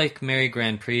kind of like Mary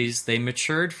Grand Prix, they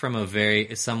matured from a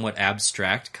very somewhat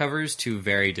abstract covers to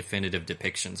very definitive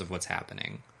depictions of what's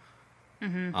happening.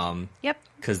 Yep.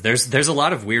 Because there's a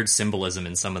lot of weird symbolism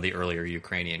in some of the earlier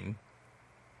Ukrainian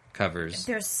covers.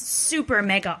 They're super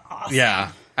mega awesome.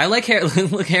 Yeah, I like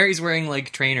look, Harry's wearing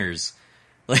like trainers,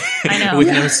 like I know. with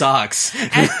no socks.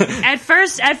 At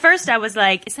first, I was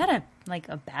like, "Is that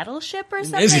a battleship or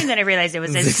something?" Then I realized it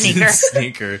was a sneaker.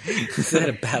 Sneaker. Is that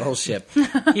a battleship?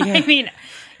 I mean,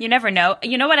 you never know.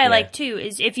 You know what I like too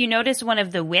is if you notice one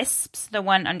of the wisps, the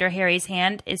one under Harry's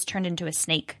hand, is turned into a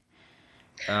snake.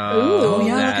 Oh,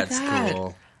 yeah, look at that's that.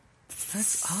 cool.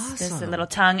 That's awesome. There's a little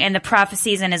tongue and the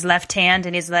prophecies in his left hand,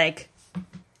 and he's like,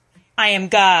 "I am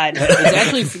God."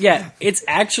 It's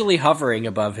actually hovering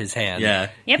above his hand. Yeah,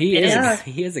 Yep, He it is. is.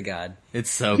 He is a god.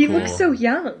 it's so He cool. looks so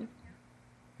young.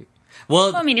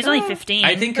 Well, I mean, he's only 15.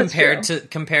 I think That's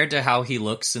compared to how he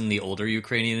looks in the older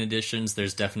Ukrainian editions,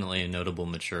 there's definitely a notable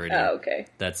maturity Oh, okay.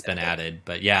 that's been added.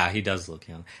 But yeah, he does look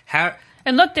young.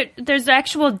 And look, there's an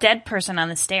actual dead person on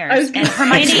the I stairs, was and gonna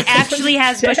Hermione say actually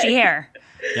has someone's bushy dead. hair.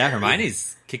 Yeah,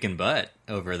 Hermione's kicking butt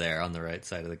over there on the right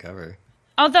side of the cover.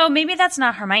 Although maybe that's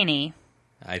not Hermione.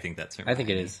 I think that's Hermione. I think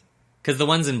it is. Because the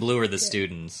ones in blue are the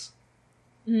students.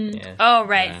 Yeah. Oh,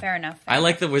 right, Yeah. fair enough. I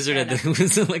like the wizard at the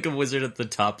was like a wizard at the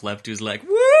top left who's like,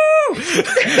 woo!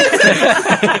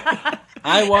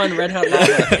 I won Red Hot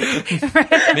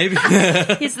Lava. Maybe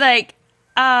He's like,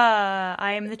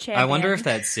 I am the champion. I wonder if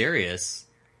that's Sirius.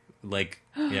 Like,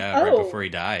 yeah, right Oh. before he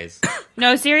dies.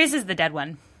 No, Sirius is the dead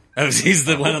one. Oh, he's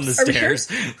the one on the Are we sure?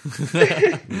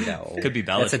 stairs. No, Could be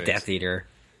That's a Bellatrix. Death Eater.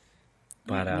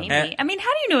 But Maybe. I mean, how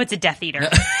do you know it's a Death Eater?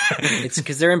 it's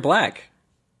because they're in black.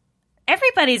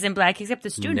 Everybody's in black except the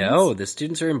students. No, the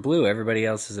students are in blue. Everybody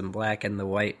else is in black and the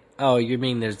white Oh, you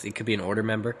mean it could be an order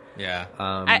member? Yeah.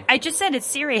 I just said it's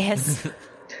Sirius,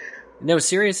 No,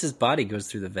 Sirius's body goes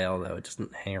through the veil, though. It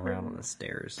doesn't hang around on the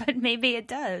stairs. but maybe it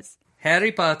does.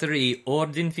 Harry Potter I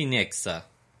Orden Phoenixa.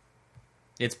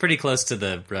 It's pretty close to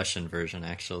the Russian version,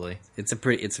 actually. It's a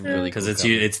really Because cool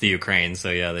it's the Ukraine, so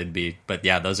yeah, they'd be. But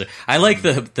yeah, those are. I like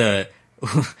the.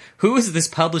 Who is this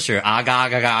publisher? Aga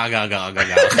aga aga aga aga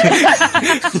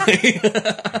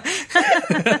aga.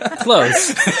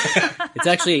 Close. It's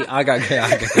actually aga.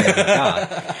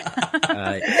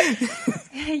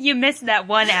 You missed that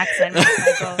one accent,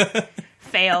 Michael.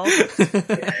 Fail.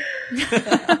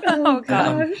 Oh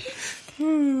gosh.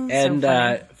 And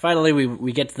finally,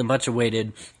 we get to the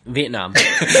much-awaited Vietnam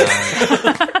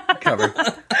cover.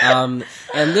 And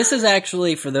this is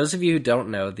actually, for those of you who don't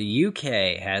know, the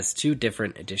UK has two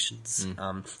different editions,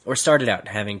 or started out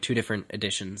having two different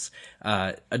editions,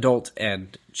 adult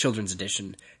and children's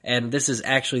edition. And this is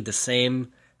actually the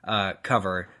same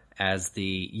cover as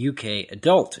the UK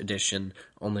adult edition,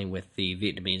 only with the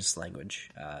Vietnamese language.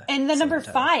 And the number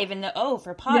 5 and the O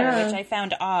for Potter, Yeah. which I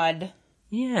found odd.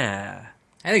 Yeah.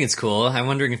 I think it's cool. I'm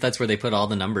wondering if that's where they put all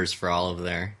the numbers for all of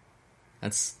their.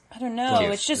 That's. I don't know.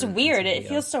 Cute. It's just weird. It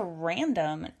feels so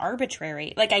random and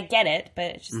arbitrary. Like, I get it, but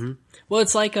it's just... Well,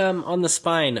 it's like on the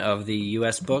spine of the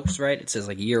U.S. books, right? It says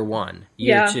like year 1,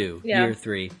 year 2, year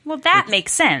 3. Well, that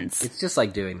makes sense. It's just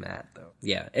like doing that, though.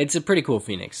 Yeah, it's a pretty cool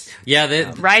Phoenix.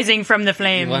 Yeah, Rising from the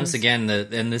flames. once again,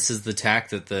 and this is the tack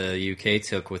that the UK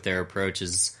took with their approach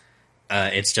is,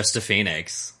 it's just a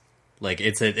phoenix. Like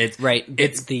it's Right.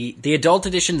 It's the adult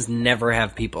editions never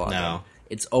have people on No. them.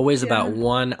 It's always about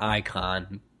one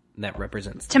icon that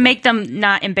represents to make them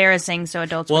not embarrassing so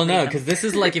adults well, would read no, them. because this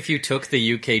is like if you took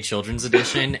the UK children's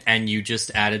edition and you just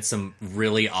added some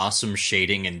really awesome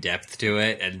shading and depth to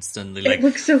it, and suddenly like It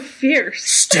looks so fierce.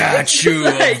 statue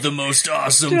of the most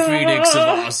awesome phoenix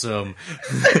of awesome.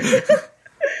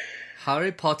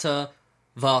 Harry Potter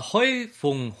và Hoi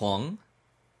Fung Huang.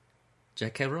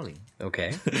 J.K. Rowling.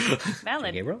 Okay.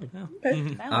 Valid. Okay, rolling.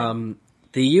 Valid.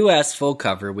 The U.S. full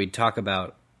cover we have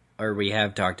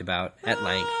talked about at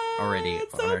length already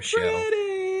on our show.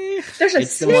 There's a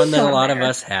It's the snake one that a on lot of there.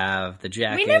 us have. The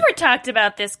jacket. We never talked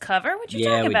about this cover. What you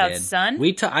talking we about, did. son?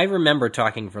 I remember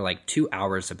talking for like 2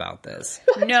 hours about this.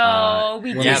 No, we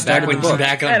when didn't. Yeah, started back the book.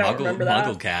 back I on don't remember that.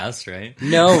 Mugglecast, right?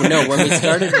 No, when we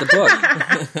started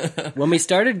the book. When we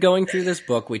started going through this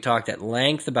book, we talked at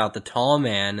length about the tall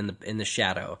man in the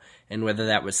shadow, and whether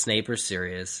that was Snape or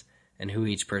Sirius, and who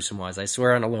each person was. I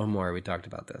swear on a little more we talked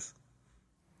about this.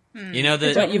 You know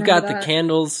But that you've got remember the that.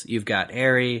 candles, you've got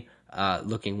Harry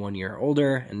looking 1 year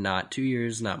older, and not 2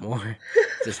 years, not more.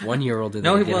 Just 1 year older than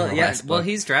no, he did in well, the yeah, last well, book.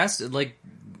 he's dressed like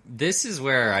this is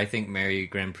where I think Mary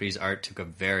Grand Prix's art took a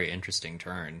very interesting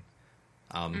turn.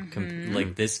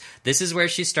 Like this is where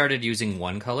she started using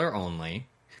one color only.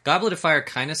 Goblet of Fire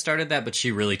kind of started that, but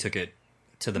she really took it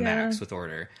to the max with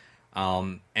Order.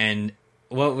 And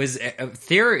what was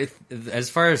theory as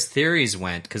far as theories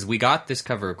went, because we got this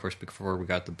cover, of course, before we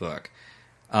got the book.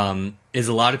 Is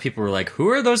a lot of people were like, who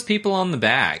are those people on the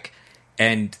back?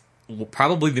 And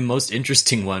probably the most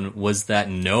interesting one was that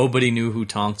nobody knew who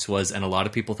Tonks was, and a lot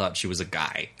of people thought she was a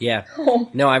guy. Yeah.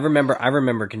 No, I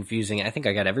remember confusing. I think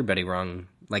I got everybody wrong.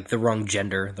 Like the wrong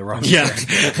gender, the wrong sex.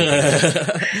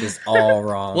 Just all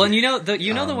wrong. Well, and you know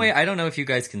the way, I don't know if you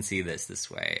guys can see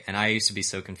this way, and I used to be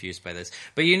so confused by this,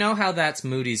 but you know how that's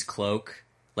Moody's cloak?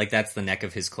 Like that's the neck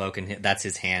of his cloak, and that's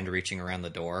his hand reaching around the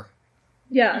door?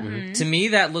 Yeah. To me,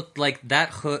 that looked like that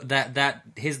hood.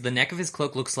 The neck of his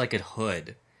cloak looks like a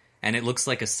hood, and it looks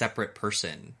like a separate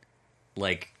person,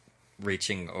 like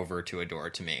reaching over to a door.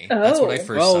 To me, that's what I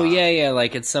first saw. Oh yeah,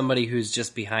 like it's somebody who's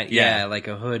just behind. Yeah, like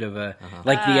a hood of a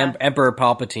like the Emperor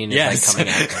Palpatine is Yes. like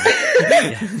coming at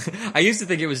them. I used to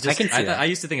think it was just. I can see that. I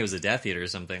used to think it was a Death Eater or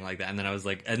something like that, and then I was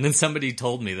like, and then somebody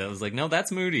told me that I was like, no,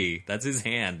 that's Moody. That's his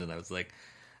hand, and I was like,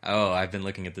 oh, I've been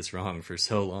looking at this wrong for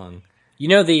so long. You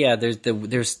know there's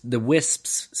the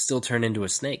wisps still turn into a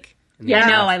snake. Yeah. I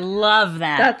know, I love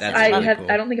that. That's really I cool.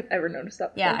 don't think I've ever noticed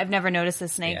that before. Yeah, I've never noticed the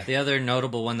snake. Yeah. The other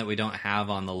notable one that we don't have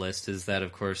on the list is that,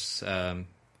 of course, I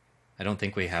don't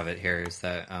think we have it here. Is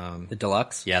that The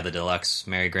deluxe. yeah, the deluxe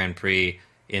Mary Grand Prix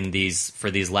for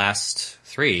these last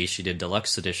three, she did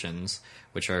deluxe editions,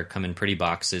 which come in pretty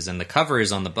boxes, and the cover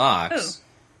is on the box, Ooh.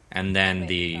 and then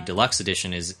the deluxe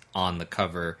edition is on the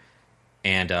cover,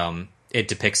 and it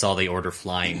depicts all the Order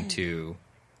flying to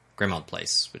Grimmauld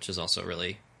Place, which is also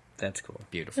really That's cool.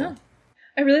 beautiful. Yeah.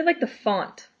 I really like the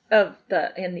font of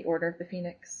the Order of the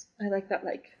Phoenix. I like that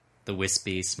The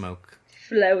wispy smoke.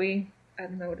 flowy. I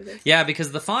don't know what it is. Yeah,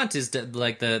 because the font is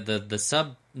like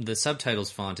the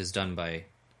subtitles font is done by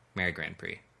Mary Grand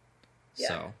Prix.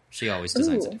 So she always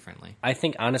designs it Ooh. differently. I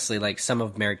think honestly, like some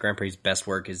of Merrick Grand Prix's best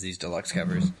work is these deluxe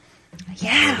covers.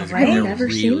 Yeah, I've right. never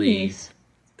seen these.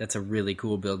 That's a really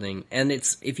cool building, and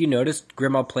it's if you notice,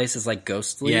 Grimmauld Place is like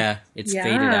ghostly. Yeah. It's Yeah.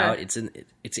 faded out. It's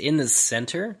in the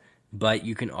center, but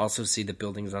you can also see the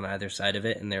buildings on either side of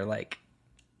it, and they're like,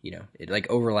 it like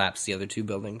overlaps the other two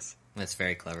buildings. That's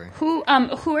very clever. Who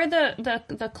are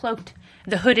the cloaked,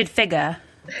 the hooded figure?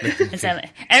 Is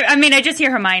that, I mean, I just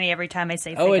hear Hermione every time I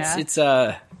say figure. Oh, it's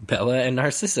Bella and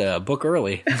Narcissa. Book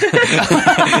early,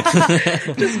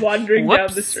 Just wandering down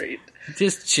Whoops. the street.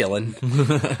 just chilling.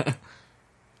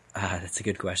 That's a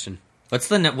good question. What's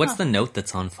the note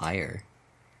that's on fire?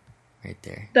 Right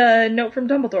there. The note from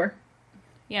Dumbledore.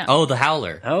 Yeah. Oh, the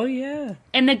Howler. Oh yeah.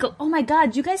 And oh my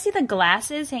god, do you guys see the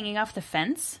glasses hanging off the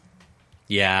fence?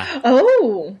 Yeah.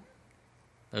 Oh!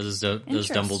 Those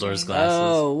Interesting. Dumbledore's glasses.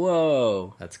 Oh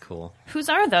whoa. That's cool. Whose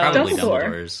are those? Probably Dumbledore.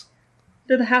 Dumbledore's.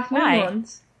 They're the half moon Why?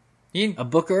 ones. A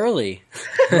book early.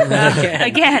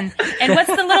 Again. And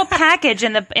what's the little package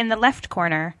in the left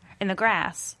corner in the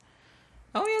grass?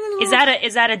 Oh yeah.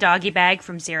 Is that a doggy bag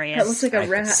from Sirius? That looks like a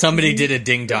rat. Somebody did a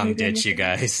ding dong ditch, you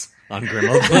guys, on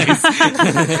Grimmauld Place.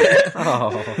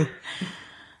 Oh.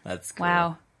 That's cool.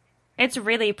 Wow. It's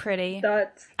really pretty.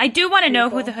 That's... I do want to know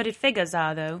cool. who the hooded figures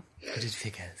are, though. Hooded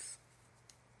figures.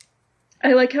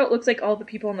 I like how it looks like all the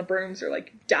people on the brooms are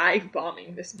like dive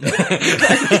bombing this building.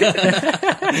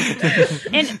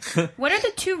 And what are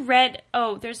the two red...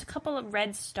 Oh, there's a couple of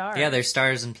red stars. Yeah, they're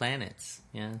stars and planets.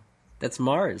 Yeah. That's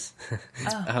Mars.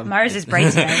 Mars is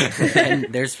bright tonight. And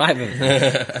there's 5 of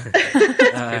them.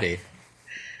 Pretty.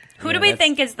 Who do we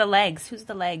think is the legs? Who's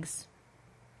the legs?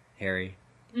 Harry.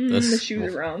 The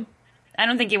shoes are wrong. I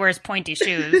don't think he wears pointy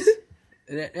shoes.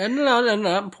 No,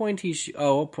 not pointy.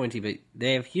 Pointy, but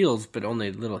they have heels, but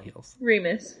only little heels.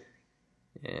 Remus.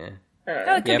 Yeah.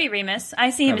 Oh, it could Yep. be Remus. I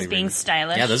see him Probably as being Remus.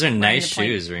 stylish. Yeah, those are wearing nice the point-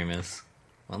 shoes, Remus.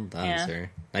 Well done, Yeah. sir.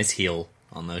 Nice heel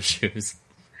on those shoes.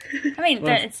 I mean,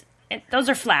 those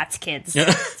are flats, kids.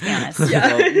 Let's be honest.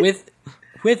 Yeah. Well,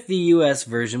 with the U.S.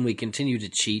 version, we continue to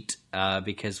cheat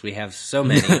because we have so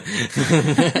many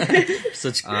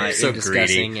Such in so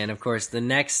discussing. greedy. And of course, the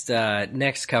next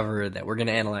cover that we're going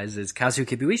to analyze is Kazu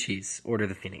Kibuishi's Order of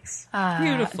the Phoenix.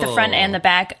 Beautiful. The front and the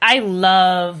back. I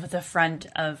love the front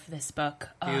of this book.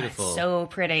 Oh, Beautiful. It's so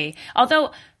pretty.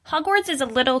 Although Hogwarts is a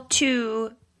little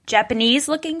too Japanese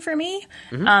looking for me.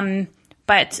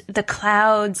 But the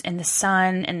clouds and the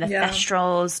sun and the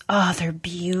thestrals, they're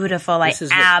beautiful. I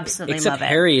absolutely except love it.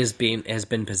 Harry has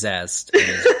been possessed.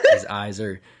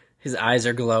 And his eyes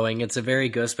are glowing. It's a very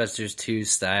Ghostbusters 2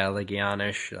 style, like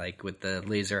Janish, like with the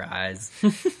laser eyes,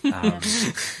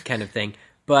 kind of thing.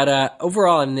 But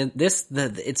overall, in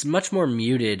it's much more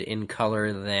muted in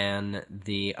color than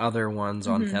the other ones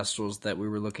on Thestrals that we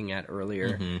were looking at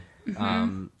earlier,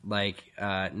 like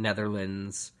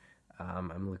Netherlands.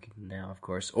 I'm looking now, of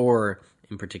course, or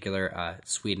in particular,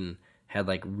 Sweden had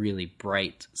like really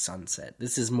bright sunset.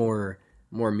 This is more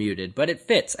muted, but it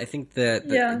fits. I think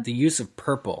the use of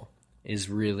purple is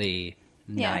really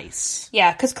nice.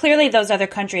 Yeah, because clearly those other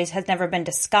countries has never been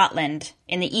to Scotland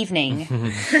in the evening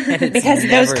because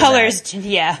those colors,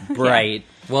 bright.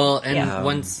 Well, and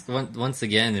once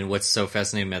again, and what's so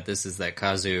fascinating about this is that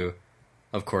Kazu,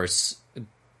 of course,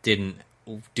 didn't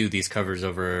do these covers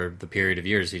over the period of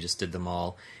years. He just did them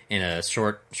all in a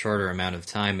shorter amount of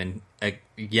time, and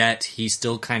yet he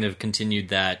still kind of continued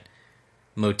that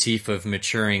motif of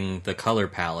maturing the color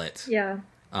palette. Yeah.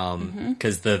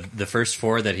 Because the first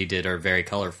 4 that he did are very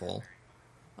colorful,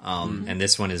 and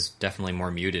this one is definitely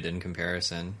more muted in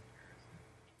comparison.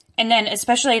 And then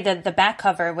especially the back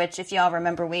cover, which if y'all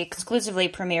remember, we exclusively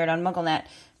premiered on MuggleNet,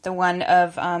 the one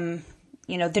of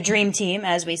the dream team,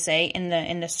 as we say,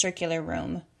 in the circular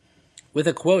room. With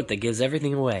a quote that gives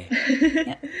everything away.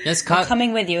 Yes, I'm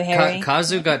coming with you, Harry.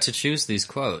 Kazu got to choose these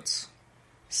quotes.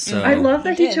 So I love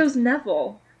that he did. chose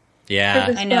Neville for yeah,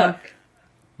 this I know.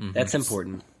 book. That's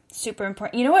important. Super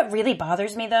important. You know what really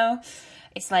bothers me, though?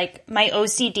 It's like my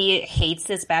OCD hates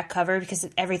this back cover because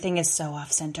everything is so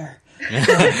off center.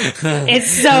 It's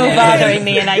so bothering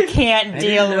me, and I can't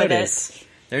deal with it.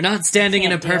 they're not standing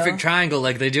in a Can't perfect deal. triangle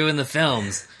like they do in the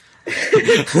films.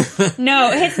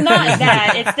 No, it's not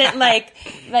that. It's that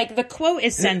like the quote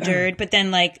is centered, but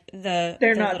then like the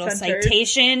not little centered.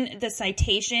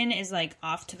 citation is like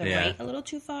off to the right a little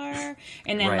too far,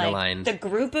 and then Right like aligned. the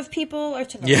group of people are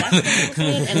to the left a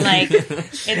little bit, and like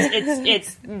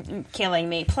it's killing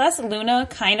me. Plus, Luna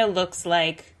kind of looks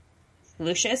like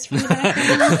Lucius from the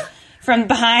background. From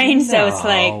behind, so it's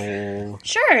like,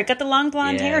 sure, got the long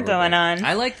blonde Yeah, a hair little going bit. on.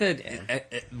 I like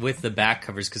that with the back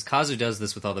covers, because Kazu does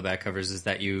this with all the back covers, is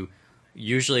that you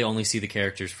usually only see the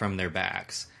characters from their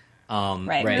backs.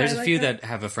 Right. There's I a like few that. that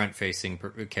have a front-facing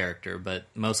character, but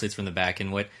mostly it's from the back.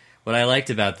 And what I liked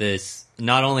about this,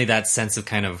 not only that sense of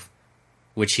kind of,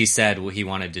 which he said what he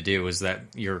wanted to do, was that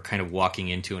you're kind of walking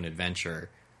into an adventure,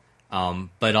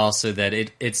 but also that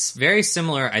it's very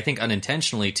similar, I think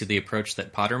unintentionally, to the approach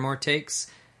that Pottermore takes,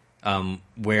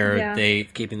 where they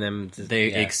Keeping them...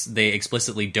 they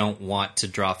explicitly don't want to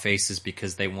draw faces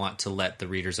because they want to let the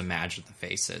readers imagine the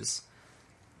faces.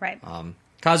 Right.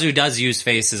 Kazu does use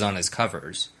faces on his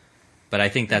covers, but I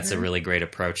think that's a really great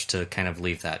approach to kind of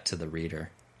leave that to the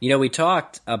reader. You know, we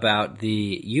talked about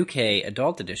the UK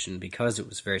adult edition because it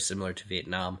was very similar to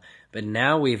Vietnam, but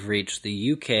now we've reached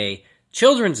the UK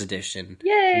children's edition,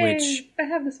 Yay! which I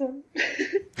have this one.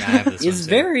 I have this is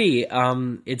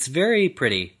one too. it's very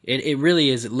pretty. It really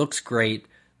is. It looks great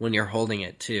when you're holding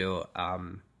it too.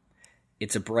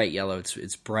 It's a bright yellow.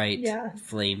 It's bright, bright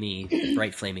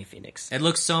flamey phoenix. It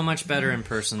looks so much better in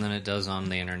person than it does on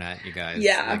the internet, you guys.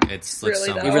 Yeah, Like, looks really so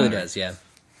does. much It really better. does, yeah.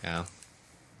 Yeah,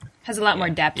 Has a lot more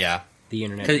depth. yeah. The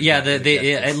internet. 'Cause, yeah,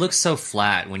 it looks so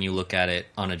flat when you look at it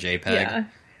on a JPEG, Yeah.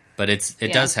 but it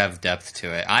does have depth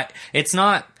to it.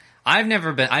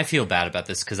 I feel bad about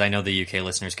this because I know the UK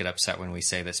listeners get upset when we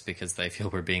say this because they feel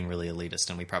we're being really elitist,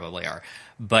 and we probably are.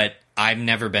 But I've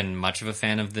never been much of a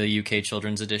fan of the UK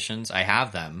children's editions. I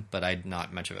have them, but I'm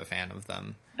not much of a fan of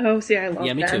them. Oh, see, I love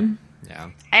Yeah, me them. Yeah,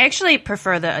 I actually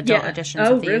prefer the adult Yeah. editions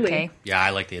Oh, of the really? UK. yeah, I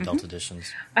like the adult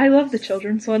editions. I love the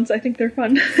children's ones. I think they're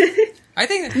fun. I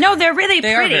think No, they're really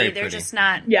They are pretty. very They're pretty. just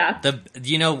not. yeah.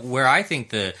 Where I think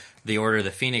the Order of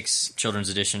the Phoenix children's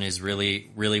edition is really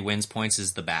wins points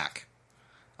is the back,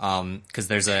 because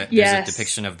there's a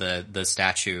depiction of the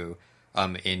statue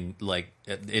in like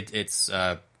it's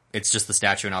just the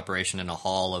statue in operation in a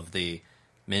hall of the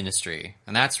ministry,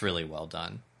 and that's really well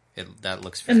done. That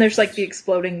looks And there's like the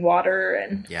exploding water,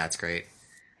 and yeah, it's great.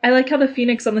 I like how the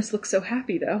Phoenix on this looks so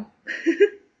happy though.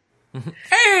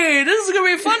 Hey, this is gonna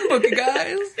be a fun book, you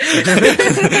guys.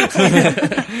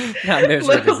 There's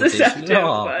Little representation. deceptive,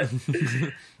 Oh.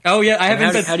 but Oh yeah, I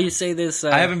haven't been. How do you say this?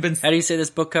 I haven't been- How do you say this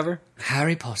book cover?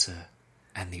 Harry Potter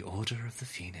and the Order of the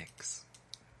Phoenix.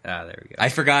 Ah, there we go. I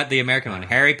forgot the American one.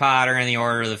 Harry Potter and the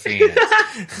Order of the Phoenix.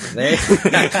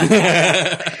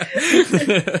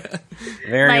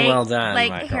 Very well done,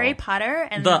 Like Michael. Harry Potter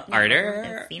and The Order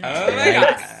Order. of Phoenix. Oh my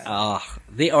god. Oh,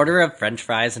 the order of French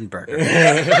fries and burgers.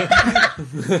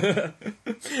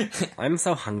 I'm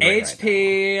so hungry. Right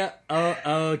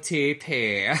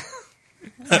HPOOTP.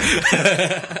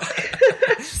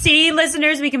 See,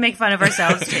 listeners, we can make fun of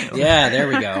ourselves too. now. Yeah, there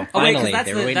we go. Oh wait, 'cause Finally, that's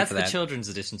they were waiting that's for the that. children's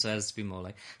edition, so it has to be more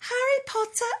like Harry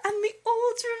Potter and the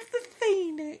Order of the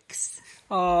Phoenix.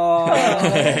 Oh,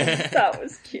 that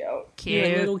was cute. you're a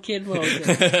Cute. little kid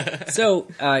Logan. So,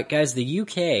 guys, the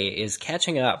UK is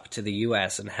catching up to the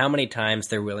US and how many times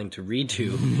they're willing to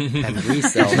redo and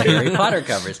resell the Harry Potter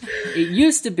covers. It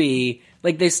used to be,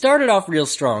 like, they started off real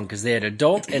strong because they had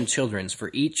adult and children's for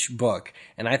each book,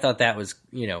 and I thought that was,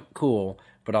 cool,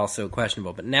 but also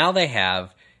questionable. But now they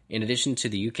have, in addition to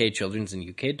the UK children's and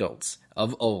UK adults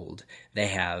of old, they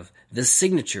have the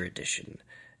signature edition.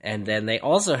 And then they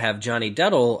also have Johnny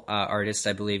Duddle, artist,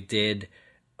 I believe, did,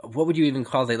 what would you even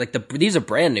call it? Like, these are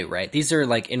brand new, right? These are,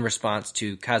 like, in response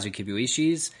to Kazu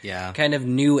Kibuishi's kind of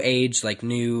new age, like,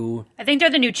 new... I think they're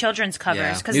the new children's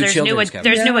covers because New there's children's covers.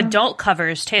 there's new Yeah. adult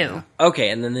covers too. Okay,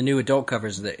 and then the new adult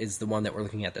covers is the one that we're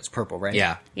looking at that's purple, right?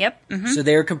 Yeah. Yep. Mm-hmm. So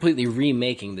they're completely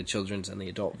remaking the children's and the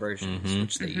adult versions,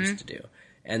 which they used to do.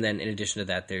 And then in addition to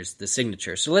that, there's the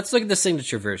signature. So let's look at the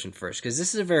signature version first, because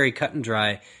this is a very cut and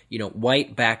dry,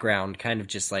 white background, kind of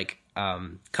just like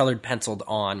colored penciled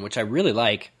on, which I really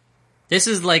like. This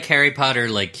is like Harry Potter,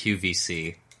 like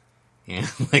QVC. Yeah.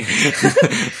 Like,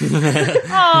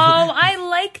 Oh, I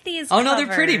like these. oh no, they're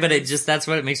pretty, but covers. that's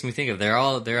what it makes me think of. They're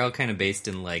all kind of based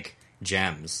in like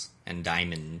gems and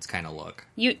diamonds kind of look.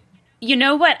 You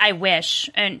know what I wish,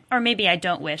 or maybe I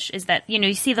don't wish, is that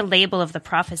you see the label of the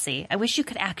prophecy. I wish you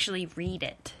could actually read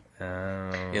it.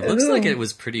 It looks like it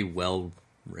was pretty well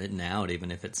written out,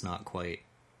 even if it's not quite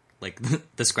like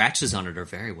the scratches on it are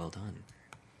very well done.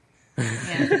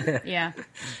 Yeah.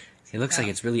 It looks like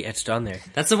it's really etched on there.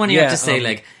 That's the one you have Yeah, to say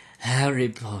like Harry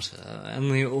Potter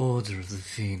and the Order of the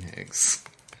Phoenix.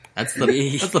 That's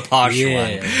the posh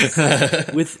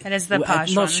one. With, That is the posh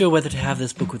I'm not one. sure whether to have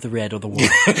this book with the red or the white.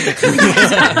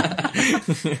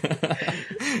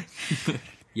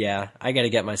 Yeah, I got to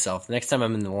get myself. Next time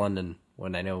I'm in London,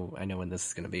 when I know when this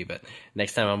is going to be, but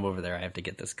next time I'm over there, I have to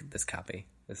get this copy,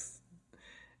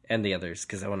 and the others,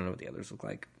 because I want to know what the others look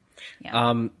like.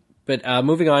 Yeah. But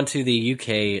moving on to the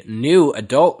UK new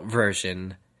adult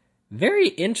version, very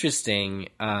interesting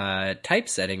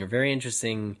typesetting, or very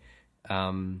interesting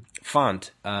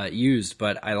font used,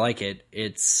 but I like it.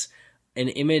 It's an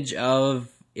image of,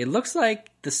 it looks like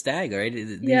the stag, right? This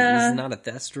is not a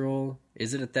thestral.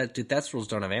 Is it do thestrals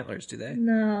don't have antlers, do they?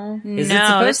 No. Is it No,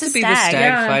 supposed it's to a be the stag.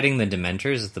 stag fighting the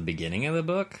Dementors at the beginning of the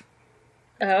book?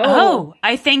 Oh,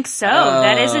 I think so.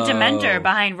 That is a Dementor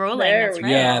behind Rolling. There That's we right.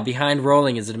 go. Yeah, behind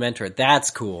Rolling is a Dementor.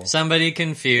 That's cool. Somebody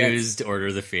confused Order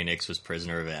of the Phoenix was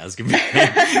Prisoner of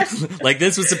Azkaban. Like,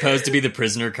 this was supposed to be the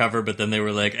prisoner cover, but then they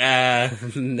were like,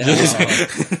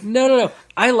 No.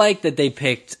 I like that they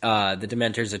picked the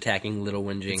Dementors attacking Little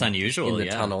Whinging. It's unusual, in the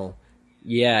yeah. tunnel.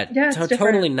 Yeah, it's different.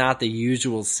 totally not the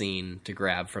usual scene to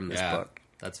grab from this book.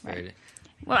 That's very...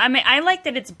 Well, I mean, I like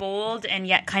that it's bold and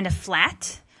yet kind of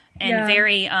flat and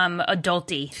very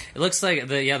adulty. It looks like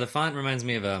the font reminds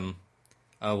me of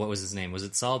what was his name? Was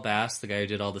it Saul Bass, the guy who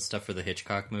did all the stuff for the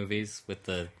Hitchcock movies with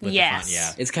the font? Yeah.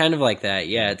 It's kind of like that.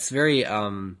 Yeah, it's very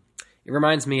it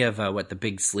reminds me of The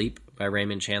Big Sleep by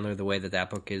Raymond Chandler, the way that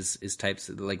book is typed,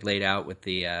 like laid out with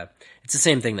the it's the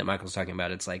same thing that Michael's talking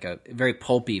about. It's like a very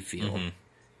pulpy feel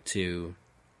to,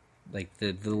 like,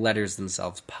 the letters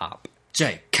themselves pop.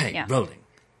 J.K. Rowling,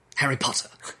 Harry Potter,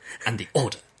 and the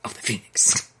Order of the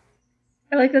Phoenix.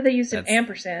 I like that they used an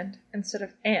ampersand instead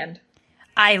of and.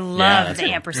 I love that's the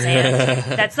cool. ampersand.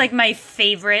 That's like my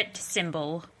favorite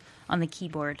symbol on the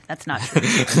keyboard. That's not true.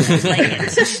 I like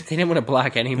it. They didn't want to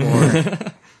block anymore.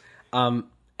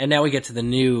 And now we get to the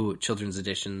new children's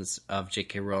editions of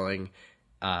J.K. Rowling.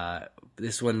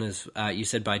 This one is, you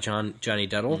said, by Johnny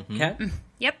Duddle, Kat?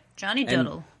 Yep, Johnny And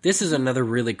Doodle. this is another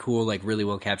really cool, like, really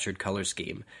well captured color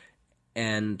scheme.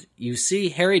 And you see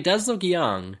Harry does look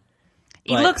young.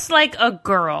 He looks like a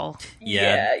girl.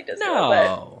 Yeah, he does a little bit.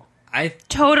 No.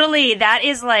 Totally. That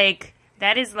is like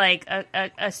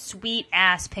a sweet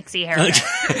ass pixie haircut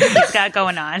he's got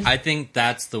going on. I think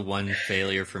that's the one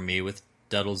failure for me with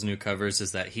Duddle's new covers,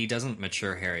 is that he doesn't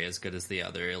mature Harry as good as the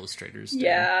other illustrators do.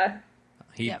 Yeah.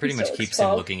 He pretty much So keeps it's him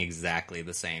 12. looking exactly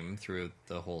the same through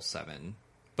the whole 7.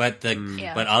 But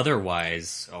Yeah. but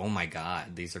otherwise, oh my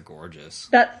god, these are gorgeous.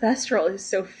 That Thestral is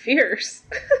so fierce.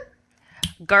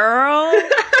 Girl.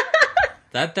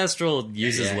 That Thestral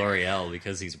uses L'Oreal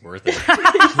because he's worth it.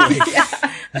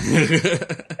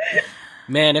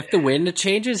 Man, if the wind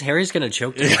changes, Harry's going to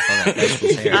choke to death on that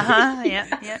Thestral's hair.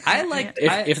 Yeah. I like.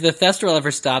 If the Thestral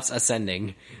ever stops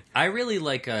ascending. I really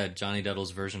like Johnny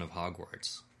Duddle's version of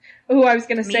Hogwarts. Oh, I was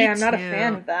gonna say Me I'm not a too.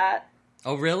 fan of that.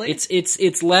 Oh, really?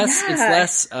 It's less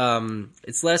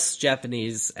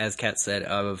Japanese, as Kat said,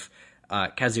 of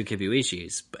Kazuo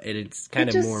Kibuishi's, but it's kind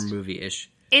of more movie-ish.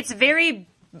 It's very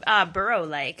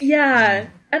Burrow-like. Yeah,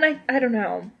 and I don't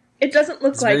know. It doesn't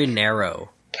look It's like very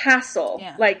narrow. castle,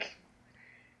 Yeah. like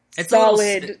it's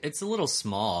solid, it's a little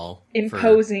small.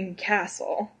 imposing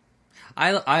castle.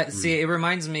 I see. It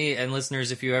reminds me, and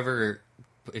listeners, if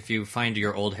you find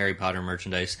your old Harry Potter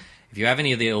merchandise, if you have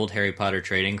any of the old Harry Potter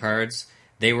trading cards,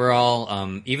 they were all,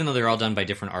 even though they're all done by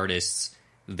different artists,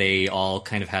 they all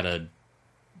kind of had a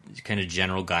kind of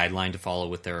general guideline to follow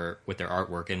with their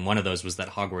artwork. And one of those was that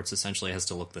Hogwarts essentially has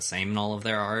to look the same in all of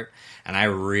their art. And I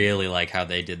really like how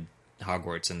they did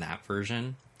Hogwarts in that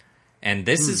version. And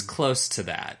this is close to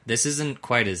that. This isn't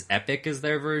quite as epic as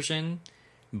their version,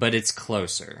 but it's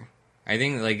closer. I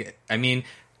think,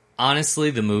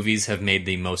 honestly, the movies have made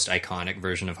the most iconic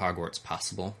version of Hogwarts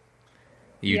possible.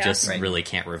 You really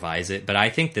can't revise it. But I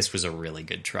think this was a really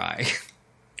good try.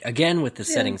 Again, with the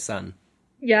setting sun.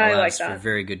 Yeah, I like Allows for that.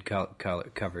 very good color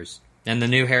covers. And the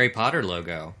new Harry Potter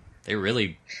logo. They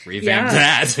really revamped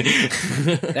that.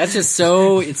 That's just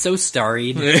it's so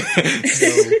starry.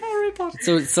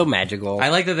 so magical. I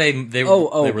like that they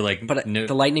were like, but no,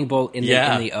 the lightning bolt in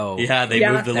the O. Yeah, they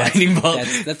moved the lightning bolt.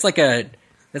 That's like a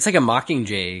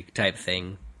Mockingjay type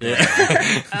thing.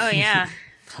 Oh, yeah.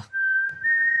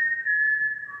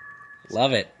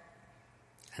 Love it.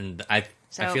 And I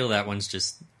feel that one's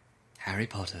just Harry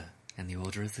Potter and the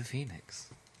Order of the Phoenix.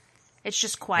 It's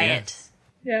just quiet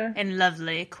Yeah. and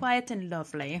lovely. Quiet and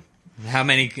lovely. How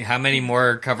many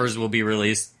more covers will be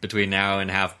released between now and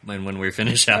when we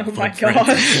finish up? Oh my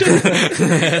gosh.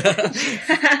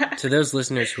 To those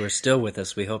listeners who are still with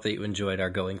us, we hope that you enjoyed our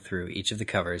going through each of the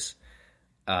covers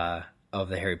of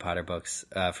the Harry Potter books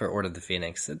for Order of the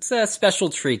Phoenix. It's a special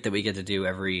treat that we get to do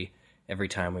every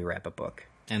time we wrap a book.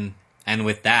 And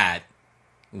with that,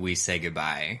 we say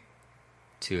goodbye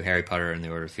to Harry Potter and the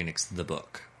Order of Phoenix, the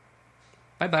book.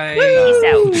 Bye-bye. Peace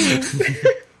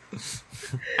out.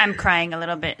 I'm crying a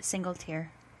little bit. Single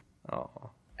tear. Oh.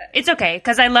 It's okay,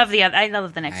 because I love the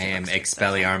next I two am books, too,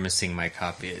 expelliarmusing my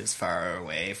copy as far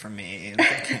away from me as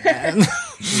I can.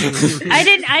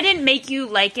 I didn't make you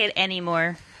like it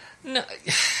anymore. No,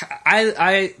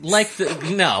 I like the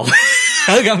no.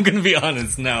 I'm going to be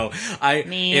honest. No,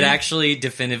 it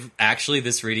actually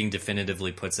this reading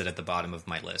definitively puts it at the bottom of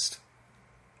my list.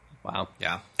 Wow.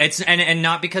 Yeah, it's and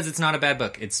not because it's not a bad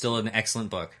book. It's still an excellent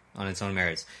book on its own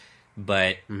merits,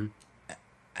 but and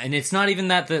it's not even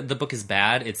that the book is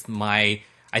bad. I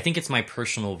think it's my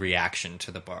personal reaction to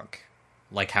the book,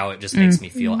 like how it just makes me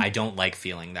feel. I don't like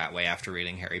feeling that way after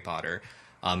reading Harry Potter.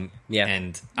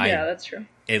 That's true.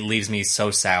 It leaves me so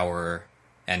sour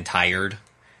and tired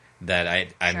that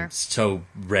I'm so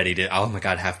ready to. Oh my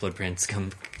god, Half-Blood Prince,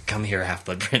 come here,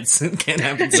 Half-Blood Prince. Can't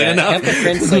happen soon enough. Half-Blood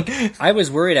Prince, like, I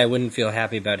was worried I wouldn't feel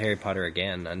happy about Harry Potter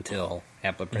again until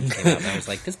Half-Blood Prince came out, and I was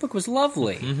like, this book was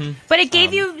lovely. Mm-hmm. But it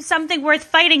gave you something worth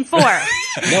fighting for.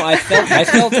 No, I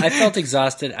felt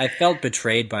exhausted. I felt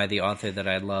betrayed by the author that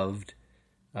I loved,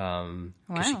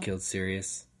 because she killed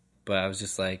Sirius. But I was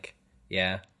just like,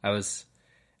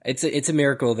 It's a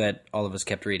miracle that all of us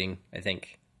kept reading, I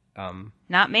think.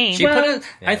 Not me.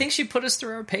 I think she put us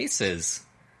through our paces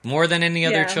more than any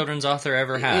other children's author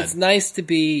ever had. It's nice to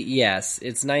be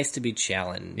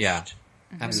challenged. Yeah,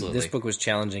 absolutely. This book was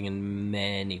challenging in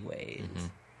many ways. Mm-hmm.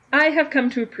 I have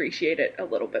come to appreciate it a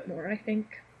little bit more, I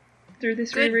think, through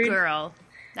this reread. Good girl.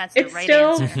 That's the right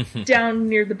answer. answer. It's still down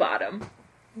near the bottom.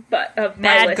 But of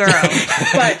Bad my girl.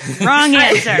 list. But Wrong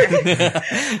answer.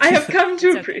 I have come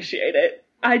to appreciate it.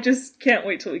 I just can't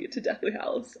wait till we get to Deathly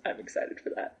Hallows. I'm excited for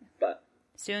that. But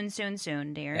soon,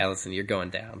 dear. Allison, you're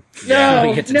going down.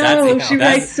 No, she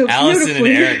writes so Allison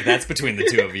beautifully. and Eric, that's between the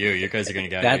two of you. You guys are going to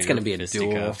get. That's going to be a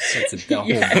duel. That's a whole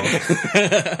book.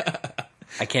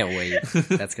 I can't wait.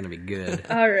 That's going to be good.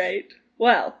 All right.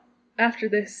 Well, after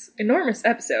this enormous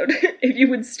episode, if you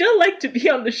would still like to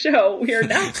be on the show, we are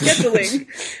now scheduling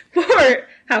for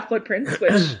Half-Blood Prince,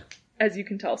 which, as you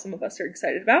can tell, some of us are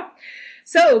excited about.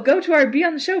 So go to our Be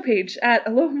on the Show page at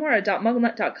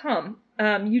alohomora.mugglenet.com.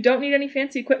 You don't need any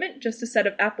fancy equipment, just a set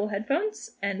of Apple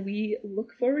headphones, and we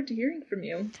look forward to hearing from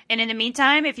you. And in the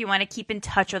meantime, if you want to keep in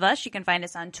touch with us, you can find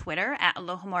us on Twitter at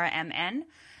AlohomoraMN,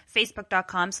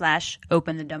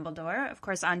 Facebook.com/Open the Dumbledore. Of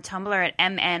course, on Tumblr at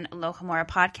MN Alohomora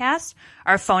Podcast.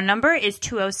 Our phone number is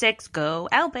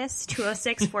 206-GO-ALBUS,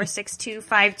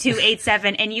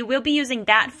 206-462-5287. And you will be using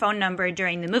that phone number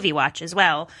during the movie watch as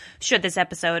well, should this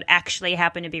episode actually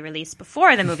happen to be released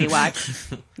before the movie watch.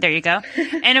 There you go.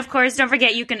 And of course, don't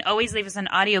forget, you can always leave us an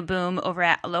audio boom over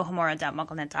at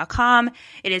alohomora.mugglenet.com.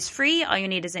 It is free. All you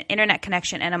need is an internet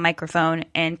connection and a microphone,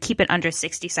 and keep it under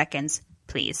 60 seconds.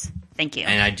 Please. Thank you.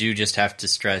 And I do just have to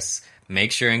stress,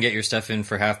 make sure and get your stuff in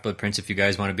for Half-Blood Prince if you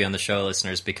guys want to be on the show,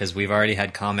 listeners, because we've already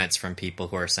had comments from people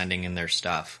who are sending in their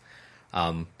stuff.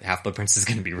 Half-Blood Prince is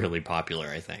going to be really popular,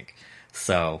 I think.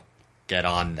 So get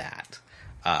on that.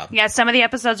 Some of the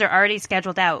episodes are already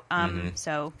scheduled out.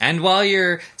 So, and while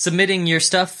you're submitting your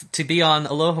stuff to be on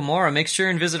Alohomora, make sure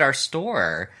and visit our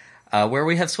store where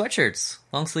we have sweatshirts,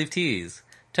 long sleeve tees,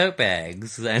 tote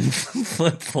bags, and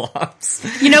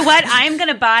flip-flops. You know what? I'm going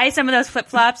to buy some of those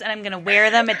flip-flops, and I'm going to wear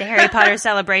them at the Harry Potter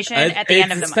celebration at the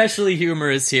end of the month. It's especially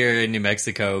humorous here in New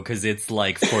Mexico, because it's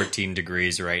like 14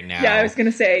 degrees right now. Yeah, I was going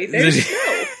to say, there's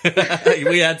snow.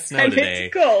 We had snow and today.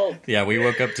 It's cold. Yeah, we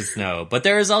woke up to snow. But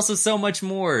there is also so much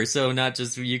more, so not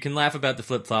just... You can laugh about the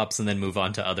flip-flops and then move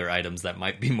on to other items that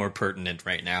might be more pertinent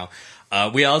right now.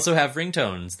 We also have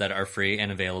ringtones that are free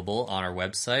and available on our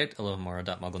website,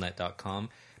 alohomora.mugglenet.com.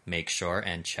 Make sure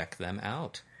and check them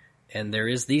out. And there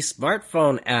is the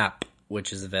smartphone app,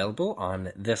 which is available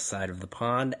on this side of the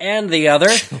pond and the other.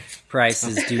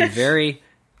 Prices do vary.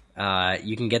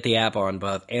 You can get the app on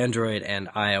both Android and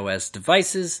iOS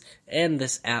devices, and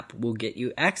this app will get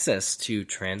you access to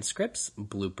transcripts,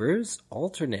 bloopers,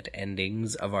 alternate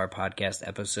endings of our podcast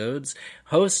episodes,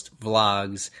 host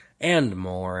vlogs, and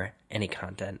more. Any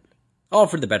content. All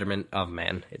for the betterment of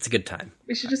man. It's a good time.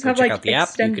 We should just have like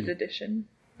extended edition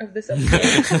of this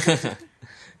episode.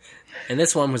 And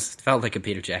this one felt like a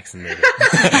Peter Jackson movie.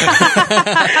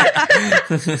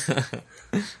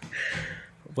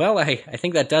 Well, I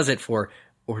think that does it for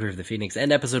Order of the Phoenix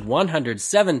and episode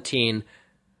 117.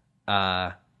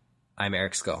 I'm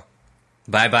Eric Skull.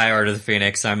 Bye-bye, Order of the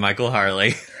Phoenix. I'm Michael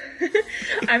Harley.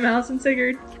 I'm Allison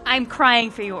Sigurd. I'm crying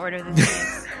for you, Order of the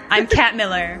Phoenix. I'm Kat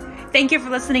Miller. Thank you for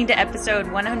listening to episode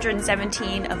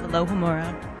 117 of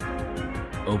Alohomora.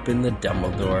 Open the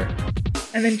Dumbledore.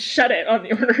 And then shut it on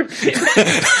the Order of the Phoenix.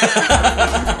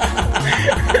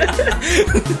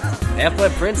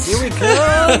 Half-Blood Prince, here we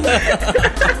come!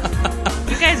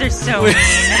 You guys are so mean.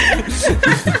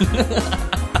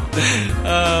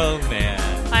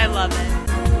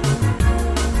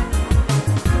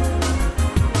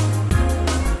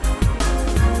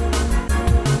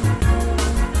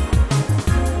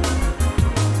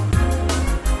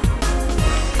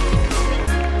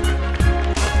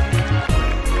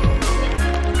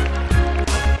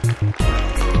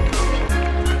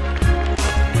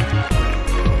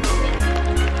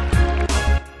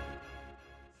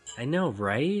 know,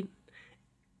 right?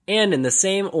 And in the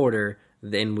same order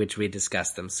in which we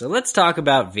discussed them. So let's talk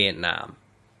about Vietnam.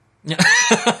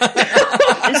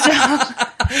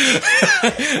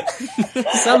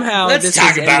 Somehow Let's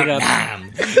talk about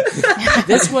Nam.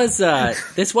 This was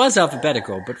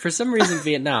alphabetical, but for some reason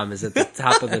Vietnam is at the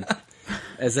top of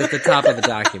the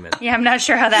document. Yeah, I'm not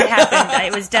sure how that happened.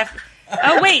 It was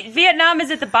Oh wait, Vietnam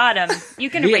is at the bottom. You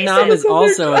can erase it. Vietnam is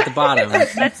also at the bottom.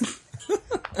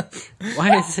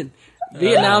 Why is it?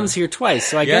 Vietnam's here twice,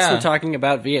 so I guess we're talking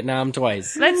about Vietnam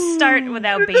twice. Let's start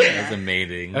without being there. That's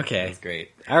amazing. Okay. That's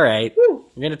great. All right.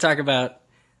 We're going to talk about...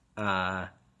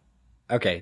 okay.